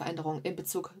kraftvollen Veränderung in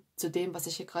Bezug zu dem, was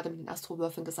ich hier gerade mit den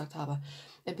Astrowürfeln gesagt habe.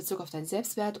 In Bezug auf deinen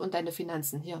Selbstwert und deine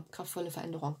Finanzen. Hier, kraftvolle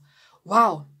Veränderung.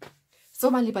 Wow! So,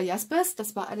 mein lieber Jaspers,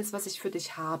 das war alles, was ich für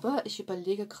dich habe. Ich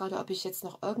überlege gerade, ob ich jetzt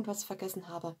noch irgendwas vergessen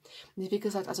habe. Nee, wie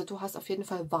gesagt, also du hast auf jeden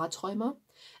Fall Wahrträume.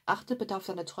 Achte bitte auf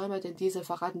deine Träume, denn diese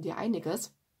verraten dir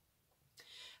einiges.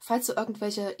 Falls du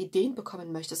irgendwelche Ideen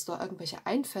bekommen möchtest oder irgendwelche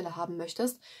Einfälle haben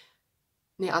möchtest,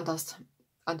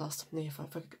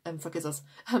 vergiss es.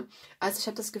 Also ich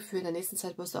habe das Gefühl, in der nächsten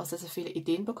Zeit wirst du auch sehr, sehr viele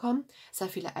Ideen bekommen, sehr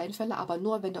viele Einfälle, aber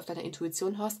nur, wenn du auf deine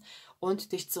Intuition hörst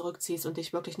und dich zurückziehst und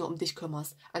dich wirklich nur um dich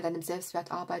kümmerst, an deinem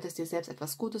Selbstwert arbeitest, dir selbst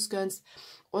etwas Gutes gönnst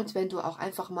und wenn du auch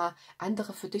einfach mal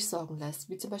andere für dich sorgen lässt,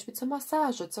 wie zum Beispiel zur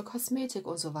Massage, zur Kosmetik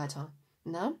und so weiter.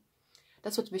 Na?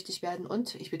 Das wird wichtig werden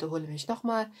und ich wiederhole mich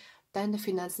nochmal, deine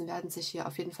Finanzen werden sich hier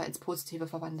auf jeden Fall ins Positive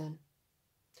verwandeln.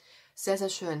 Sehr, sehr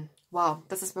schön. Wow,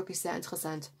 das ist wirklich sehr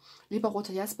interessant. Lieber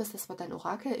roter Jaspis, das war dein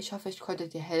Orakel. Ich hoffe, ich konnte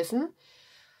dir helfen.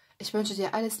 Ich wünsche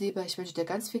dir alles Liebe, ich wünsche dir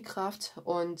ganz viel Kraft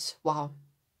und wow.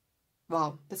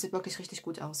 Wow, das sieht wirklich richtig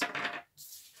gut aus.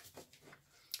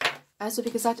 Also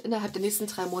wie gesagt, innerhalb der nächsten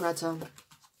 3 Monate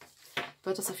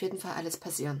wird das auf jeden Fall alles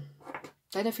passieren.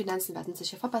 Deine Finanzen werden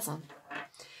sich hier verbessern.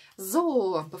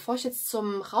 So, bevor ich jetzt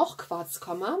zum Rauchquarz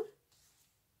komme,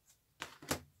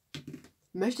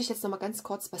 möchte ich jetzt noch mal ganz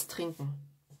kurz was trinken.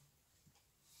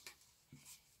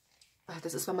 Ach,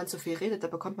 das ist, wenn man zu viel redet, da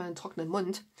bekommt man einen trockenen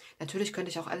Mund. Natürlich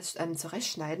könnte ich auch alles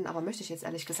zurechtschneiden, aber möchte ich jetzt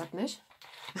ehrlich gesagt nicht.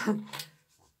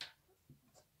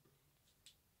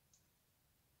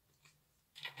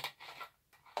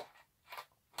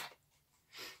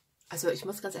 Also ich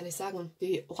muss ganz ehrlich sagen,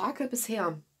 die Orakel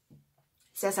bisher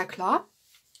sehr, sehr klar,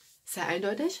 sehr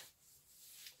eindeutig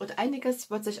und einiges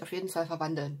wird sich auf jeden Fall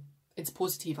verwandeln ins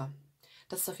Positive.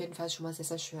 Das ist auf jeden Fall schon mal sehr,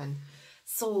 sehr schön.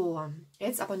 So,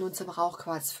 jetzt aber nun zum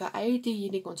Rauchquarz. Für all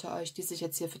diejenigen unter euch, die sich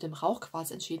jetzt hier für den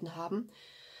Rauchquarz entschieden haben,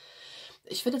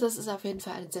 ich finde, das ist auf jeden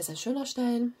Fall ein sehr, sehr schöner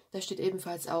Stein. Der steht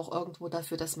ebenfalls auch irgendwo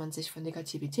dafür, dass man sich von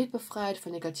Negativität befreit,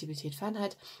 von Negativität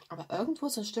fernhält, aber irgendwo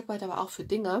so ein Stück weit aber auch für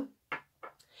Dinge,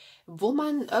 wo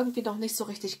man irgendwie noch nicht so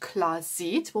richtig klar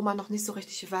sieht, wo man noch nicht so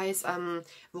richtig weiß,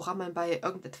 woran man bei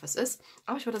irgendetwas ist.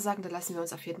 Aber ich würde sagen, da lassen wir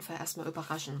uns auf jeden Fall erstmal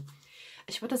überraschen.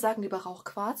 Ich würde sagen, lieber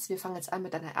Rauchquarz, wir fangen jetzt an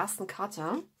mit deiner ersten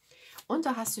Karte. Und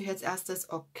da hast du hier als erstes,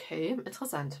 okay,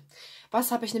 interessant.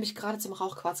 Was habe ich nämlich gerade zum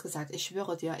Rauchquarz gesagt? Ich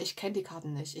schwöre dir, ich kenne die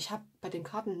Karten nicht. Ich habe bei den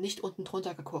Karten nicht unten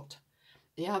drunter geguckt.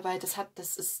 Ja, weil da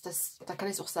kann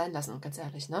ich es auch sein lassen, ganz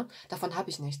ehrlich, ne? Davon habe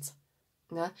ich nichts.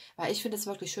 Ne? Weil ich finde es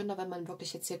wirklich schöner, wenn man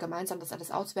wirklich jetzt hier gemeinsam das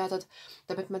alles auswertet,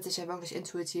 damit man sich ja wirklich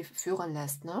intuitiv führen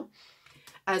lässt. Ne?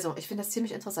 Also, ich finde das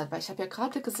ziemlich interessant, weil ich habe ja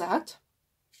gerade gesagt,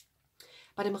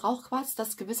 bei dem Rauchquarz,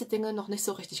 dass gewisse Dinge noch nicht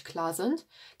so richtig klar sind.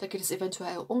 Da geht es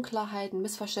eventuell um Unklarheiten,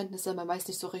 Missverständnisse, man weiß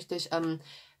nicht so richtig,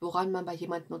 woran man bei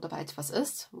jemandem oder bei etwas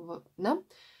ist. Ne?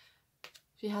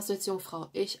 Wie hast du jetzt Jungfrau?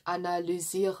 Ich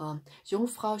analysiere.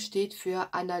 Jungfrau steht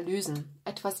für Analysen.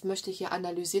 Etwas möchte hier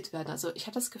analysiert werden. Also ich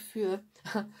habe das Gefühl,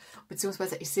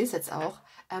 beziehungsweise ich sehe es jetzt auch,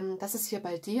 dass es hier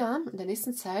bei dir in der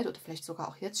nächsten Zeit oder vielleicht sogar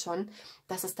auch jetzt schon,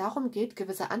 dass es darum geht,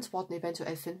 gewisse Antworten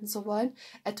eventuell finden zu wollen.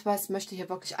 Etwas möchte hier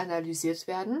wirklich analysiert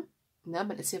werden. Ne,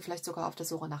 man ist hier vielleicht sogar auf der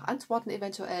Suche nach Antworten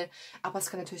eventuell. Aber es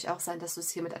kann natürlich auch sein, dass du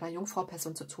es hier mit einer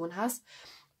Jungfrau-Person zu tun hast.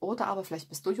 Oder aber vielleicht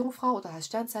bist du Jungfrau oder hast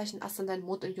Sternzeichen, Aszendent,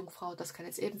 Mond in Jungfrau. Das kann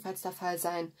jetzt ebenfalls der Fall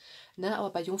sein. Ne? Aber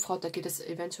bei Jungfrau, da geht es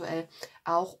eventuell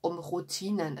auch um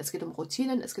Routinen. Es geht um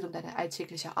Routinen, es geht um deine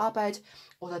alltägliche Arbeit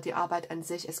oder die Arbeit an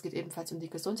sich. Es geht ebenfalls um die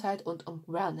Gesundheit und um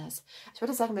Wellness. Ich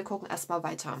würde sagen, wir gucken erstmal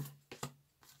weiter.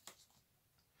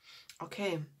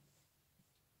 Okay.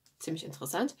 Ziemlich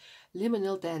interessant.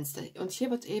 Liminal Dance. Und hier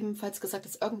wird ebenfalls gesagt,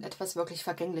 dass irgendetwas wirklich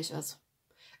vergänglich ist.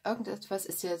 Irgendetwas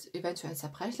ist hier eventuell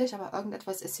zerbrechlich, aber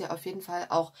irgendetwas ist hier auf jeden Fall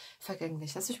auch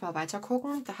vergänglich. Lass mich mal weiter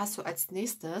gucken. Da hast du als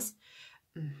nächstes...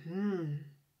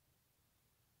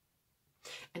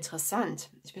 Interessant.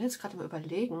 Ich bin jetzt gerade mal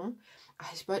überlegen.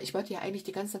 Ich wollte ja eigentlich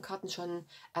die ganzen Karten schon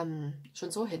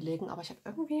so hinlegen, aber ich habe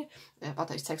irgendwie...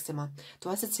 warte, ich zeig's dir mal. Du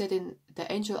hast jetzt hier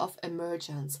der Angel of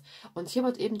Emergence. Und hier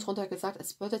wird eben drunter gesagt,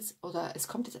 es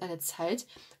kommt jetzt eine Zeit,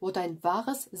 wo dein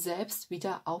wahres Selbst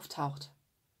wieder auftaucht.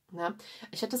 Ja,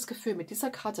 ich habe das Gefühl, mit dieser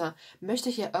Karte möchte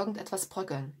hier irgendetwas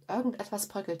bröckeln. Irgendetwas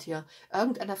bröckelt hier.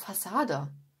 Irgendeine Fassade.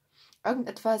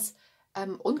 Irgendetwas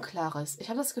Unklares. Ich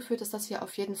habe das Gefühl, dass das hier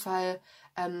auf jeden Fall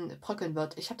bröckeln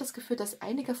wird. Ich habe das Gefühl, dass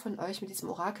einige von euch mit diesem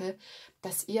Orakel,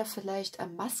 dass ihr vielleicht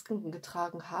Masken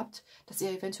getragen habt, dass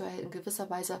ihr eventuell in gewisser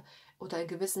Weise oder in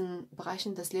gewissen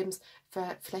Bereichen des Lebens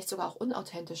vielleicht sogar auch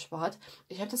unauthentisch wart.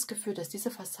 Ich habe das Gefühl, dass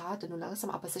diese Fassade nun langsam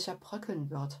aber sicher bröckeln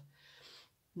wird.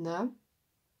 Ne?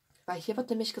 Weil hier wird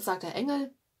nämlich gesagt, der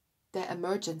Engel der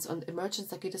Emergence. Und Emergence,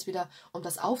 da geht es wieder um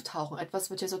das Auftauchen.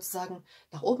 Etwas wird hier sozusagen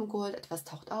nach oben geholt, etwas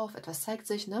taucht auf, etwas zeigt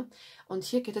sich. Ne? Und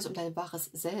hier geht es um dein wahres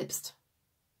Selbst.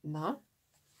 Na?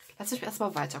 Lass mich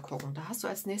erstmal weiter gucken. Da hast du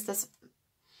als nächstes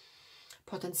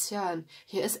Potenzial.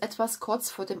 Hier ist etwas kurz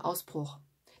vor dem Ausbruch.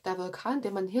 Der Vulkan,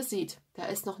 den man hier sieht, der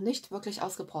ist noch nicht wirklich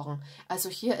ausgebrochen. Also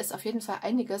hier ist auf jeden Fall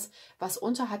einiges, was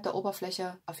unterhalb der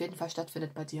Oberfläche auf jeden Fall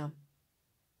stattfindet bei dir.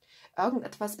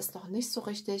 Irgendetwas ist noch nicht so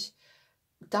richtig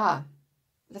da.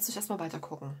 Lass uns erstmal weiter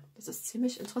gucken. Das ist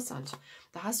ziemlich interessant.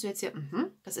 Da hast du jetzt hier,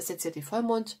 das ist jetzt hier die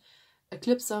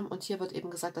Vollmond-Eklipse und hier wird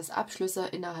eben gesagt, dass Abschlüsse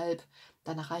innerhalb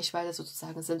deiner Reichweite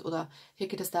sozusagen sind oder hier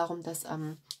geht es darum, dass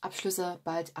Abschlüsse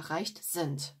bald erreicht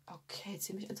sind. Okay,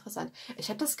 ziemlich interessant. Ich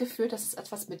habe das Gefühl, dass es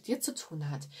etwas mit dir zu tun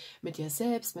hat. Mit dir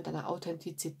selbst, mit deiner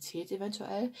Authentizität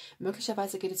eventuell.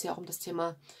 Möglicherweise geht es ja auch um das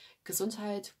Thema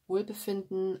Gesundheit,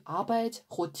 Wohlbefinden, Arbeit,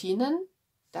 Routinen.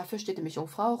 Dafür steht nämlich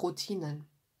Jungfrau, Routinen.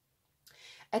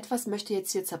 Etwas möchte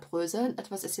jetzt hier zerbröseln,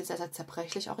 etwas ist jetzt sehr, sehr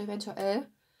zerbrechlich auch eventuell.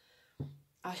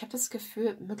 Aber ich habe das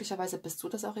Gefühl, möglicherweise bist du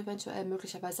das auch eventuell,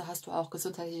 möglicherweise hast du auch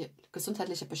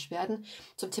gesundheitliche Beschwerden.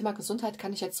 Zum Thema Gesundheit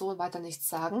kann ich jetzt so weiter nichts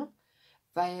sagen,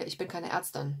 weil ich bin keine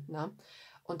Ärztin, ne?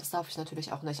 Und das darf ich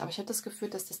natürlich auch nicht. Aber ich habe das Gefühl,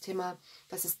 dass das Thema,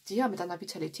 dass es dir mit deiner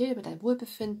Vitalität, mit deinem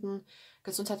Wohlbefinden,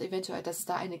 Gesundheit eventuell, dass es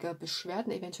da einige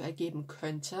Beschwerden eventuell geben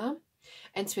könnte.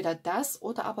 Entweder das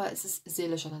oder aber es ist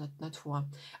seelischer Natur.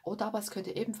 Oder aber es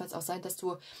könnte ebenfalls auch sein, dass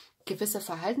du gewisse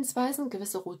Verhaltensweisen,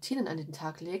 gewisse Routinen an den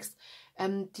Tag legst,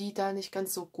 die da nicht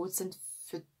ganz so gut sind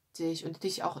für dich und die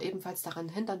dich auch ebenfalls daran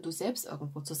hindern, du selbst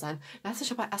irgendwo zu sein. Lass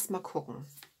dich aber erstmal gucken.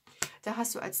 Da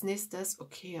hast du als nächstes,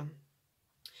 okay,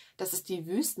 das ist die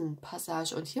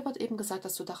Wüstenpassage. Und hier wird eben gesagt,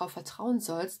 dass du darauf vertrauen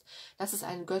sollst, dass es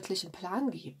einen göttlichen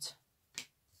Plan gibt.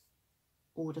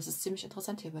 Oh, das ist ziemlich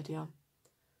interessant hier bei dir.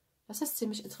 Das ist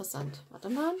ziemlich interessant. Warte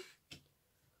mal.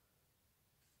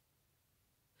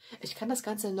 Ich kann das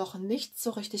Ganze noch nicht so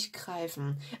richtig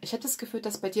greifen. Ich habe das Gefühl,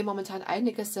 dass bei dir momentan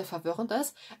einiges sehr verwirrend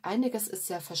ist. Einiges ist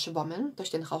sehr verschwommen durch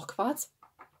den Rauchquarz.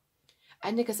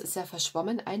 Einiges ist sehr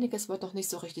verschwommen, einiges wird noch nicht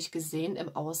so richtig gesehen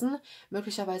im Außen.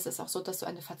 Möglicherweise ist es auch so, dass du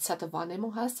eine verzerrte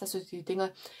Wahrnehmung hast, dass du die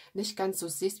Dinge nicht ganz so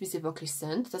siehst, wie sie wirklich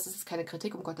sind. Das ist jetzt keine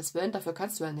Kritik, um Gottes Willen, dafür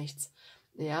kannst du ja nichts.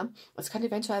 Ja, es kann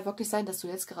eventuell wirklich sein, dass du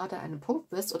jetzt gerade an einem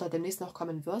Punkt bist oder demnächst noch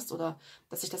kommen wirst oder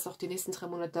dass sich das auch die nächsten 3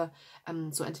 Monate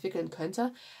so entwickeln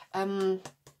könnte.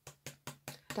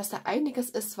 Dass da einiges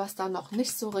ist, was da noch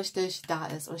nicht so richtig da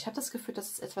ist. Und ich habe das Gefühl,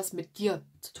 dass es etwas mit dir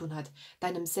zu tun hat,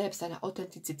 deinem Selbst, deiner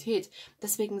Authentizität.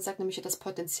 Deswegen sagt nämlich das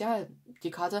Potenzial,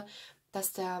 die Karte,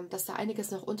 dass da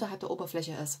einiges noch unterhalb der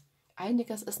Oberfläche ist.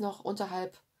 Einiges ist noch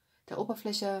unterhalb der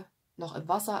Oberfläche, noch im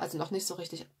Wasser, also noch nicht so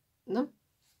richtig, ne?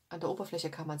 An der Oberfläche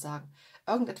kann man sagen.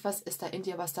 Irgendetwas ist da in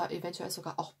dir, was da eventuell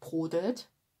sogar auch brodelt.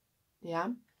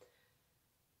 Ja.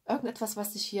 Irgendetwas,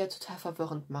 was dich hier total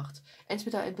verwirrend macht.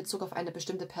 Entweder in Bezug auf eine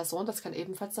bestimmte Person, das kann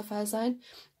ebenfalls der Fall sein,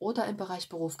 oder im Bereich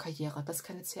Beruf, Karriere, das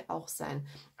kann jetzt hier auch sein.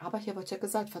 Aber hier wird ja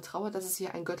gesagt, vertraue, dass es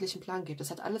hier einen göttlichen Plan gibt. Das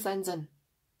hat alles seinen Sinn.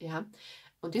 Ja?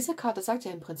 Und diese Karte sagt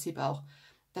ja im Prinzip auch,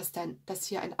 dass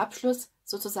hier ein Abschluss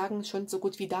sozusagen schon so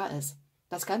gut wie da ist.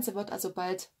 Das Ganze wird also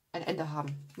bald ein Ende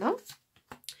haben. Ne?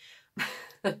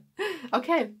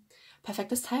 Okay.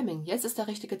 Perfektes Timing. Jetzt ist der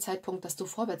richtige Zeitpunkt, dass du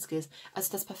vorwärts gehst.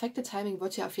 Also das perfekte Timing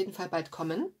wird ja auf jeden Fall bald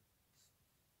kommen.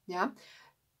 Ja.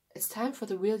 It's time for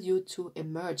the real you to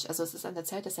emerge. Also es ist an der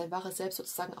Zeit, dass dein wahres Selbst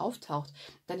sozusagen auftaucht.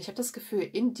 Denn ich habe das Gefühl,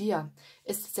 in dir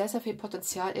ist sehr, sehr viel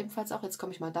Potenzial. Ebenfalls auch, jetzt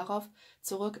komme ich mal darauf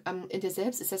zurück, in dir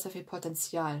selbst ist sehr, sehr viel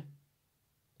Potenzial.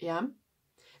 Ja.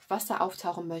 Was da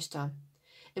auftauchen möchte.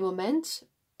 Im Moment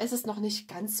ist es noch nicht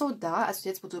ganz so da, also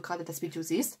jetzt, wo du gerade das Video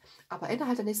siehst, aber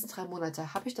innerhalb der nächsten 3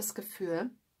 Monate habe ich das Gefühl,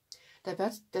 da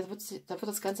wird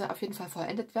das Ganze auf jeden Fall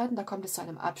vollendet werden, da kommt es zu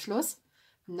einem Abschluss,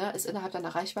 ne, ist innerhalb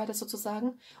deiner Reichweite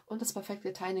sozusagen und das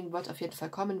perfekte Timing wird auf jeden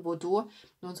Fall kommen, wo du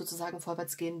nun sozusagen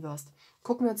vorwärts gehen wirst.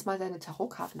 Gucken wir uns mal deine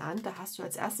Tarotkarten an, da hast du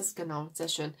als erstes, genau, sehr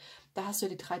schön, da hast du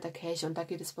die 3 der Kelche und da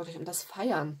geht es wirklich um das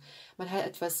Feiern. Man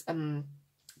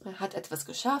hat etwas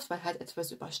geschafft, man hat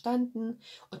etwas überstanden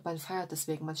und man feiert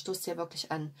deswegen, man stoßt hier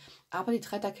wirklich an. Aber die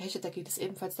 3 der Kelche, da geht es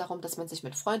ebenfalls darum, dass man sich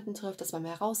mit Freunden trifft, dass man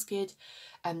mehr rausgeht,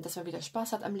 dass man wieder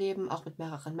Spaß hat am Leben, auch mit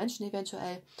mehreren Menschen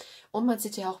eventuell. Und man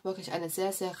sieht ja auch wirklich eine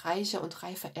sehr, sehr reiche und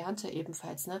reife Ernte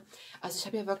ebenfalls. Ne? Also ich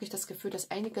habe ja wirklich das Gefühl,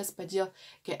 dass einiges bei dir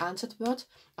geerntet wird,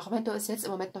 auch wenn du es jetzt im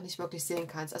Moment noch nicht wirklich sehen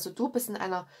kannst. Also du bist in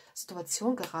einer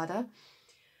Situation gerade,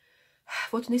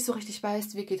 wo du nicht so richtig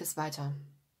weißt, wie geht es weiter.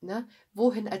 Ne?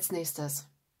 Wohin als nächstes?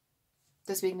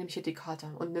 Deswegen nehme ich hier die Karte.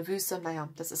 Und eine Wüste, naja,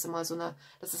 das ist immer so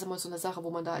eine Sache,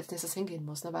 wo man da als nächstes hingehen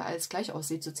muss, ne? Weil alles gleich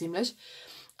aussieht, so ziemlich.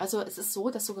 Also es ist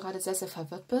so, dass du gerade sehr, sehr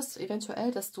verwirrt bist,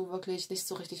 eventuell, dass du wirklich nicht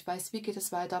so richtig weißt, wie geht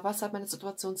es weiter, was hat meine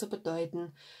Situation zu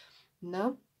bedeuten.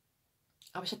 Ne?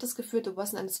 Aber ich habe das Gefühl, du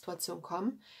wirst in eine Situation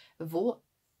kommen, wo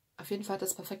auf jeden Fall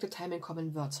das perfekte Timing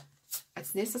kommen wird.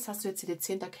 Als nächstes hast du jetzt hier die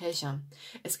 10 der Kelche.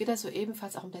 Es geht also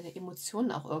ebenfalls auch um deine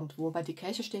Emotionen auch irgendwo, weil die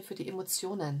Kelche stehen für die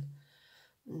Emotionen.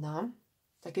 Na,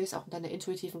 da geht es auch um deine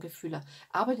intuitiven Gefühle.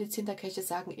 Aber die 10 der Kelche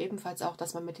sagen ebenfalls auch,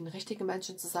 dass man mit den richtigen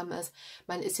Menschen zusammen ist.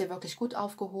 Man ist hier wirklich gut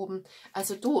aufgehoben.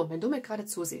 Also du, wenn du mir gerade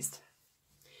zusiehst,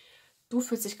 du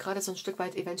fühlst dich gerade so ein Stück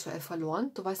weit eventuell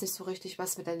verloren. Du weißt nicht so richtig,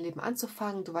 was mit deinem Leben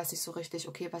anzufangen. Du weißt nicht so richtig,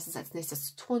 okay, was ist als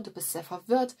nächstes zu tun. Du bist sehr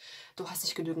verwirrt. Du hast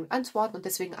nicht genügend Antworten und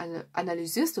deswegen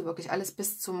analysierst du wirklich alles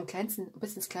bis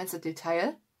ins kleinste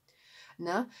Detail.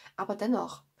 Ne? Aber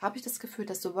dennoch habe ich das Gefühl,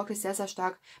 dass du wirklich sehr, sehr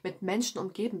stark mit Menschen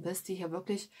umgeben bist, die hier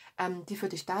wirklich, die für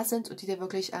dich da sind und die dir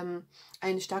wirklich einen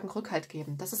starken Rückhalt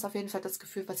geben. Das ist auf jeden Fall das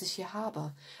Gefühl, was ich hier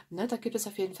habe. Ne? Da gibt es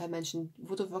auf jeden Fall Menschen,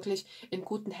 wo du wirklich in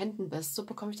guten Händen bist. So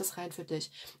bekomme ich das rein für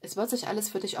dich. Es wird sich alles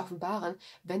für dich offenbaren,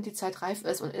 wenn die Zeit reif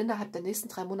ist und innerhalb der nächsten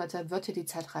 3 Monate wird hier die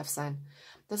Zeit reif sein.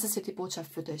 Das ist hier die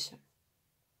Botschaft für dich.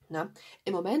 Ne?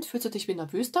 Im Moment fühlst du dich wie in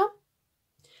der Wüste.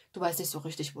 Du weißt nicht so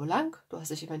richtig, wo lang. Du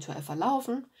hast dich eventuell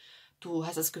verlaufen. Du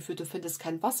hast das Gefühl, du findest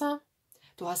kein Wasser.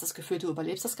 Du hast das Gefühl, du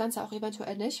überlebst das Ganze auch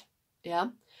eventuell nicht.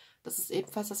 Ja, Das ist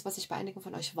ebenfalls das, was ich bei einigen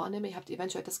von euch wahrnehme. Ihr habt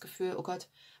eventuell das Gefühl, oh Gott,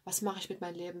 was mache ich mit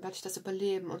meinem Leben? Werde ich das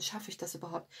überleben? Und schaffe ich das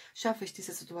überhaupt? Schaffe ich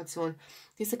diese Situation?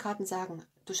 Diese Karten sagen,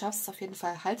 du schaffst es auf jeden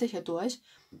Fall, halte hier durch.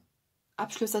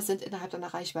 Abschlüsse sind innerhalb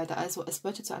deiner Reichweite. Also es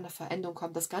wird hier zu einer Veränderung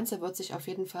kommen. Das Ganze wird sich auf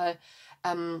jeden Fall,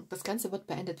 das Ganze wird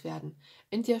beendet werden.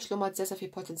 In dir schlummert sehr, sehr viel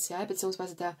Potenzial,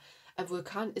 beziehungsweise der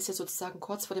Vulkan ist ja sozusagen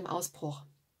kurz vor dem Ausbruch.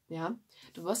 Ja,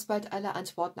 du wirst bald alle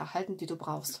Antworten erhalten, die du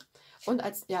brauchst. Und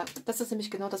ja, das ist nämlich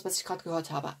genau das, was ich gerade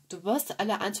gehört habe. Du wirst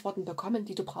alle Antworten bekommen,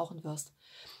 die du brauchen wirst.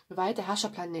 Weil der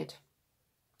Herrscherplanet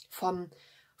von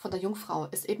der Jungfrau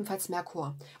ist ebenfalls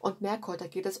Merkur. Und Merkur, da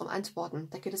geht es um Antworten,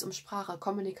 da geht es um Sprache,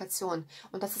 Kommunikation.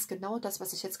 Und das ist genau das,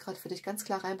 was ich jetzt gerade für dich ganz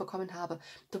klar reinbekommen habe.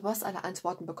 Du wirst alle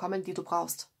Antworten bekommen, die du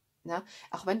brauchst. Ja?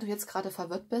 Auch wenn du jetzt gerade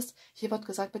verwirrt bist, hier wird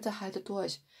gesagt, bitte halte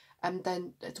durch.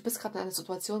 Du bist gerade in einer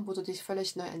Situation, wo du dich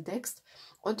völlig neu entdeckst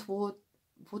und wo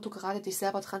du gerade dich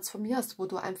selber transformierst, wo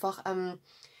du einfach,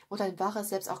 wo dein wahres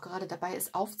Selbst auch gerade dabei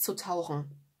ist, aufzutauchen.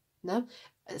 Ne?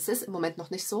 Es ist im Moment noch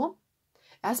nicht so.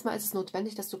 Erstmal ist es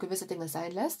notwendig, dass du gewisse Dinge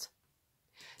sein lässt,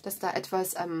 dass da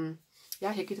etwas, ja,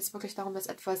 hier geht es wirklich darum, dass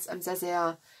etwas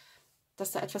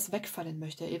dass da etwas wegfallen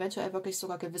möchte. Eventuell wirklich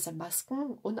sogar gewisse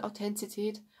Masken,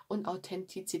 Unauthentizität und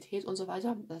so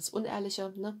weiter, das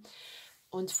Unehrliche, ne?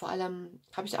 Und vor allem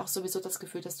habe ich auch sowieso das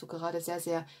Gefühl, dass du gerade sehr,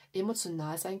 sehr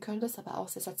emotional sein könntest, aber auch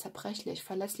sehr, sehr zerbrechlich,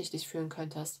 verletzlich dich fühlen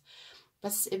könntest.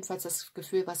 Das ist ebenfalls das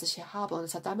Gefühl, was ich hier habe. Und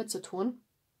es hat damit zu tun,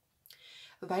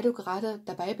 weil du gerade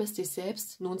dabei bist, dich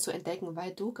selbst nun zu entdecken,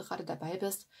 weil du gerade dabei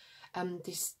bist,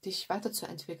 dich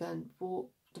weiterzuentwickeln,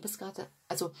 du bist gerade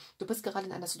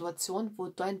in einer Situation, wo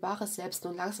dein wahres Selbst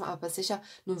nun langsam aber sicher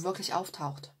nun wirklich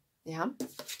auftaucht. Ja?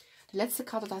 Die letzte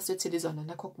Karte, da hast du jetzt hier die Sonne.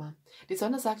 Na, guck mal. Die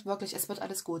Sonne sagt wirklich, es wird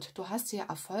alles gut. Du hast hier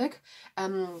Erfolg.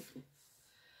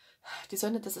 Die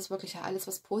Sonne, das ist wirklich ja alles,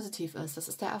 was positiv ist. Das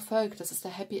ist der Erfolg, das ist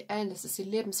der Happy End, das ist die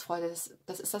Lebensfreude,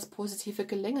 das ist das positive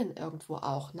Gelingen irgendwo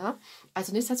auch. Ne?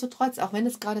 Also nichtsdestotrotz, auch wenn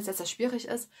es gerade sehr, sehr schwierig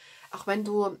ist, auch wenn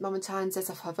du momentan sehr,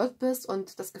 sehr verwirrt bist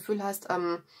und das Gefühl hast,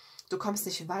 du kommst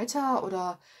nicht weiter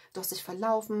oder du hast dich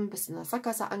verlaufen, bist in der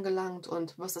Sackgasse angelangt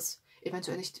und wirst es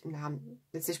eventuell nicht, na,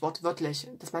 jetzt nicht wortwörtlich,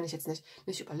 das meine ich jetzt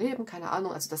nicht überleben, keine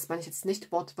Ahnung, also das meine ich jetzt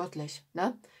nicht wortwörtlich,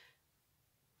 ne?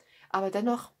 Aber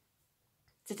dennoch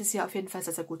sieht es hier auf jeden Fall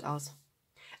sehr, sehr gut aus.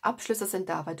 Abschlüsse sind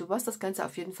da, weil du wirst das Ganze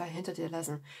auf jeden Fall hinter dir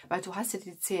lassen, weil du hast hier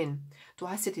die 10. Du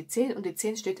hast hier die 10 und die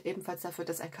 10 steht ebenfalls dafür,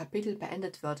 dass ein Kapitel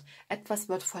beendet wird. Etwas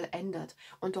wird vollendet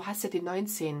und du hast hier die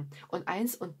 19 und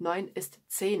 1 und 9 ist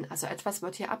 10, also etwas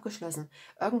wird hier abgeschlossen.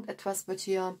 Irgendetwas wird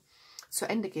hier zu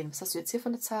Ende gehen. Was hast du jetzt hier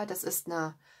von der Zahl? Das ist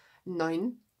eine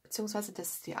 9, beziehungsweise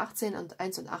das ist die 18 und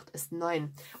 1 und 8 ist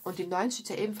 9. Und die 9 steht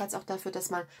ja ebenfalls auch dafür, dass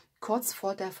man kurz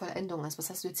vor der Vollendung ist. Was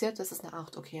hast du jetzt hier? Das ist eine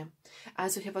 8, okay.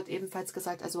 Also hier wird ebenfalls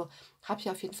gesagt, also hab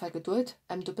hier auf jeden Fall Geduld.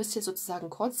 Du bist hier sozusagen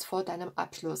kurz vor deinem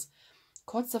Abschluss.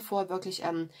 Kurz davor, wirklich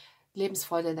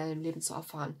Lebensfreude in deinem Leben zu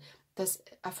erfahren. Das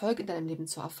Erfolg in deinem Leben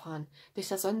zu erfahren. Dich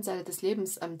der Sonnenseite des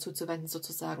Lebens zuzuwenden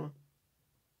sozusagen.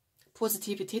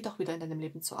 Positivität auch wieder in deinem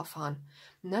Leben zu erfahren.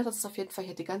 Ne, das ist auf jeden Fall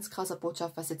hier die ganz krasse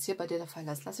Botschaft, was jetzt hier bei dir der Fall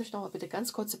ist. Lass mich noch mal bitte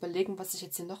ganz kurz überlegen, was ich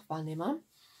jetzt hier noch wahrnehme.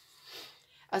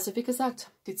 Also wie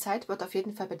gesagt, die Zeit wird auf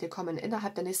jeden Fall bei dir kommen,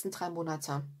 innerhalb der nächsten 3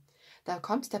 Monate. Da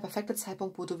kommt der perfekte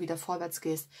Zeitpunkt, wo du wieder vorwärts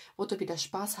gehst, wo du wieder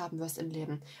Spaß haben wirst im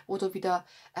Leben, wo du wieder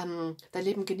dein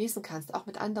Leben genießen kannst, auch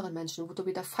mit anderen Menschen, wo du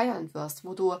wieder feiern wirst,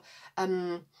 wo du...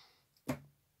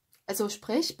 also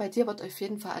sprich, bei dir wird auf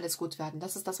jeden Fall alles gut werden.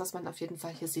 Das ist das, was man auf jeden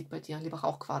Fall hier sieht bei dir, lieber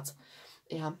Rauchquarz.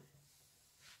 Ja.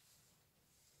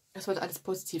 Es wird alles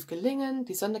positiv gelingen,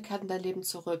 die Sonne kehrt in dein Leben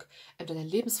zurück, deine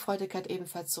Lebensfreude kehrt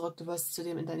ebenfalls zurück. Du wirst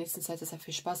zudem in der nächsten Zeit sehr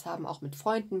viel Spaß haben, auch mit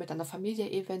Freunden, mit deiner Familie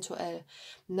eventuell.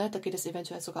 Ne, da geht es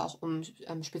eventuell sogar auch um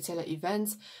spezielle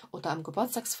Events oder um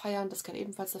Geburtstagsfeiern. Das kann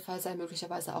ebenfalls der Fall sein,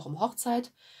 möglicherweise auch um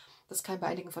Hochzeit. Das kann bei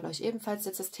einigen von euch ebenfalls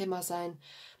jetzt das Thema sein.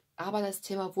 Aber das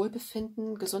Thema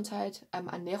Wohlbefinden, Gesundheit,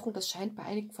 Ernährung, das scheint bei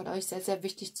einigen von euch sehr, sehr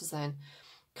wichtig zu sein.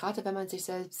 Gerade wenn man sich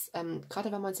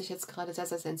jetzt gerade sehr,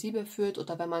 sehr sensibel fühlt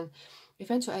oder wenn man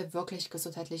eventuell wirklich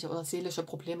gesundheitliche oder seelische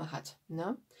Probleme hat.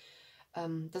 Ne?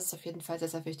 Das ist auf jeden Fall sehr,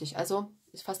 sehr wichtig. Also,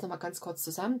 ich fasse nochmal ganz kurz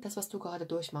zusammen, das, was du gerade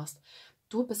durchmachst.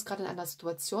 Du bist gerade in einer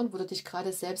Situation, wo du dich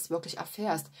gerade selbst wirklich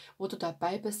erfährst, wo du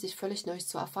dabei bist, dich völlig neu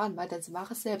zu erfahren, weil dein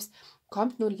wahres Selbst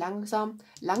kommt nun langsam,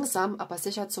 aber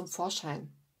sicher zum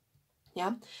Vorschein.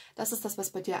 Ja, das ist das, was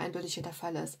bei dir eindeutig hier der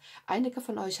Fall ist. Einige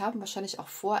von euch haben wahrscheinlich auch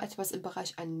vor, etwas im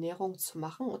Bereich Ernährung zu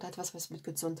machen oder etwas, was mit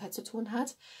Gesundheit zu tun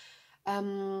hat. Da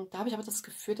habe ich aber das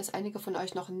Gefühl, dass einige von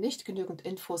euch noch nicht genügend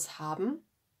Infos haben.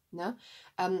 Ne?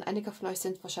 Einige von euch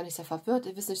sind wahrscheinlich sehr verwirrt,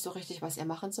 ihr wisst nicht so richtig, was ihr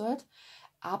machen sollt.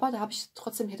 Aber da habe ich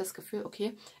trotzdem hier das Gefühl,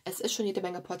 okay, es ist schon jede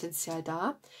Menge Potenzial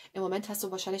da. Im Moment hast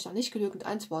du wahrscheinlich noch nicht genügend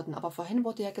Antworten, aber vorhin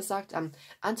wurde ja gesagt,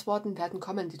 Antworten werden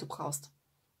kommen, die du brauchst.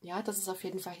 Ja, das ist auf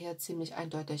jeden Fall hier ziemlich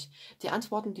eindeutig. Die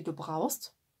Antworten, die du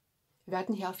brauchst,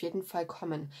 werden hier auf jeden Fall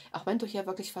kommen. Auch wenn du hier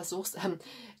wirklich versuchst,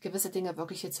 gewisse Dinge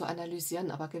wirklich hier zu analysieren,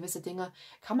 aber gewisse Dinge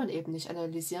kann man eben nicht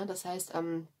analysieren. Das heißt,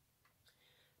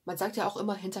 man sagt ja auch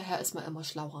immer, hinterher ist man immer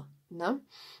schlauer. Ne?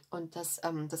 Und das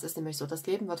ist nämlich so. Das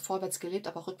Leben wird vorwärts gelebt,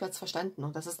 aber rückwärts verstanden.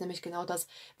 Und das ist nämlich genau das,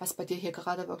 was bei dir hier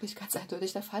gerade wirklich ganz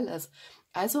eindeutig der Fall ist.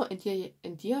 Also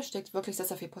in dir steckt wirklich sehr,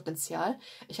 sehr viel Potenzial.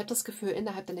 Ich habe das Gefühl,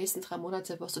 innerhalb der nächsten 3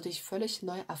 Monate wirst du dich völlig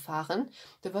neu erfahren.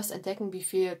 Du wirst entdecken, wie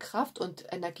viel Kraft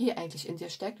und Energie eigentlich in dir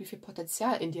steckt, wie viel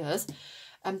Potenzial in dir ist,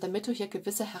 damit du hier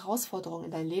gewisse Herausforderungen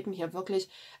in deinem Leben hier wirklich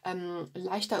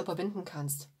leichter überwinden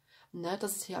kannst. Ne,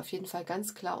 das ist hier auf jeden Fall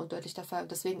ganz klar und deutlich der Fall.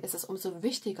 Und deswegen ist es umso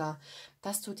wichtiger,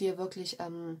 dass du wirklich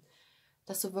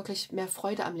mehr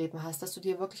Freude am Leben hast, dass du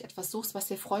dir wirklich etwas suchst, was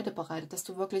dir Freude bereitet, dass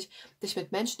du wirklich dich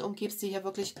mit Menschen umgibst, die dir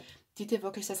wirklich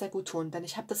sehr, sehr gut tun. Denn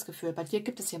ich habe das Gefühl, bei dir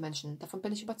gibt es hier Menschen, davon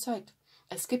bin ich überzeugt.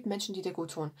 Es gibt Menschen, die dir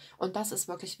gut tun. Und das ist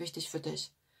wirklich wichtig für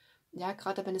dich. Ja,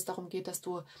 gerade wenn es darum geht, dass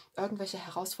du irgendwelche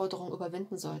Herausforderungen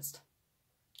überwinden sollst.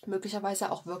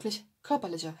 Möglicherweise auch wirklich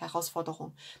körperliche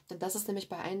Herausforderungen. Denn das ist nämlich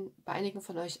bei einigen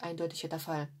von euch eindeutig hier der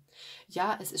Fall.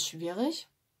 Ja, es ist schwierig,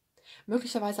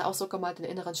 möglicherweise auch sogar mal den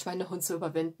inneren Schweinehund zu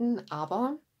überwinden,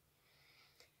 aber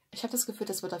ich habe das Gefühl,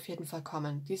 das wird auf jeden Fall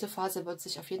kommen. Diese Phase wird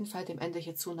sich auf jeden Fall dem Ende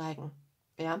hier zuneigen.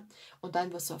 Ja, und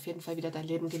dann wirst du auf jeden Fall wieder dein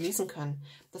Leben genießen können.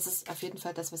 Das ist auf jeden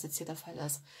Fall das, was jetzt hier der Fall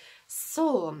ist.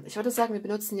 So, ich würde sagen, wir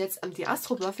benutzen jetzt die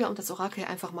Astrowürfel, um das Orakel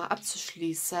einfach mal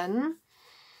abzuschließen.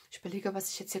 Ich überlege, was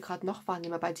ich jetzt hier gerade noch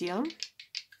wahrnehme bei dir.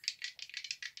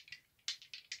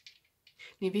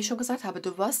 Nee, wie ich schon gesagt habe,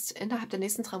 du wirst innerhalb der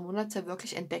nächsten 3 Monate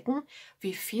wirklich entdecken,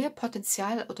 wie viel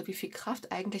Potenzial oder wie viel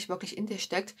Kraft eigentlich wirklich in dir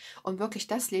steckt, um wirklich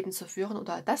das Leben zu führen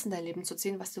oder das in dein Leben zu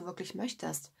ziehen, was du wirklich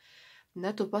möchtest.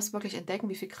 Ne, du wirst wirklich entdecken,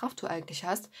 wie viel Kraft du eigentlich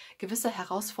hast, gewisse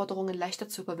Herausforderungen leichter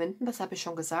zu überwinden. Das habe ich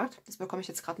schon gesagt. Das bekomme ich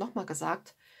jetzt gerade nochmal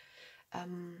gesagt.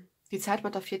 Die Zeit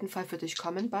wird auf jeden Fall für dich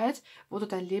kommen bald, wo du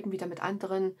dein Leben wieder mit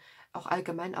anderen, auch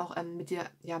allgemein auch mit dir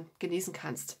genießen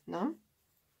kannst. Ne?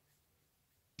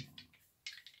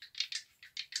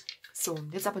 So,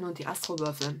 jetzt aber nun die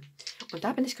Astrowürfel. Und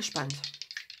da bin ich gespannt.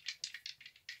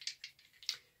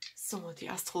 So, die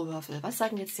Astrowürfel. Was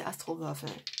sagen jetzt die Astrowürfel?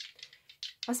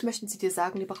 Was möchten sie dir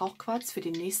sagen, lieber Rauchquarz, für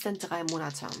die nächsten 3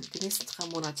 Monate? Die nächsten 3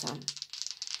 Monate.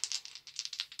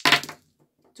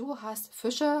 Du hast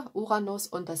Fische, Uranus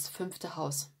und das 5.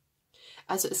 Haus.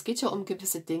 Also es geht ja um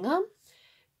gewisse Dinge,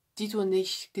 die du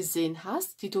nicht gesehen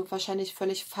hast, die du wahrscheinlich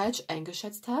völlig falsch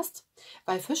eingeschätzt hast,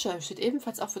 weil Fische steht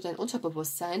ebenfalls auch für dein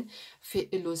Unterbewusstsein, für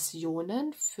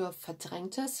Illusionen, für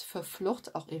Verdrängtes, für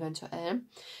Flucht auch eventuell.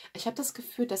 Ich habe das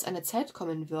Gefühl, dass eine Zeit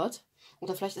kommen wird,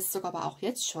 oder vielleicht ist es sogar aber auch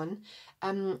jetzt schon,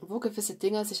 wo gewisse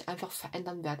Dinge sich einfach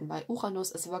verändern werden, weil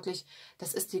Uranus ist wirklich,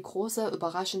 das ist die große,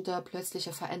 überraschende,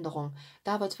 plötzliche Veränderung.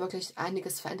 Da wird wirklich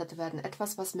einiges verändert werden.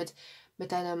 Etwas, was mit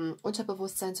deinem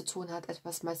Unterbewusstsein zu tun hat,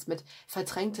 etwas, was mit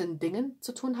verdrängten Dingen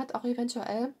zu tun hat, auch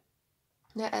eventuell.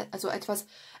 Ja, also etwas,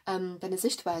 deine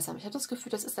Sichtweise. Ich habe das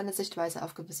Gefühl, das ist deine Sichtweise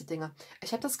auf gewisse Dinge.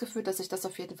 Ich habe das Gefühl, dass sich das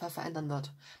auf jeden Fall verändern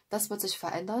wird. Das wird sich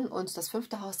verändern und das 5.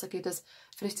 Haus, da geht es,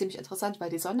 finde ich ziemlich interessant, weil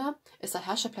die Sonne ist der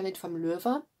Herrscherplanet vom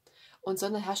Löwe und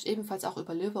Sonne herrscht ebenfalls auch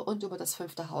über Löwe und über das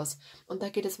 5. Haus. Und da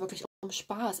geht es wirklich um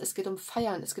Spaß, es geht um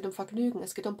Feiern, es geht um Vergnügen,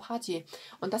 es geht um Party.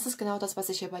 Und das ist genau das, was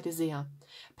ich hier bei dir sehe.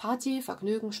 Party,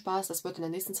 Vergnügen, Spaß, das wird in der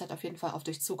nächsten Zeit auf jeden Fall auf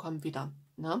dich zukommen wieder.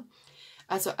 Ne?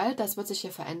 Also all das wird sich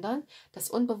hier verändern.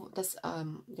 Das,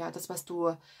 was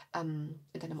du in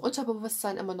deinem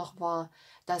Unterbewusstsein immer noch war,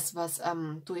 das, was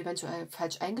du eventuell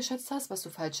falsch eingeschätzt hast, was du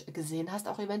falsch gesehen hast,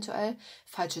 auch eventuell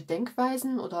falsche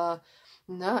Denkweisen oder,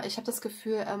 ne, ich habe das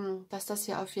Gefühl, dass das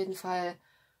hier auf jeden Fall,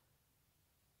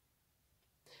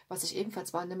 was ich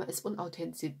ebenfalls wahrnehme, ist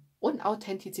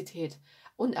Unauthentizität,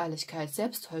 Unehrlichkeit,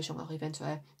 Selbsttäuschung auch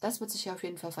eventuell. Das wird sich hier auf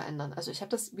jeden Fall verändern. Also ich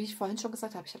habe das, wie ich vorhin schon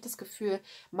gesagt habe, ich habe das Gefühl,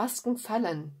 Masken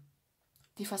fallen.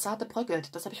 Die Fassade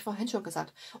bröckelt. Das habe ich vorhin schon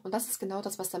gesagt. Und das ist genau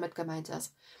das, was damit gemeint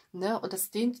ist. Ne? Und das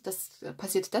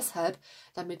passiert deshalb,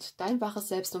 damit dein wahres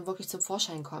Selbst nun wirklich zum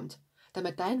Vorschein kommt.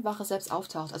 Damit dein wahres Selbst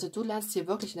auftaucht. Also du lernst hier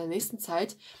wirklich in der nächsten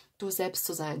Zeit, du selbst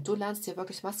zu sein. Du lernst hier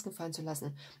wirklich Masken fallen zu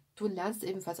lassen. Du lernst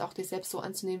ebenfalls auch dich selbst so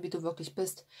anzunehmen, wie du wirklich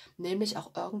bist. Nämlich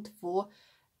auch irgendwo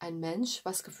ein Mensch,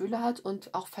 was Gefühle hat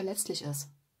und auch verletzlich ist.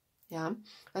 Ja,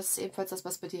 das ist ebenfalls das,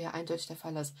 was bei dir hier eindeutig der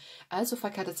Fall ist. Also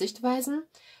verkehrte Sichtweisen,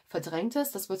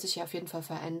 verdrängtes, das wird sich hier auf jeden Fall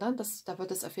verändern. Da wird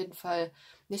es auf jeden Fall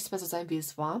nichts mehr so sein, wie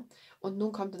es war. Und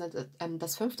nun kommt dann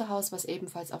das 5. Haus, was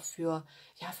ebenfalls auch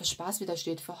ja, für Spaß wieder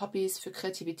steht, für Hobbys, für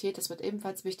Kreativität. Das wird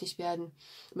ebenfalls wichtig werden.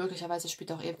 Möglicherweise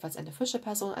spielt auch ebenfalls eine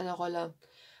Fische-Person eine Rolle.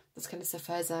 Das kann jetzt der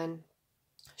Fall sein.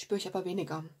 Spüre ich aber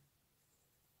weniger.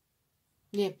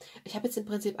 Nee, ich habe jetzt im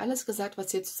Prinzip alles gesagt,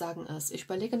 was hier zu sagen ist. Ich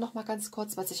überlege noch mal ganz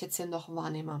kurz, was ich jetzt hier noch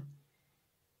wahrnehme.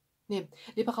 Nee,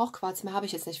 lieber Rauchquarz, mehr habe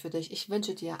ich jetzt nicht für dich. Ich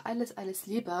wünsche dir alles, alles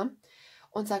Liebe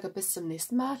und sage bis zum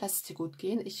nächsten Mal. Lass es dir gut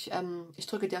gehen. Ich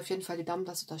drücke dir auf jeden Fall die Daumen,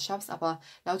 dass du das schaffst, aber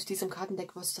laut diesem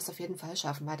Kartendeck wirst du das auf jeden Fall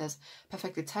schaffen, weil das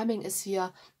perfekte Timing ist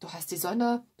hier. Du hast die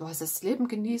Sonne, du hast das Leben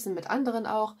genießen mit anderen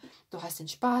auch, du hast den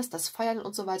Spaß, das Feiern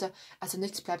und so weiter. Also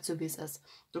nichts bleibt so, wie es ist.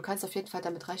 Du kannst auf jeden Fall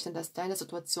damit rechnen, dass deine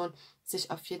Situation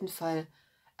sich auf jeden Fall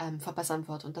verbessern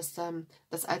wird und dass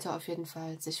das Alter auf jeden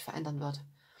Fall sich verändern wird.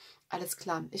 Alles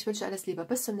klar. Ich wünsche alles Liebe.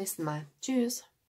 Bis zum nächsten Mal. Tschüss.